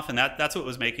healing off, and that's what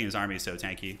was making his army so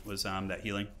tanky, was that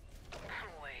healing.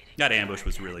 That ambush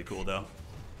was really cool, though.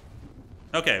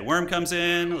 Okay, Worm comes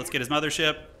in. Let's get his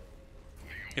mothership.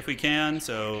 If we can.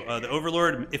 So the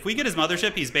Overlord, if we get his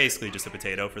mothership, he's basically just a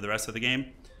potato for the rest of the game.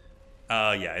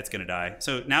 Yeah, it's going to die.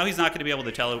 So now he's not going to be able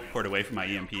to teleport away from my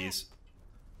EMPs.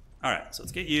 All right, so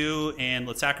let's get you, and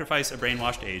let's sacrifice a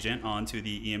brainwashed agent onto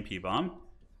the EMP bomb.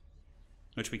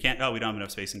 Which we can't... Oh, we don't have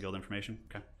enough space and guild information.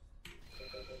 Okay.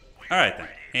 All right, then.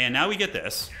 And now we get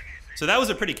this. So that was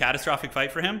a pretty catastrophic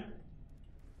fight for him.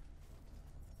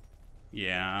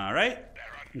 Yeah, all right.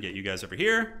 Get you guys over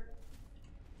here.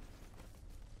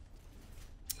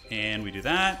 And we do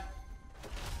that.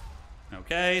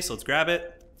 Okay, so let's grab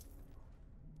it.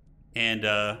 And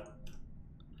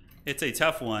it's a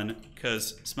tough one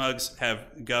because Smugs have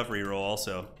Gov reroll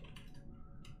also.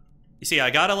 You see,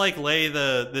 I gotta like lay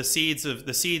the seeds of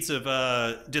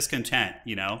discontent,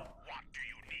 you know.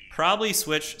 Probably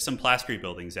switch some plastery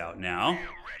buildings out now.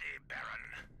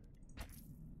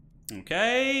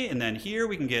 Okay, and then here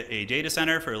we can get a data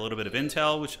center for a little bit of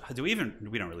intel, which we don't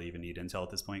really even need intel at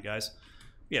this point, guys.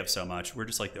 We have so much. We're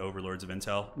just like the overlords of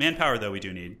intel. Manpower, though, we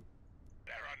do need.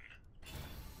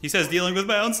 He says dealing with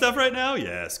my own stuff right now?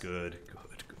 Yes, good.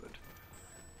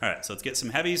 All right, so let's get some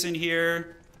heavies in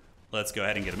here. Let's go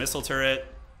ahead and get a missile turret.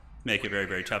 Make it very,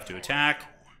 very tough to attack.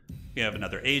 We have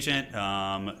another agent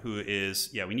who is,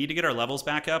 yeah, we need to get our levels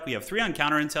back up. We have 3 on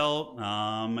counter intel,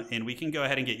 and we can go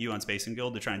ahead and get you on Space and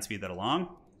Guild to try and speed that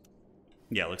along.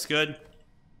 Yeah, looks good.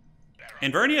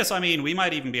 And Vernius, I mean, we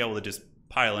might even be able to just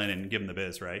pile in and give him the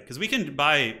biz, right? Because we can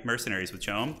buy mercenaries with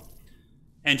Chom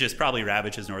and just probably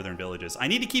ravage his northern villages. I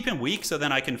need to keep him weak so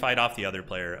then I can fight off the other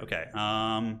player. Okay,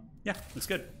 yeah, looks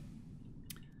good.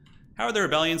 How are the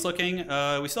rebellions looking?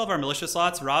 We still have our militia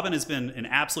slots. Robin has been an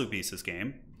absolute beast this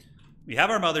game. We have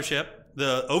our mothership.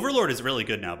 The Overlord is really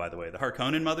good now, by the way. The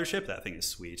Harkonnen mothership, that thing is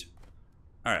sweet.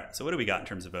 All right, so what do we got in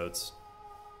terms of votes?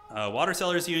 Water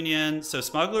Sellers Union. So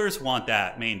Smugglers want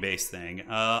that main base thing.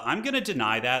 I'm going to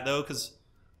deny that, though, because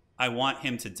I want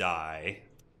him to die.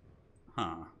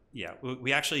 Huh. Yeah,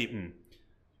 we actually...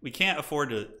 we can't afford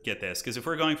to get this, because if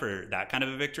we're going for that kind of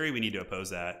a victory, we need to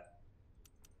oppose that.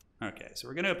 Okay, so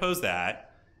we're going to oppose that.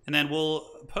 And then we'll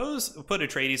put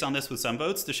Atreides on this with some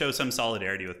votes to show some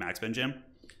solidarity with Max Benjim.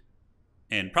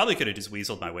 And probably could have just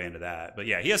weaseled my way into that. But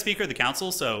yeah, he has Speaker of the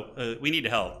Council, so we need to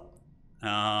help.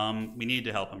 We need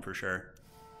to help him for sure.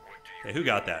 Okay, who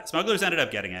got that? Smugglers ended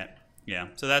up getting it. Yeah,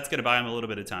 so that's going to buy him a little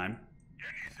bit of time.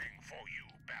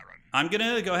 I'm going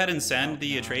to go ahead and send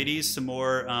the Atreides some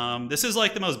more. This is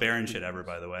like the most barren shit ever,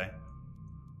 by the way.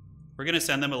 We're going to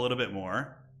send them a little bit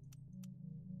more.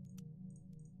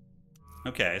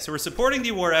 Okay, so we're supporting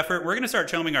the war effort. We're going to start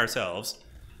choming ourselves.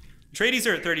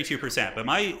 Atreides are at 32%, but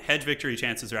my hedge victory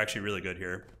chances are actually really good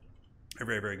here. They're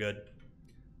very, very good.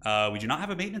 We do not have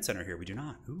a maintenance center here. We do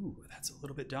not. Ooh, that's a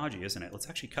little bit dodgy, isn't it? Let's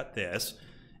actually cut this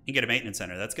and get a maintenance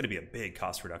center. That's going to be a big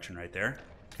cost reduction right there.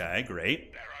 Okay,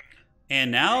 great.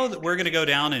 And now we're going to go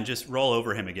down and just roll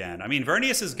over him again. I mean,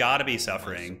 Vernius has got to be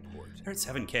suffering. They're at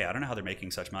 7K. I don't know how they're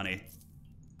making such money.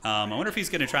 I wonder if he's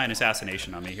going to try an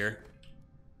assassination on me here.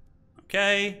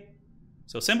 Okay,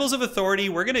 so Symbols of Authority,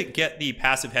 we're going to get the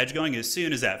passive hedge going as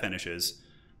soon as that finishes.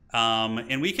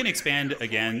 And we can expand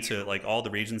again to like all the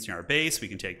regions near our base. We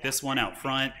can take this one out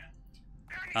front.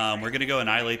 We're going to go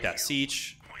annihilate that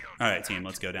siege. All right, team,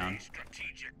 let's go down.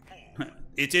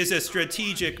 It is a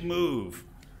strategic move.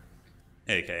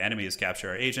 Okay, enemy has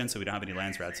captured our agent, so we don't have any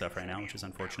Landsrad stuff right now, which is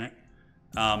unfortunate.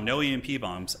 No EMP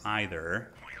bombs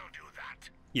either.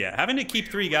 Yeah, having to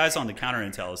keep 3 guys on the counter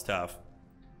intel is tough.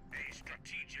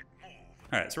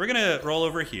 All right, so we're going to roll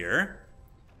over here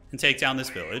and take down this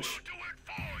village.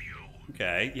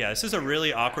 Okay, yeah, this is a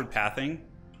really awkward pathing.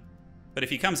 But if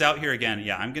he comes out here again,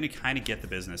 yeah, I'm going to kind of get the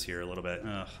business here a little bit.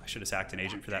 Ugh, I should have sacked an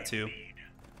agent for that too.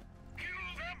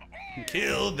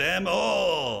 Kill them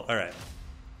all! All right.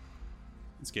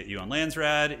 Let's get you on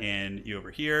Landsrad and you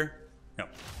over here. No,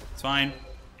 it's fine.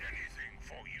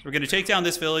 So we're going to take down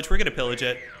this village. We're going to pillage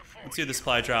it. Let's do the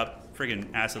supply drop.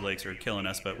 Friggin' acid lakes are killing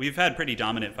us, but we've had pretty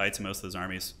dominant fights in most of those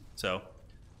armies. So,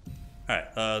 all right,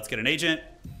 let's get an agent,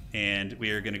 and we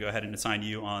are going to go ahead and assign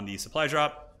you on the supply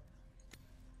drop.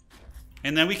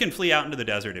 And then we can flee out into the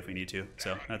desert if we need to.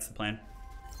 So that's the plan.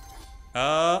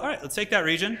 All right, let's take that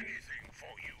region.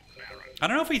 I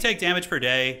don't know if we take damage per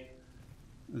day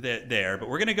there, but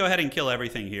we're going to go ahead and kill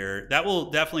everything here. That will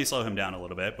definitely slow him down a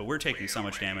little bit, but we're taking so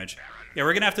much damage. Yeah,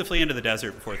 we're going to have to flee into the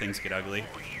desert before things get ugly.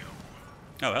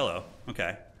 Oh, hello.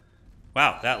 Okay.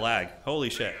 Wow, that lag. Holy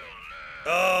shit.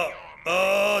 Oh,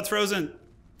 it's frozen.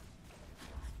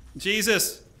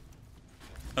 Jesus.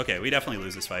 Okay, we definitely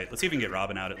lose this fight. Let's even get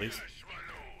Robin out at least.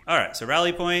 All right, so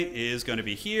rally point is going to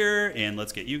be here, and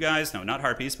let's get you guys. No, not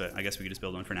Harpies, but I guess we could just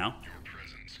build one for now.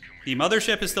 The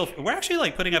mothership is still... We're actually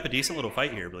like putting up a decent little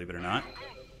fight here, believe it or not.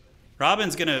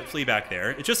 Robin's going to flee back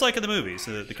there. It's just like in the movies,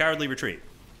 the cowardly retreat.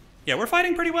 Yeah, we're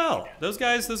fighting pretty well. Those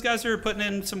guys are putting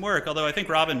in some work, although I think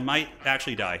Robin might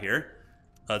actually die here.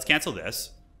 Let's cancel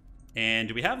this. And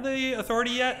do we have the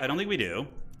authority yet? I don't think we do.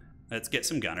 Let's get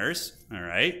some gunners. All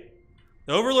right.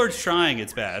 The Overlord's trying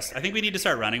its best. I think we need to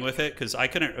start running with it because I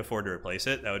couldn't afford to replace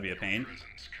it. That would be a pain.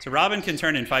 So Robin can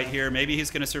turn and fight here. Maybe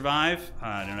he's going to survive.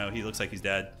 I don't know. He looks like he's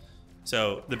dead.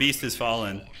 So the beast has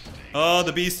fallen. Oh,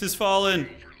 the beast has fallen.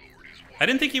 I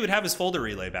didn't think he would have his folder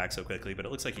relay back so quickly, but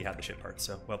it looks like he had the ship parts,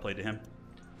 so well played to him.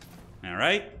 All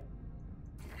right.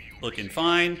 Looking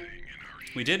fine.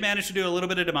 We did manage to do a little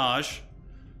bit of damage.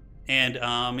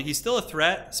 And he's still a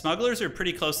threat. Smugglers are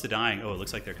pretty close to dying. Oh, it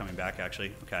looks like they're coming back,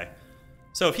 actually. Okay.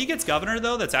 So if he gets governor,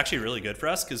 though, that's actually really good for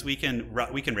us because we can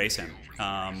race him,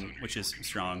 which is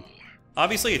strong.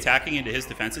 Obviously, attacking into his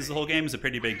defenses the whole game is a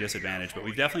pretty big disadvantage, but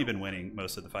we've definitely been winning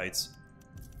most of the fights.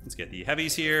 Let's get the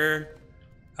heavies here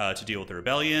to deal with the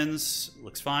rebellions.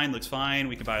 Looks fine, looks fine.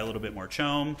 We can buy a little bit more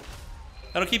chome.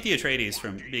 That'll keep the Atreides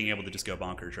from being able to just go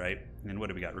bonkers, right? And what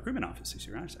do we got? Recruitment office.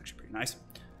 That's actually pretty nice.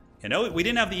 You know, we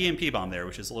didn't have the EMP bomb there,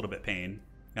 which is a little bit pain.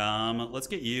 Let's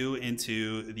get you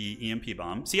into the EMP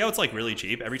bomb. See how it's like really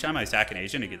cheap? Every time I stack an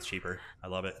agent, it gets cheaper. I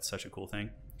love it. It's such a cool thing.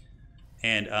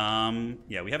 And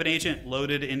yeah, we have an agent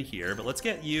loaded in here, but let's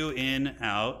get you in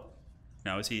out.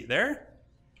 No, is he there?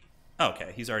 Oh,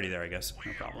 okay, he's already there, I guess.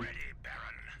 No problem.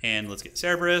 And let's get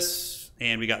Cerberus,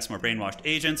 and we got some more brainwashed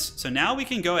agents. So now we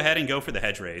can go ahead and go for the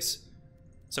hedge race.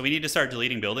 So we need to start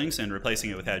deleting buildings and replacing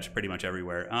it with hedge pretty much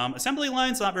everywhere. Assembly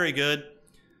line's not very good.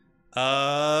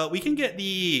 We can get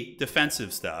the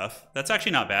defensive stuff. That's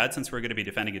actually not bad since we're going to be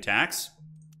defending attacks.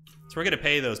 So we're going to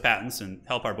pay those patents and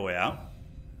help our boy out.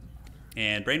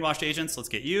 And brainwashed agents, let's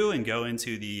get you and go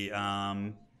into the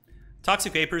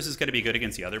toxic vapors is going to be good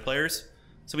against the other players.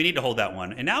 So we need to hold that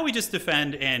one. And now we just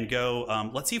defend and go,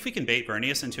 let's see if we can bait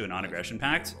Vernius into a non-aggression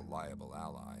pact. Reliable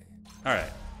ally. All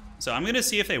right. So I'm going to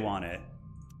see if they want it.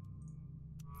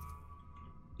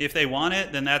 If they want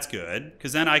it, then that's good.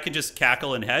 Because then I can just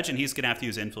cackle and hedge, and he's going to have to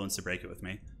use influence to break it with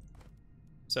me.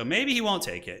 So maybe he won't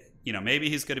take it. You know, maybe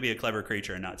he's going to be a clever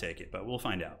creature and not take it, but we'll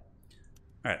find out.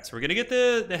 All right, so we're going to get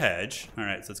the hedge. All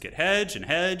right, so let's get hedge and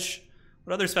hedge.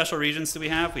 What other special regions do we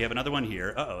have? We have another one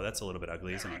here. Uh-oh, that's a little bit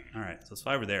ugly, isn't it? All right, so let's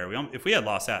fly over there. If we had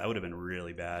lost that, that would have been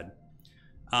really bad.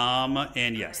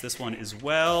 And yes, this one as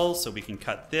well, so we can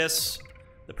cut this.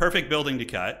 The perfect building to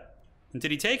cut. And did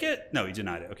he take it? No, he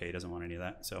denied it. Okay, he doesn't want any of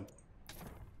that, so.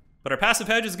 But our passive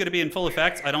hedge is going to be in full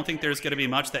effect. I don't think there's going to be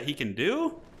much that he can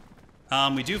do.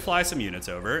 We do fly some units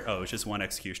over. Oh, it's just one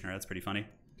executioner. That's pretty funny.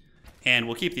 And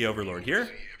we'll keep the Overlord here.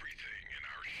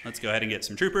 Let's go ahead and get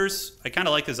some troopers. I kind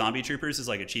of like the zombie troopers as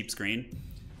like a cheap screen.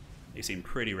 They seem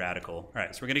pretty radical. All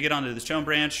right, so we're going to get onto this Chome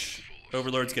branch.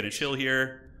 Overlord's going to chill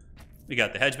here. We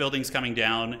got the hedge buildings coming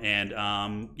down, and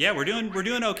yeah, we're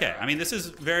doing okay. I mean, this is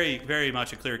very, very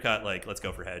much a clear cut. Like, let's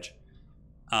go for hedge.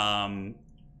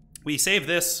 We save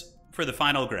this for the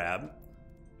final grab.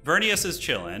 Vernius is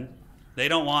chilling. They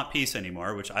don't want peace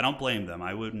anymore, which I don't blame them.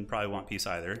 I wouldn't probably want peace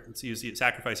either. Let's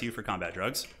sacrifice you for combat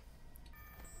drugs.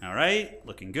 All right,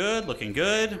 looking good, looking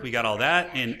good. We got all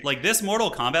that, and like this Mortal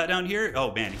Kombat down here.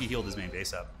 Oh man, he healed his main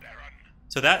base up.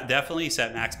 So that definitely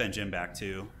set Max Ben Jim back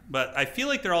too. But I feel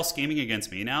like they're all scheming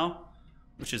against me now,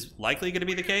 which is likely going to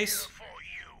be the case.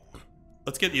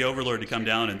 Let's get the Overlord to come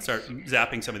down and start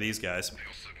zapping some of these guys.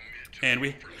 And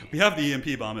we have the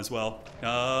EMP bomb as well.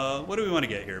 What do we want to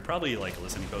get here? Probably like a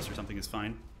listening post or something is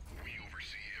fine.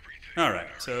 All right,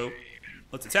 so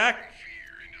let's attack.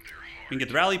 We can get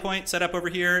the rally point set up over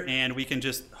here, and we can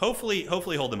just hopefully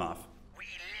hold them off.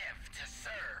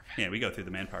 Yeah, we go through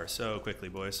the manpower so quickly,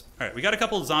 boys. All right, we got a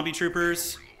couple of zombie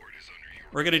troopers.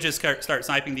 We're going to just start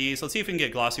sniping these. Let's see if we can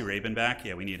get Glossy Raven back.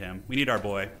 Yeah, we need him. We need our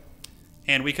boy.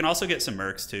 And we can also get some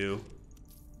mercs, too.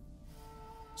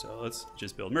 So let's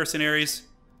just build mercenaries.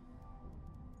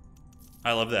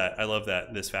 I love that. I love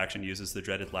that this faction uses the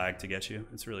dreaded lag to get you.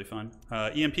 It's really fun.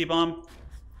 EMP bomb.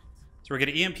 So we're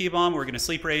going to EMP bomb. We're going to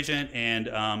sleeper agent, and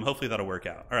hopefully that'll work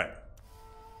out. All right.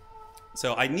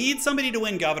 So I need somebody to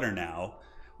win governor now.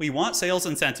 We want sales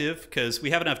incentive because we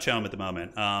have enough Chome at the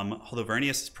moment. Although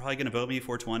Vernius is probably going to vote me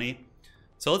 420.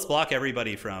 So let's block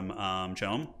everybody from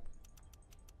Chome.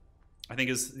 I think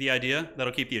is the idea.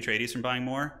 That'll keep the Atreides from buying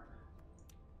more.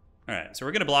 All right, so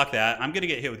we're going to block that. I'm going to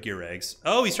get hit with gear regs.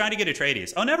 Oh, he's trying to get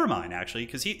Atreides. Oh, never mind, actually,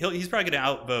 because he's probably going to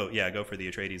outvote. Yeah, go for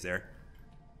the Atreides there.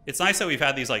 It's nice that we've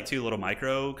had these like two little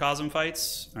microcosm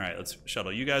fights. All right, let's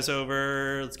shuttle you guys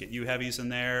over. Let's get you heavies in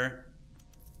there.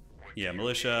 Yeah,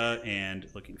 militia, and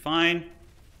looking fine.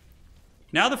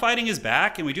 Now the fighting is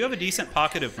back, and we do have a decent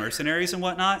pocket of mercenaries and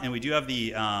whatnot, and we do have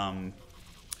the,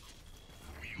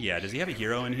 yeah, does he have a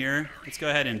hero in here? Let's go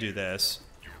ahead and do this.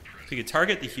 We could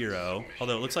target the hero,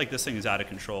 although it looks like this thing is out of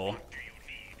control.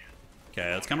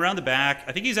 Okay, let's come around the back.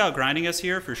 I think he's out grinding us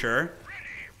here for sure.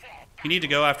 We need to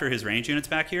go after his range units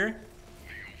back here.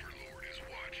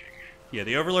 Yeah,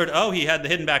 the Overlord. Oh, he had the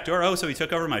hidden back door. Oh, so he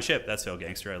took over my ship. That's so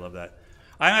gangster. I love that.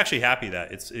 I'm actually happy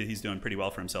that he's doing pretty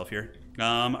well for himself here.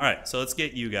 All right, so let's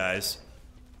get you guys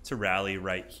to rally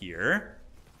right here.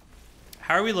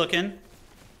 How are we looking?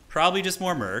 Probably just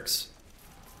more mercs.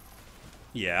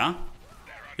 Yeah.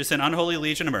 Just an unholy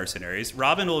legion of mercenaries.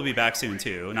 Robin will be back soon,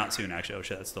 too. Not soon, actually. Oh,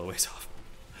 shit, that's still a ways off.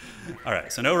 All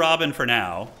right, so no Robin for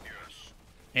now.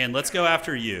 And let's go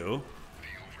after you.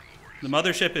 The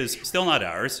mothership is still not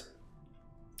ours.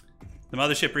 The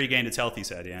mothership regained its health, he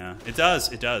said. Yeah, it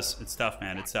does. It does. It's tough,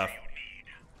 man. It's tough.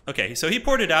 Okay, so he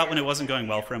poured it out when it wasn't going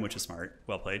well for him, which is smart.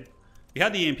 Well played. We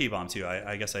had the EMP bomb, too.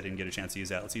 I guess I didn't get a chance to use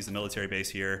that. Let's use the military base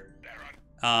here.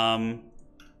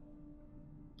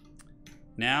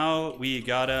 Now we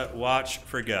gotta watch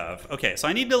for Gov. Okay, so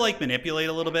I need to, like, manipulate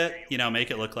a little bit. You know, make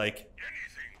it look like...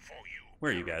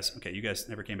 Where are you guys? Okay, you guys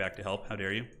never came back to help. How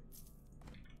dare you?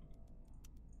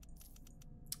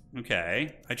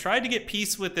 Okay, I tried to get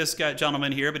peace with this guy,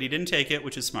 gentleman here, but he didn't take it,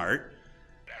 which is smart.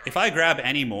 If I grab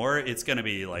any more, it's going to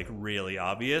be, like, really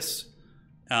obvious.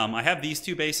 I have these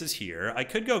two bases here. I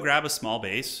could go grab a small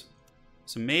base.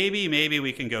 So maybe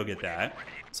we can go get that.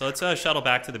 So let's shuttle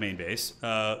back to the main base.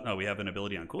 Oh, we have an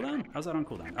ability on cooldown? How's that on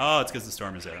cooldown? Oh, it's because the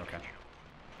storm is there. Okay.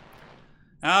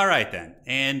 All right, then.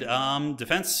 And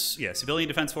defense, yeah, civilian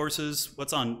defense forces.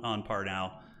 What's on par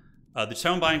now? The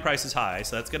tome buying price is high,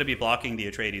 so that's going to be blocking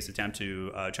the Atreides attempt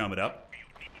to chome it up.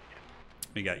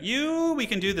 We got you. We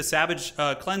can do the savage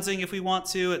cleansing if we want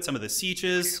to at some of the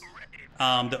sieges.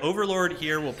 The Overlord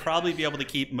here will probably be able to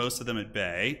keep most of them at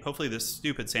bay. Hopefully this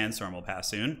stupid sandstorm will pass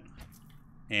soon.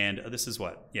 And this is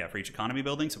what? Yeah, for each economy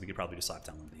building, so we could probably just slap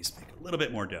down one of these, make a little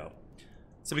bit more dough.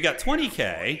 So we got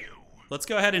 20k. Let's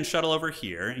go ahead and shuttle over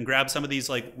here and grab some of these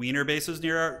like wiener bases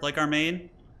near our main.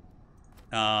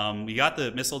 We got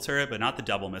the missile turret, but not the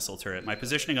double missile turret. My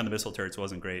positioning on the missile turrets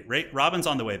wasn't great. Robin's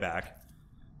on the way back.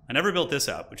 I never built this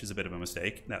up, which is a bit of a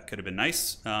mistake. That could have been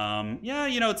nice. Yeah,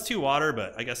 you know, it's 2 water,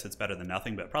 but I guess it's better than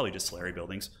nothing, but probably just slurry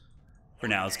buildings. For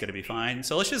now, it's going to be fine.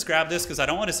 So let's just grab this, because I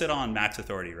don't want to sit on max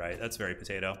authority, right? That's very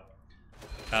potato.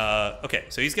 Okay,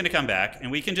 so he's going to come back,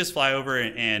 and we can just fly over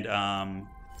and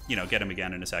you know, get him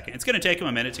again in a second. It's going to take him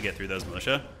a minute to get through those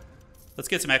militia. Let's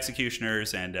get some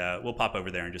executioners, and we'll pop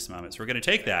over there in just a moment. So we're going to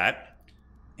take that,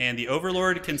 and the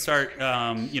Overlord can start,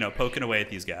 you know, poking away at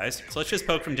these guys. So let's just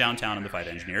poke from downtown on the fight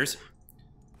engineers.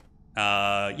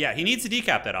 Yeah, he needs to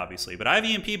decap that, obviously, but I have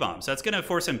EMP bombs. So that's going to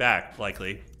force him back,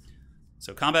 likely.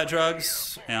 So combat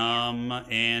drugs,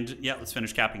 and yeah, let's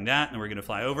finish capping that, and we're going to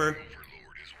fly over.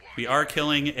 We are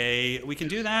killing a... We can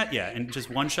do that, yeah, and just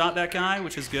one-shot that guy,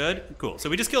 which is good. Cool. So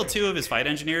we just killed 2 of his fight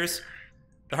engineers.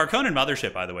 The Harkonnen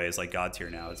mothership, by the way, is like god tier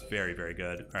now. It's very, very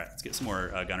good. All right, let's get some more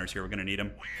gunners here. We're going to need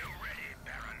them.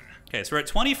 Okay, so we're at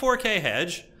 24k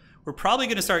hedge. We're probably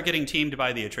going to start getting teamed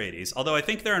by the Atreides, although I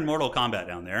think they're in mortal combat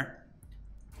down there.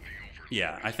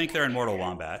 Yeah, I think they're in mortal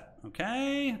wombat.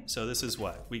 Okay, so this is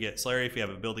what? We get Slurry if we have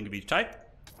a building of each type.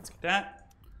 Let's get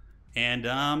that. And,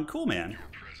 cool, man.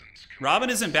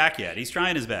 Robin isn't back yet. He's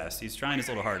trying his best. He's trying his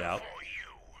little heart out.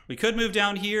 We could move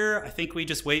down here. I think we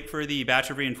just wait for the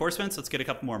batch of reinforcements. Let's get a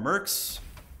couple more mercs.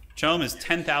 Chome is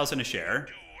 10,000 a share.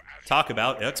 Talk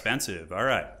about expensive. All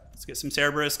right, let's get some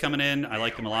Cerberus coming in. I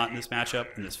like them a lot in this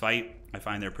matchup, in this fight. I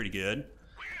find they're pretty good.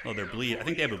 Oh, they're bleed. I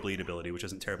think they have a bleed ability, which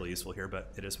isn't terribly useful here,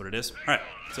 but it is what it is. All right,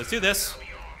 so let's do this.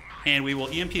 And we will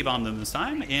EMP bomb them this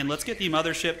time. And let's get the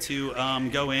mothership to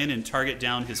go in and target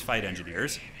down his fight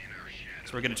engineers.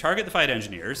 So we're going to target the fight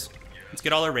engineers. Let's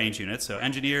get all our range units. So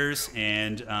engineers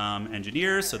and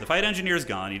engineers. So the fight engineer is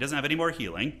gone. He doesn't have any more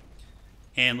healing.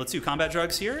 And let's do combat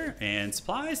drugs here. And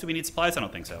supplies. Do we need supplies? I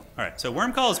don't think so. All right, so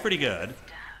worm call is pretty good.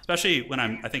 Especially when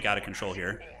I'm, I think, out of control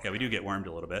here. Yeah, we do get wormed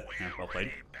a little bit. Yeah, well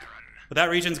played. But that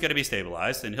region's going to be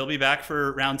stabilized, and he'll be back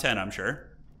for round 10, I'm sure.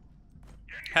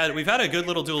 We've had a good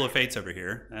little duel of fates over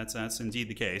here. That's indeed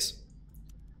the case.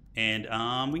 And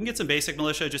we can get some basic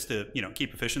militia just to, you know,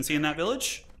 keep efficiency in that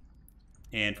village.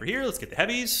 And for here, let's get the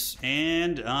heavies.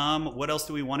 And what else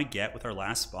do we want to get with our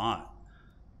last spot?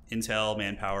 Intel,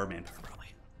 manpower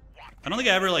probably. I don't think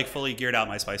I ever like fully geared out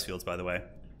my spice fields, by the way.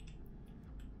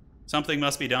 Something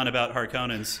must be done about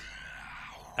Harkonnens.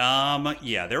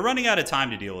 Yeah, they're running out of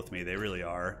time to deal with me. They really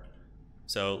are.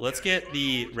 So let's get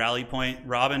the rally point.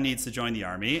 Robin needs to join the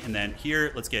army. And then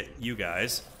here, let's get you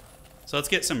guys. So let's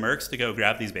get some mercs to go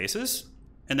grab these bases.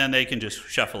 And then they can just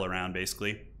shuffle around,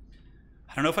 basically.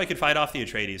 I don't know if I could fight off the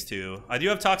Atreides, too. I do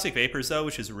have toxic vapors, though,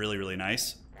 which is really, really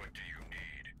nice.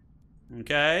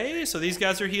 Okay, so these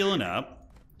guys are healing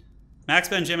up. Max,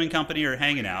 Ben, Jim, and company are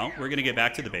hanging out. We're gonna get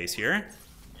back to the base here.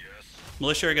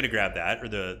 Militia are gonna grab that, or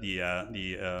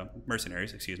the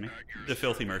mercenaries, excuse me, the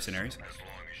filthy mercenaries.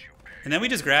 And then we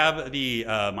just grab the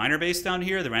miner base down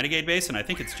here, the renegade base, and I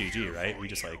think it's GG, right? We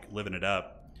just like living it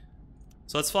up.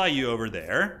 So let's fly you over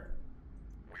there.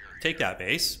 Take that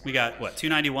base. We got, what,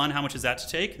 291? How much is that to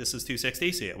take? This is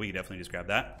 260, so yeah, we can definitely just grab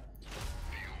that.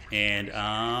 And,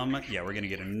 yeah, we're going to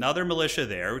get another militia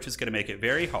there, which is going to make it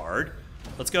very hard.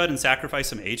 Let's go ahead and sacrifice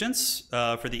some agents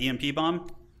for the EMP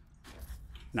bomb.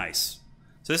 Nice.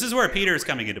 So this is where Peter is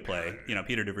coming into play. You know,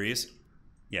 Peter DeVries.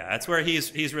 Yeah, that's where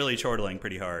he's really chortling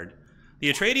pretty hard.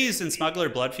 The Atreides and Smuggler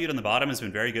blood feud on the bottom has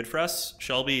been very good for us.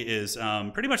 Shelby is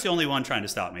pretty much the only one trying to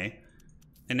stop me.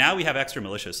 And now we have extra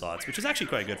militia slots, which is actually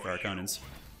quite good for Harkonnens.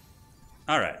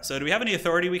 Alright, so do we have any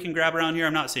authority we can grab around here?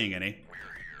 I'm not seeing any.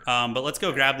 But let's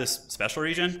go grab this special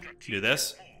region. Do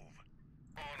this.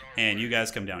 And you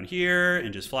guys come down here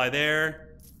and just fly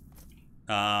there.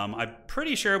 I'm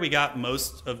pretty sure we got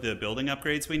most of the building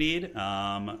upgrades we need.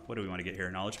 What do we want to get here?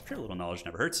 Knowledge. I'm sure a little knowledge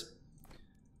never hurts.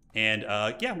 And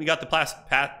yeah, we got the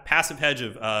passive hedge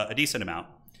of a decent amount.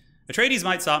 Atreides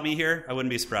might stop me here. I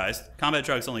wouldn't be surprised. Combat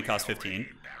drugs only cost 15.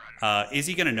 Is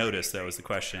he going to notice, though, is the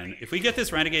question. If we get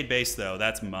this renegade base, though,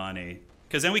 that's money.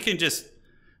 Because then we can just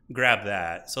grab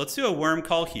that. So let's do a worm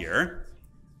call here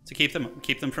to keep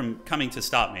them from coming to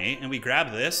stop me. And we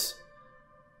grab this.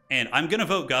 And I'm going to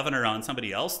vote governor on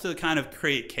somebody else to kind of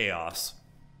create chaos,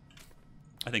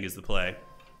 I think is the play.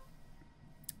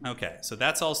 Okay, so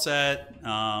that's all set.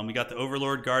 We got the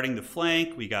Overlord guarding the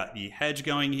flank. We got the hedge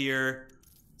going here.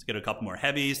 Let's get a couple more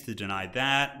heavies to deny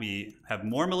that. We have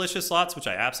more militia slots, which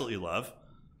I absolutely love.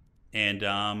 And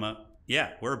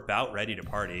yeah, we're about ready to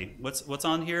party. What's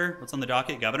on here? What's on the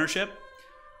docket? Governorship?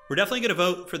 We're definitely going to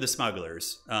vote for the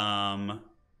Smugglers.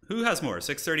 Who has more?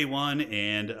 631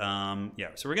 and yeah,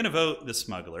 so we're going to vote the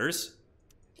Smugglers.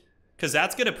 Because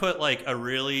that's going to put like a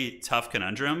really tough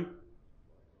conundrum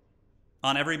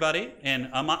on everybody. And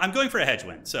I'm going for a hedge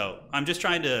win. So I'm just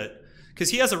trying to... Because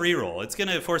he has a reroll. It's going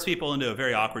to force people into a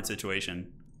very awkward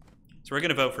situation. So we're going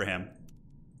to vote for him.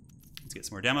 Let's get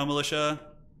some more demo militia.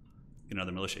 Get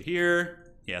another militia here.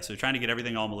 Yeah, so we're trying to get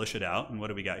everything all militiaed out. And what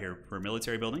do we got here for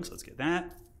military buildings? Let's get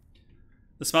that.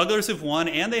 The Smugglers have won,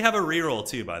 and they have a reroll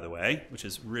too, by the way, which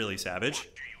is really savage.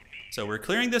 So we're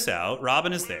clearing this out.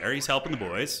 Robin is there. He's helping the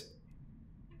boys.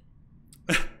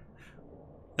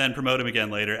 Then promote him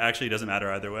again later. Actually, it doesn't matter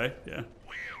either way. Yeah.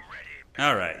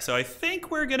 All right, so I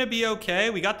think we're going to be okay.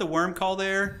 We got the worm call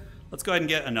there. Let's go ahead and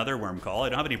get another worm call. I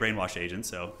don't have any brainwash agents,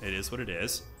 so it is what it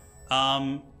is.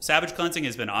 Savage cleansing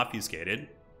has been obfuscated.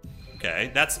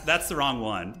 Okay, that's the wrong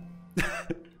one.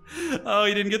 Oh,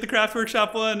 you didn't get the craft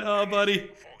workshop one? Oh, buddy.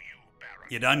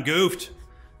 You done goofed.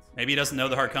 Maybe he doesn't know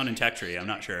the Harkonnen tech tree. I'm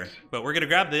not sure. But we're going to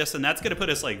grab this, and that's going to put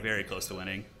us like very close to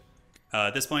winning.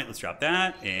 At this point, let's drop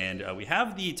that. And we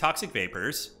have the toxic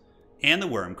vapors and the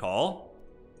worm call.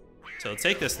 So let's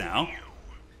take this now.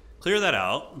 Clear that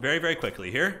out very, very quickly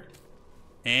here.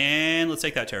 And let's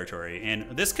take that territory.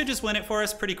 And this could just win it for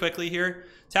us pretty quickly here.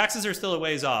 Taxes are still a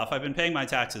ways off. I've been paying my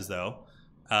taxes, though.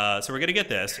 So we're going to get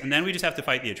this. And then we just have to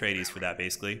fight the Atreides for that,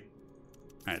 basically. All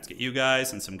right, let's get you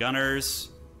guys and some gunners.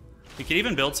 We could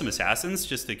even build some assassins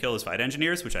just to kill his fight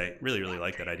engineers, which I really, really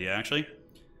like that idea, actually.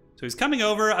 So he's coming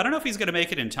over. I don't know if he's going to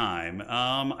make it in time.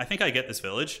 I think I get this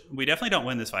village. We definitely don't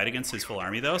win this fight against his full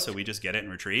army, though, so we just get it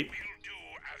and retreat.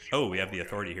 Oh, we have the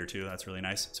authority here, too. That's really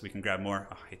nice. So we can grab more.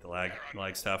 Oh, I hate the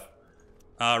lag stuff.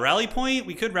 Rally point.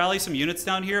 We could rally some units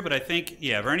down here, but I think,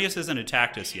 yeah, Vernius hasn't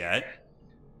attacked us yet.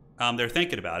 They're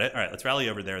thinking about it. All right, let's rally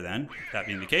over there, then, that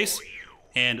being the case.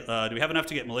 And do we have enough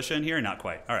to get militia in here? Not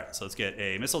quite. All right, so let's get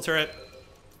a missile turret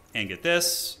and get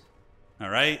this. All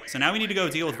right, so now we need to go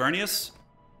deal with Vernius.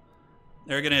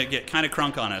 They're going to get kind of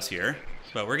crunk on us here,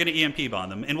 but we're going to EMP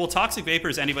bomb them. And we'll toxic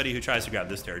vapors anybody who tries to grab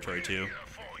this territory, too.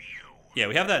 Yeah,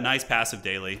 we have that nice passive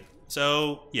daily.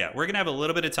 So, yeah, we're going to have a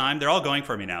little bit of time. They're all going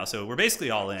for me now, so we're basically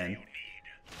all in.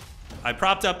 I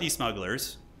propped up these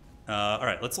smugglers. All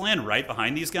right, let's land right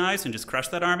behind these guys and just crush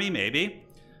that army, maybe.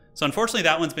 So, unfortunately,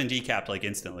 that one's been decapped, like,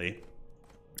 instantly.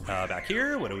 Back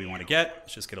here, what do we want to get?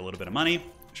 Let's just get a little bit of money.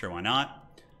 Sure, why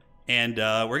not? And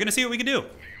we're going to see what we can do.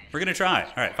 We're going to try.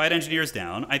 All right, fight engineers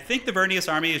down. I think the Vernius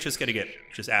army is just going to get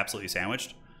just absolutely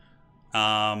sandwiched.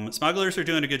 Smugglers are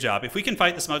doing a good job. If we can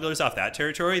fight the smugglers off that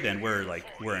territory, then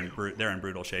they're in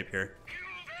brutal shape here.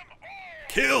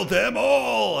 Kill them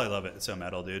all! I love it. It's so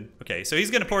metal, dude. Okay, so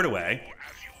he's going to port away.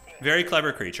 Very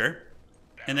clever creature.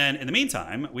 And then, in the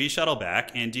meantime, we shuttle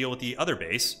back and deal with the other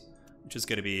base, which is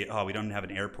going to be... Oh, we don't have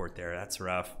an airport there. That's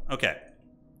rough. Okay.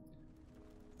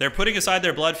 They're putting aside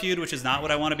their blood feud, which is not what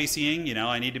I want to be seeing. You know,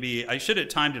 I should have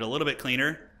timed it a little bit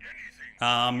cleaner.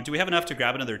 Do we have enough to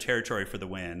grab another territory for the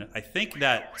win? I think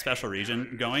that special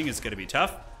region going is going to be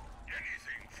tough.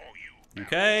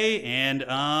 Okay, and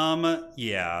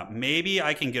yeah, maybe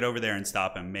I can get over there and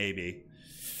stop him, maybe.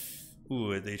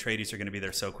 Ooh, the Atreides are going to be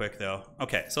there so quick, though.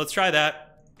 Okay, so let's try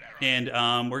that. And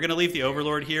we're going to leave the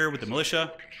Overlord here with the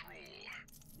militia.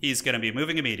 He's going to be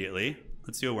moving immediately.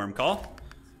 Let's do a worm call.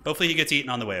 Hopefully he gets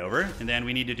eaten on the way over. And then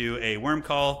we need to do a worm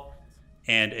call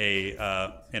and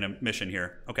a mission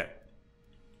here. Okay.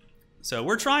 So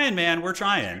we're trying, man. We're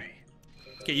trying.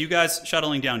 Okay, you guys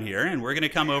shuttling down here, and we're going to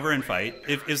come over and fight.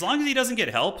 As long as he doesn't get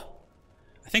help,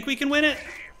 I think we can win it.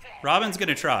 Robin's going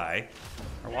to try.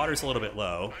 Our water's a little bit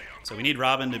low, so we need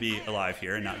Robin to be alive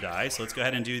here and not die. So let's go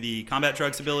ahead and do the combat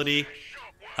drugs ability.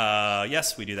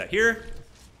 Yes, we do that here.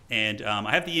 And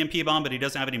I have the EMP bomb, but he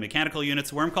doesn't have any mechanical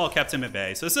units. Worm Call kept him at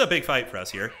bay, so this is a big fight for us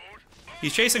here.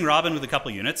 He's chasing Robin with a couple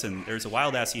units, and there's a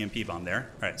wild-ass EMP bomb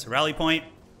there. All right, so rally point.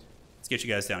 Let's get you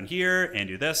guys down here and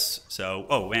do this. So,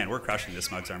 oh man, we're crushing this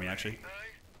Smugs army, actually.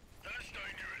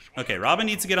 Okay, Robin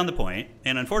needs to get on the point,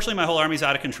 and unfortunately my whole army's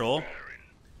out of control.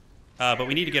 But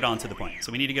we need to get onto the point.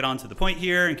 So we need to get onto the point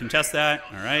here and contest that.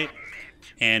 All right,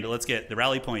 and let's get the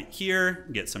rally point here,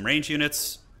 get some range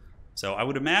units. So I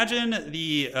would imagine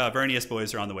the Vernius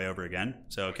boys are on the way over again.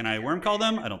 So can I worm call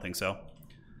them? I don't think so.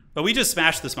 But we just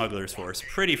smashed the Smugglers force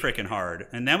pretty freaking hard.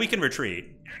 And now we can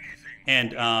retreat.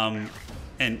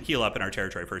 And heal up in our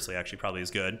territory firstly, actually probably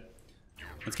is good.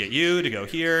 Let's get you to go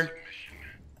here.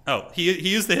 Oh, he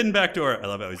used the hidden back door. I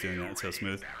love how he's doing that. It's so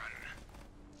smooth.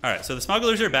 All right, so the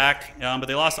Smugglers are back, but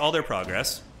they lost all their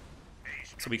progress.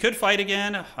 So we could fight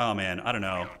again. Oh man, I don't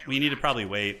know. We need to probably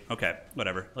wait. Okay,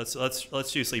 whatever.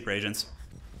 Let's do sleeper agents.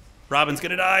 Robin's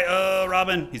gonna die. Oh,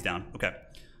 Robin, he's down. Okay.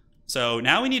 So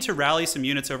now we need to rally some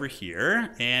units over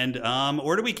here, and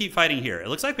or do we keep fighting here? It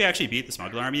looks like we actually beat the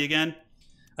Smuggler army again.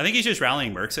 I think he's just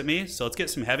rallying mercs at me. So let's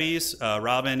get some heavies,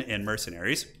 Robin, and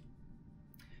mercenaries.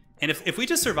 And if we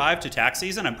just survive to tax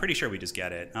season, I'm pretty sure we just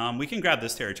get it. We can grab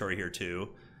this territory here too.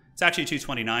 It's actually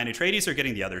 229. Atreides are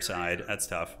getting the other side. That's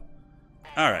tough.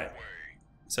 All right,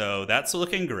 so that's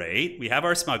looking great. We have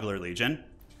our Smuggler Legion.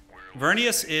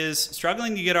 Vernius is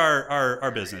struggling to get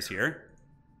our business here.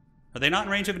 Are they not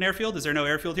in range of an airfield? Is there no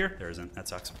airfield here? There isn't. That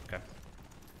sucks. Okay.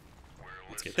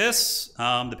 Let's get this.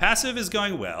 The passive is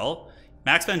going well.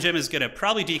 Max Van Jim is going to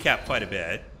probably decap quite a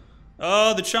bit.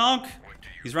 Oh, the chunk.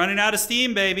 He's running out of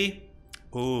steam, baby.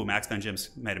 Ooh, Max Van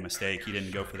Jim's made a mistake. He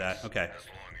didn't go for that. Okay.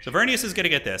 So Vernius is going to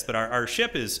get this, but our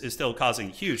ship is still causing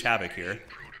huge havoc here.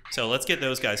 So let's get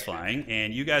those guys flying,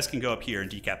 and you guys can go up here and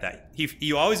decap that.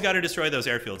 You always got to destroy those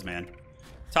airfields, man.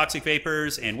 Toxic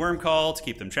Vapors and Worm Call to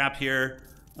keep them trapped here.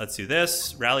 Let's do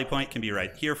this. Rally point can be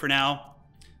right here for now.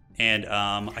 And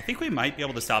I think we might be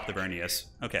able to stop the Vernius.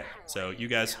 Okay, so you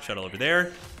guys shuttle over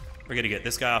there. We're going to get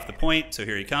this guy off the point, so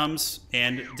here he comes.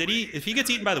 And if he gets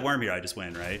eaten by the worm here, I just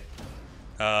win, right?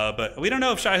 But we don't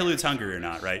know if Shai-Hulud's hungry or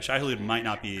not, right? Shai-Hulud might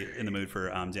not be in the mood for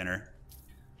dinner.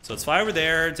 So let's fly over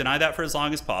there, deny that for as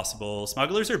long as possible.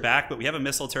 Smugglers are back, but we have a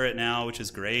missile turret now, which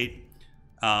is great.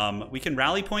 We can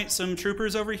rally point some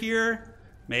troopers over here,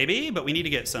 maybe, but we need to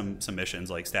get some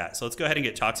missions like stat. So let's go ahead and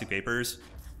get Toxic Vapors,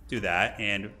 do that,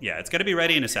 and yeah, it's gonna be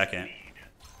ready in a second.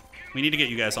 We need to get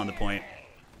you guys on the point.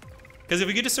 Because if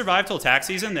we could just survive till tax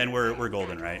season, then we're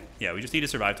golden, right? Yeah, we just need to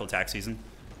survive till tax season.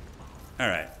 All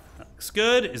right, looks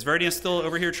good. Is Vernius still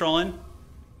over here trolling?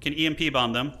 Can EMP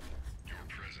bomb them?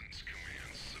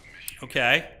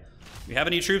 Okay, we have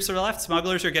any troops that are left?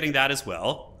 Smugglers are getting that as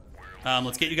well.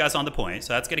 Let's get you guys on the point,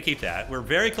 so that's gonna keep that. We're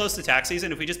very close to tax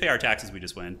season. If we just pay our taxes, we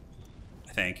just win,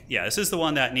 I think. Yeah, this is the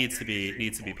one that needs to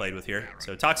be played with here.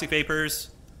 So Toxic Vapors,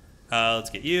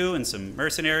 let's get you and some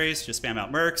mercenaries, just spam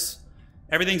out mercs.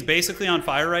 Everything's basically on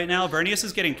fire right now. Vernius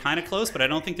is getting kind of close, but I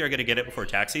don't think they're gonna get it before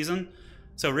tax season.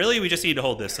 So really, we just need to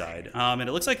hold this side. And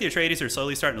it looks like the Atreides are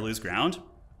slowly starting to lose ground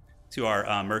to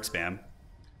our merc spam.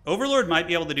 Overlord might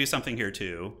be able to do something here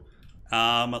too.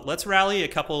 Let's rally a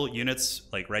couple units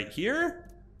like right here,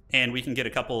 and we can get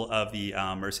a couple of the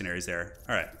mercenaries there.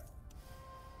 All right.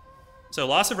 So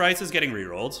loss of rights is getting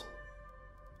rerolled.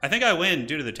 I think I win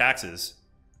due to the taxes.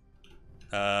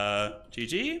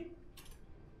 GG.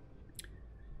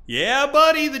 Yeah,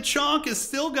 buddy, the chonk has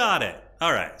still got it.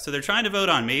 All right, so they're trying to vote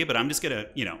on me, but I'm just gonna,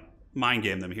 mind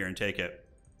game them here and take it.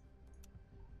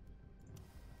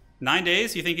 9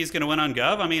 days, you think he's going to win on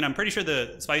Gov? I mean, I'm pretty sure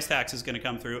the spice tax is going to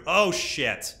come through. Oh,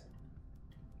 shit.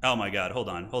 Oh, my God. Hold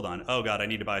on. Oh, God, I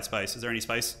need to buy spice. Is there any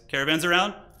spice caravans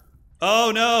around?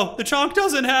 Oh, no. The chonk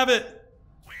doesn't have it.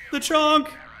 The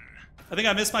chonk. I think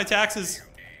I missed my taxes.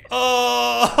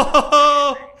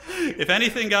 Oh! If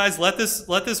anything, guys, let this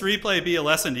replay be a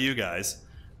lesson to you guys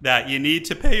that you need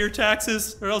to pay your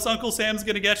taxes or else Uncle Sam's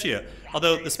going to get you.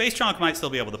 Although the Space Chonk might still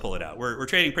be able to pull it out. We're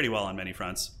trading pretty well on many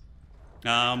fronts. We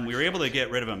were able to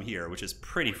get rid of him here, which is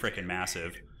pretty freaking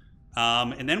massive.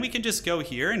 And then we can just go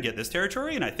here and get this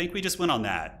territory, and I think we just went on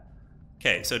that.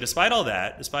 Okay, so despite all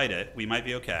that, despite it, we might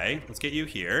be okay. Let's get you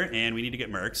here, and we need to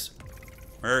get mercs.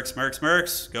 Mercs, mercs,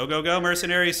 mercs. Go, go, go,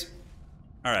 mercenaries.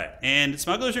 All right, and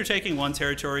smugglers are taking one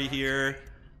territory here.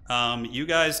 You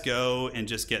guys go and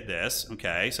just get this.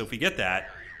 Okay, so if we get that,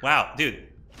 wow, dude,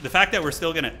 the fact that we're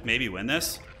still gonna maybe win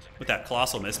this with that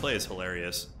colossal misplay is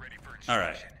hilarious. All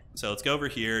right, so let's go over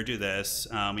here, do this.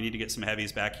 We need to get some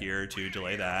heavies back here to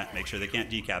delay that, make sure they can't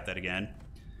decap that again.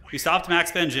 We stopped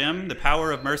Max Ben Jim, the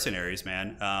power of mercenaries,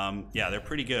 man. Yeah, they're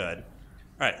pretty good. All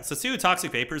right, so let's do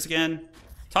Toxic Vapors again.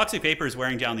 Toxic Vapor is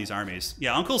wearing down these armies.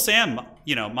 Yeah, Uncle Sam,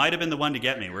 you know, might have been the one to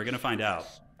get me. We're gonna find out.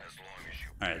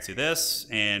 All right, let's do this,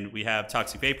 and we have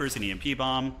Toxic Vapors and EMP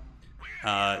Bomb.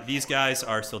 These guys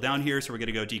are still down here, so we're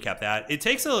gonna go decap that. It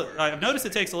takes I've noticed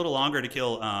it takes a little longer to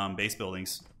kill base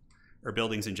buildings, or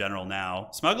buildings in general now.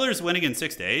 Smuggler's winning in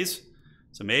 6 days,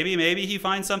 so maybe he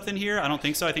finds something here. I don't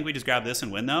think so. I think we just grab this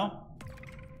and win though.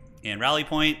 And rally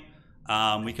point.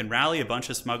 We can rally a bunch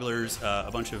of smugglers, a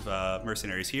bunch of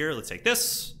mercenaries here. Let's take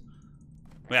this.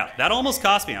 Yeah, that almost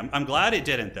cost me. I'm glad it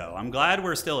didn't, though. I'm glad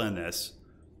we're still in this.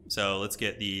 So let's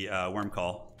get the worm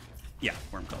call. Yeah,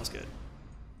 worm call is good.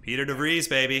 Peter de Vries,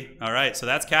 baby. All right, so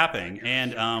that's capping.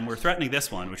 And we're threatening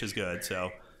this one, which is good.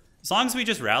 So as long as we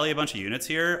just rally a bunch of units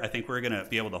here, I think we're going to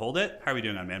be able to hold it. How are we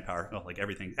doing on manpower? Oh, like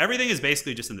everything. Everything is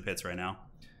basically just in the pits right now.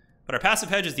 But our passive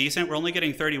hedge is decent. We're only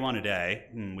getting 31 a day.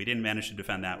 We didn't manage to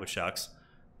defend that, which sucks.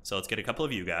 So let's get a couple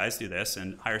of you guys, do this,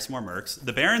 and hire some more mercs.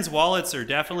 The Baron's wallets are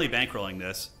definitely bankrolling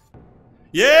this.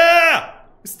 Yeah!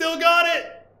 Still got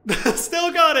it!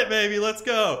 Still got it, baby. Let's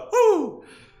go. Woo!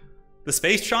 The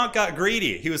Space Chonk got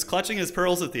greedy. He was clutching his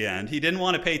pearls at the end. He didn't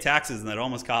want to pay taxes, and that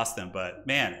almost cost him. But,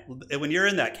 man, when you're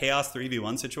in that Chaos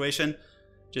 3v1 situation,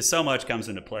 just so much comes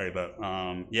into play. But,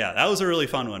 yeah, that was a really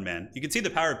fun one, man. You can see the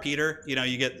power of Peter. You know,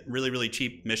 you get really, really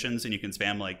cheap missions, and you can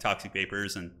spam, like, Toxic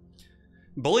Vapors. And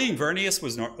bullying Vernius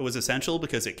was essential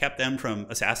because it kept them from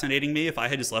assassinating me. If I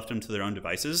had just left them to their own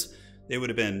devices, they would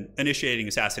have been initiating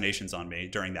assassinations on me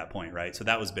during that point, right? So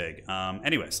that was big.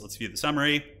 Anyways, let's view the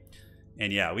summary.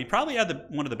 And yeah, we probably had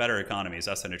one of the better economies,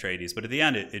 us and Atreides, but at the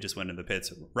end, it just went in the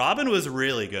pits. Robin was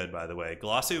really good, by the way.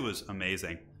 Glossu was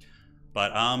amazing.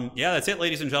 But yeah, that's it,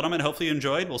 ladies and gentlemen. Hopefully you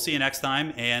enjoyed. We'll see you next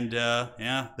time. And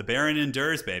yeah, the Baron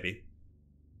endures, baby.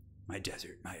 My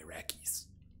desert, my Iraqis.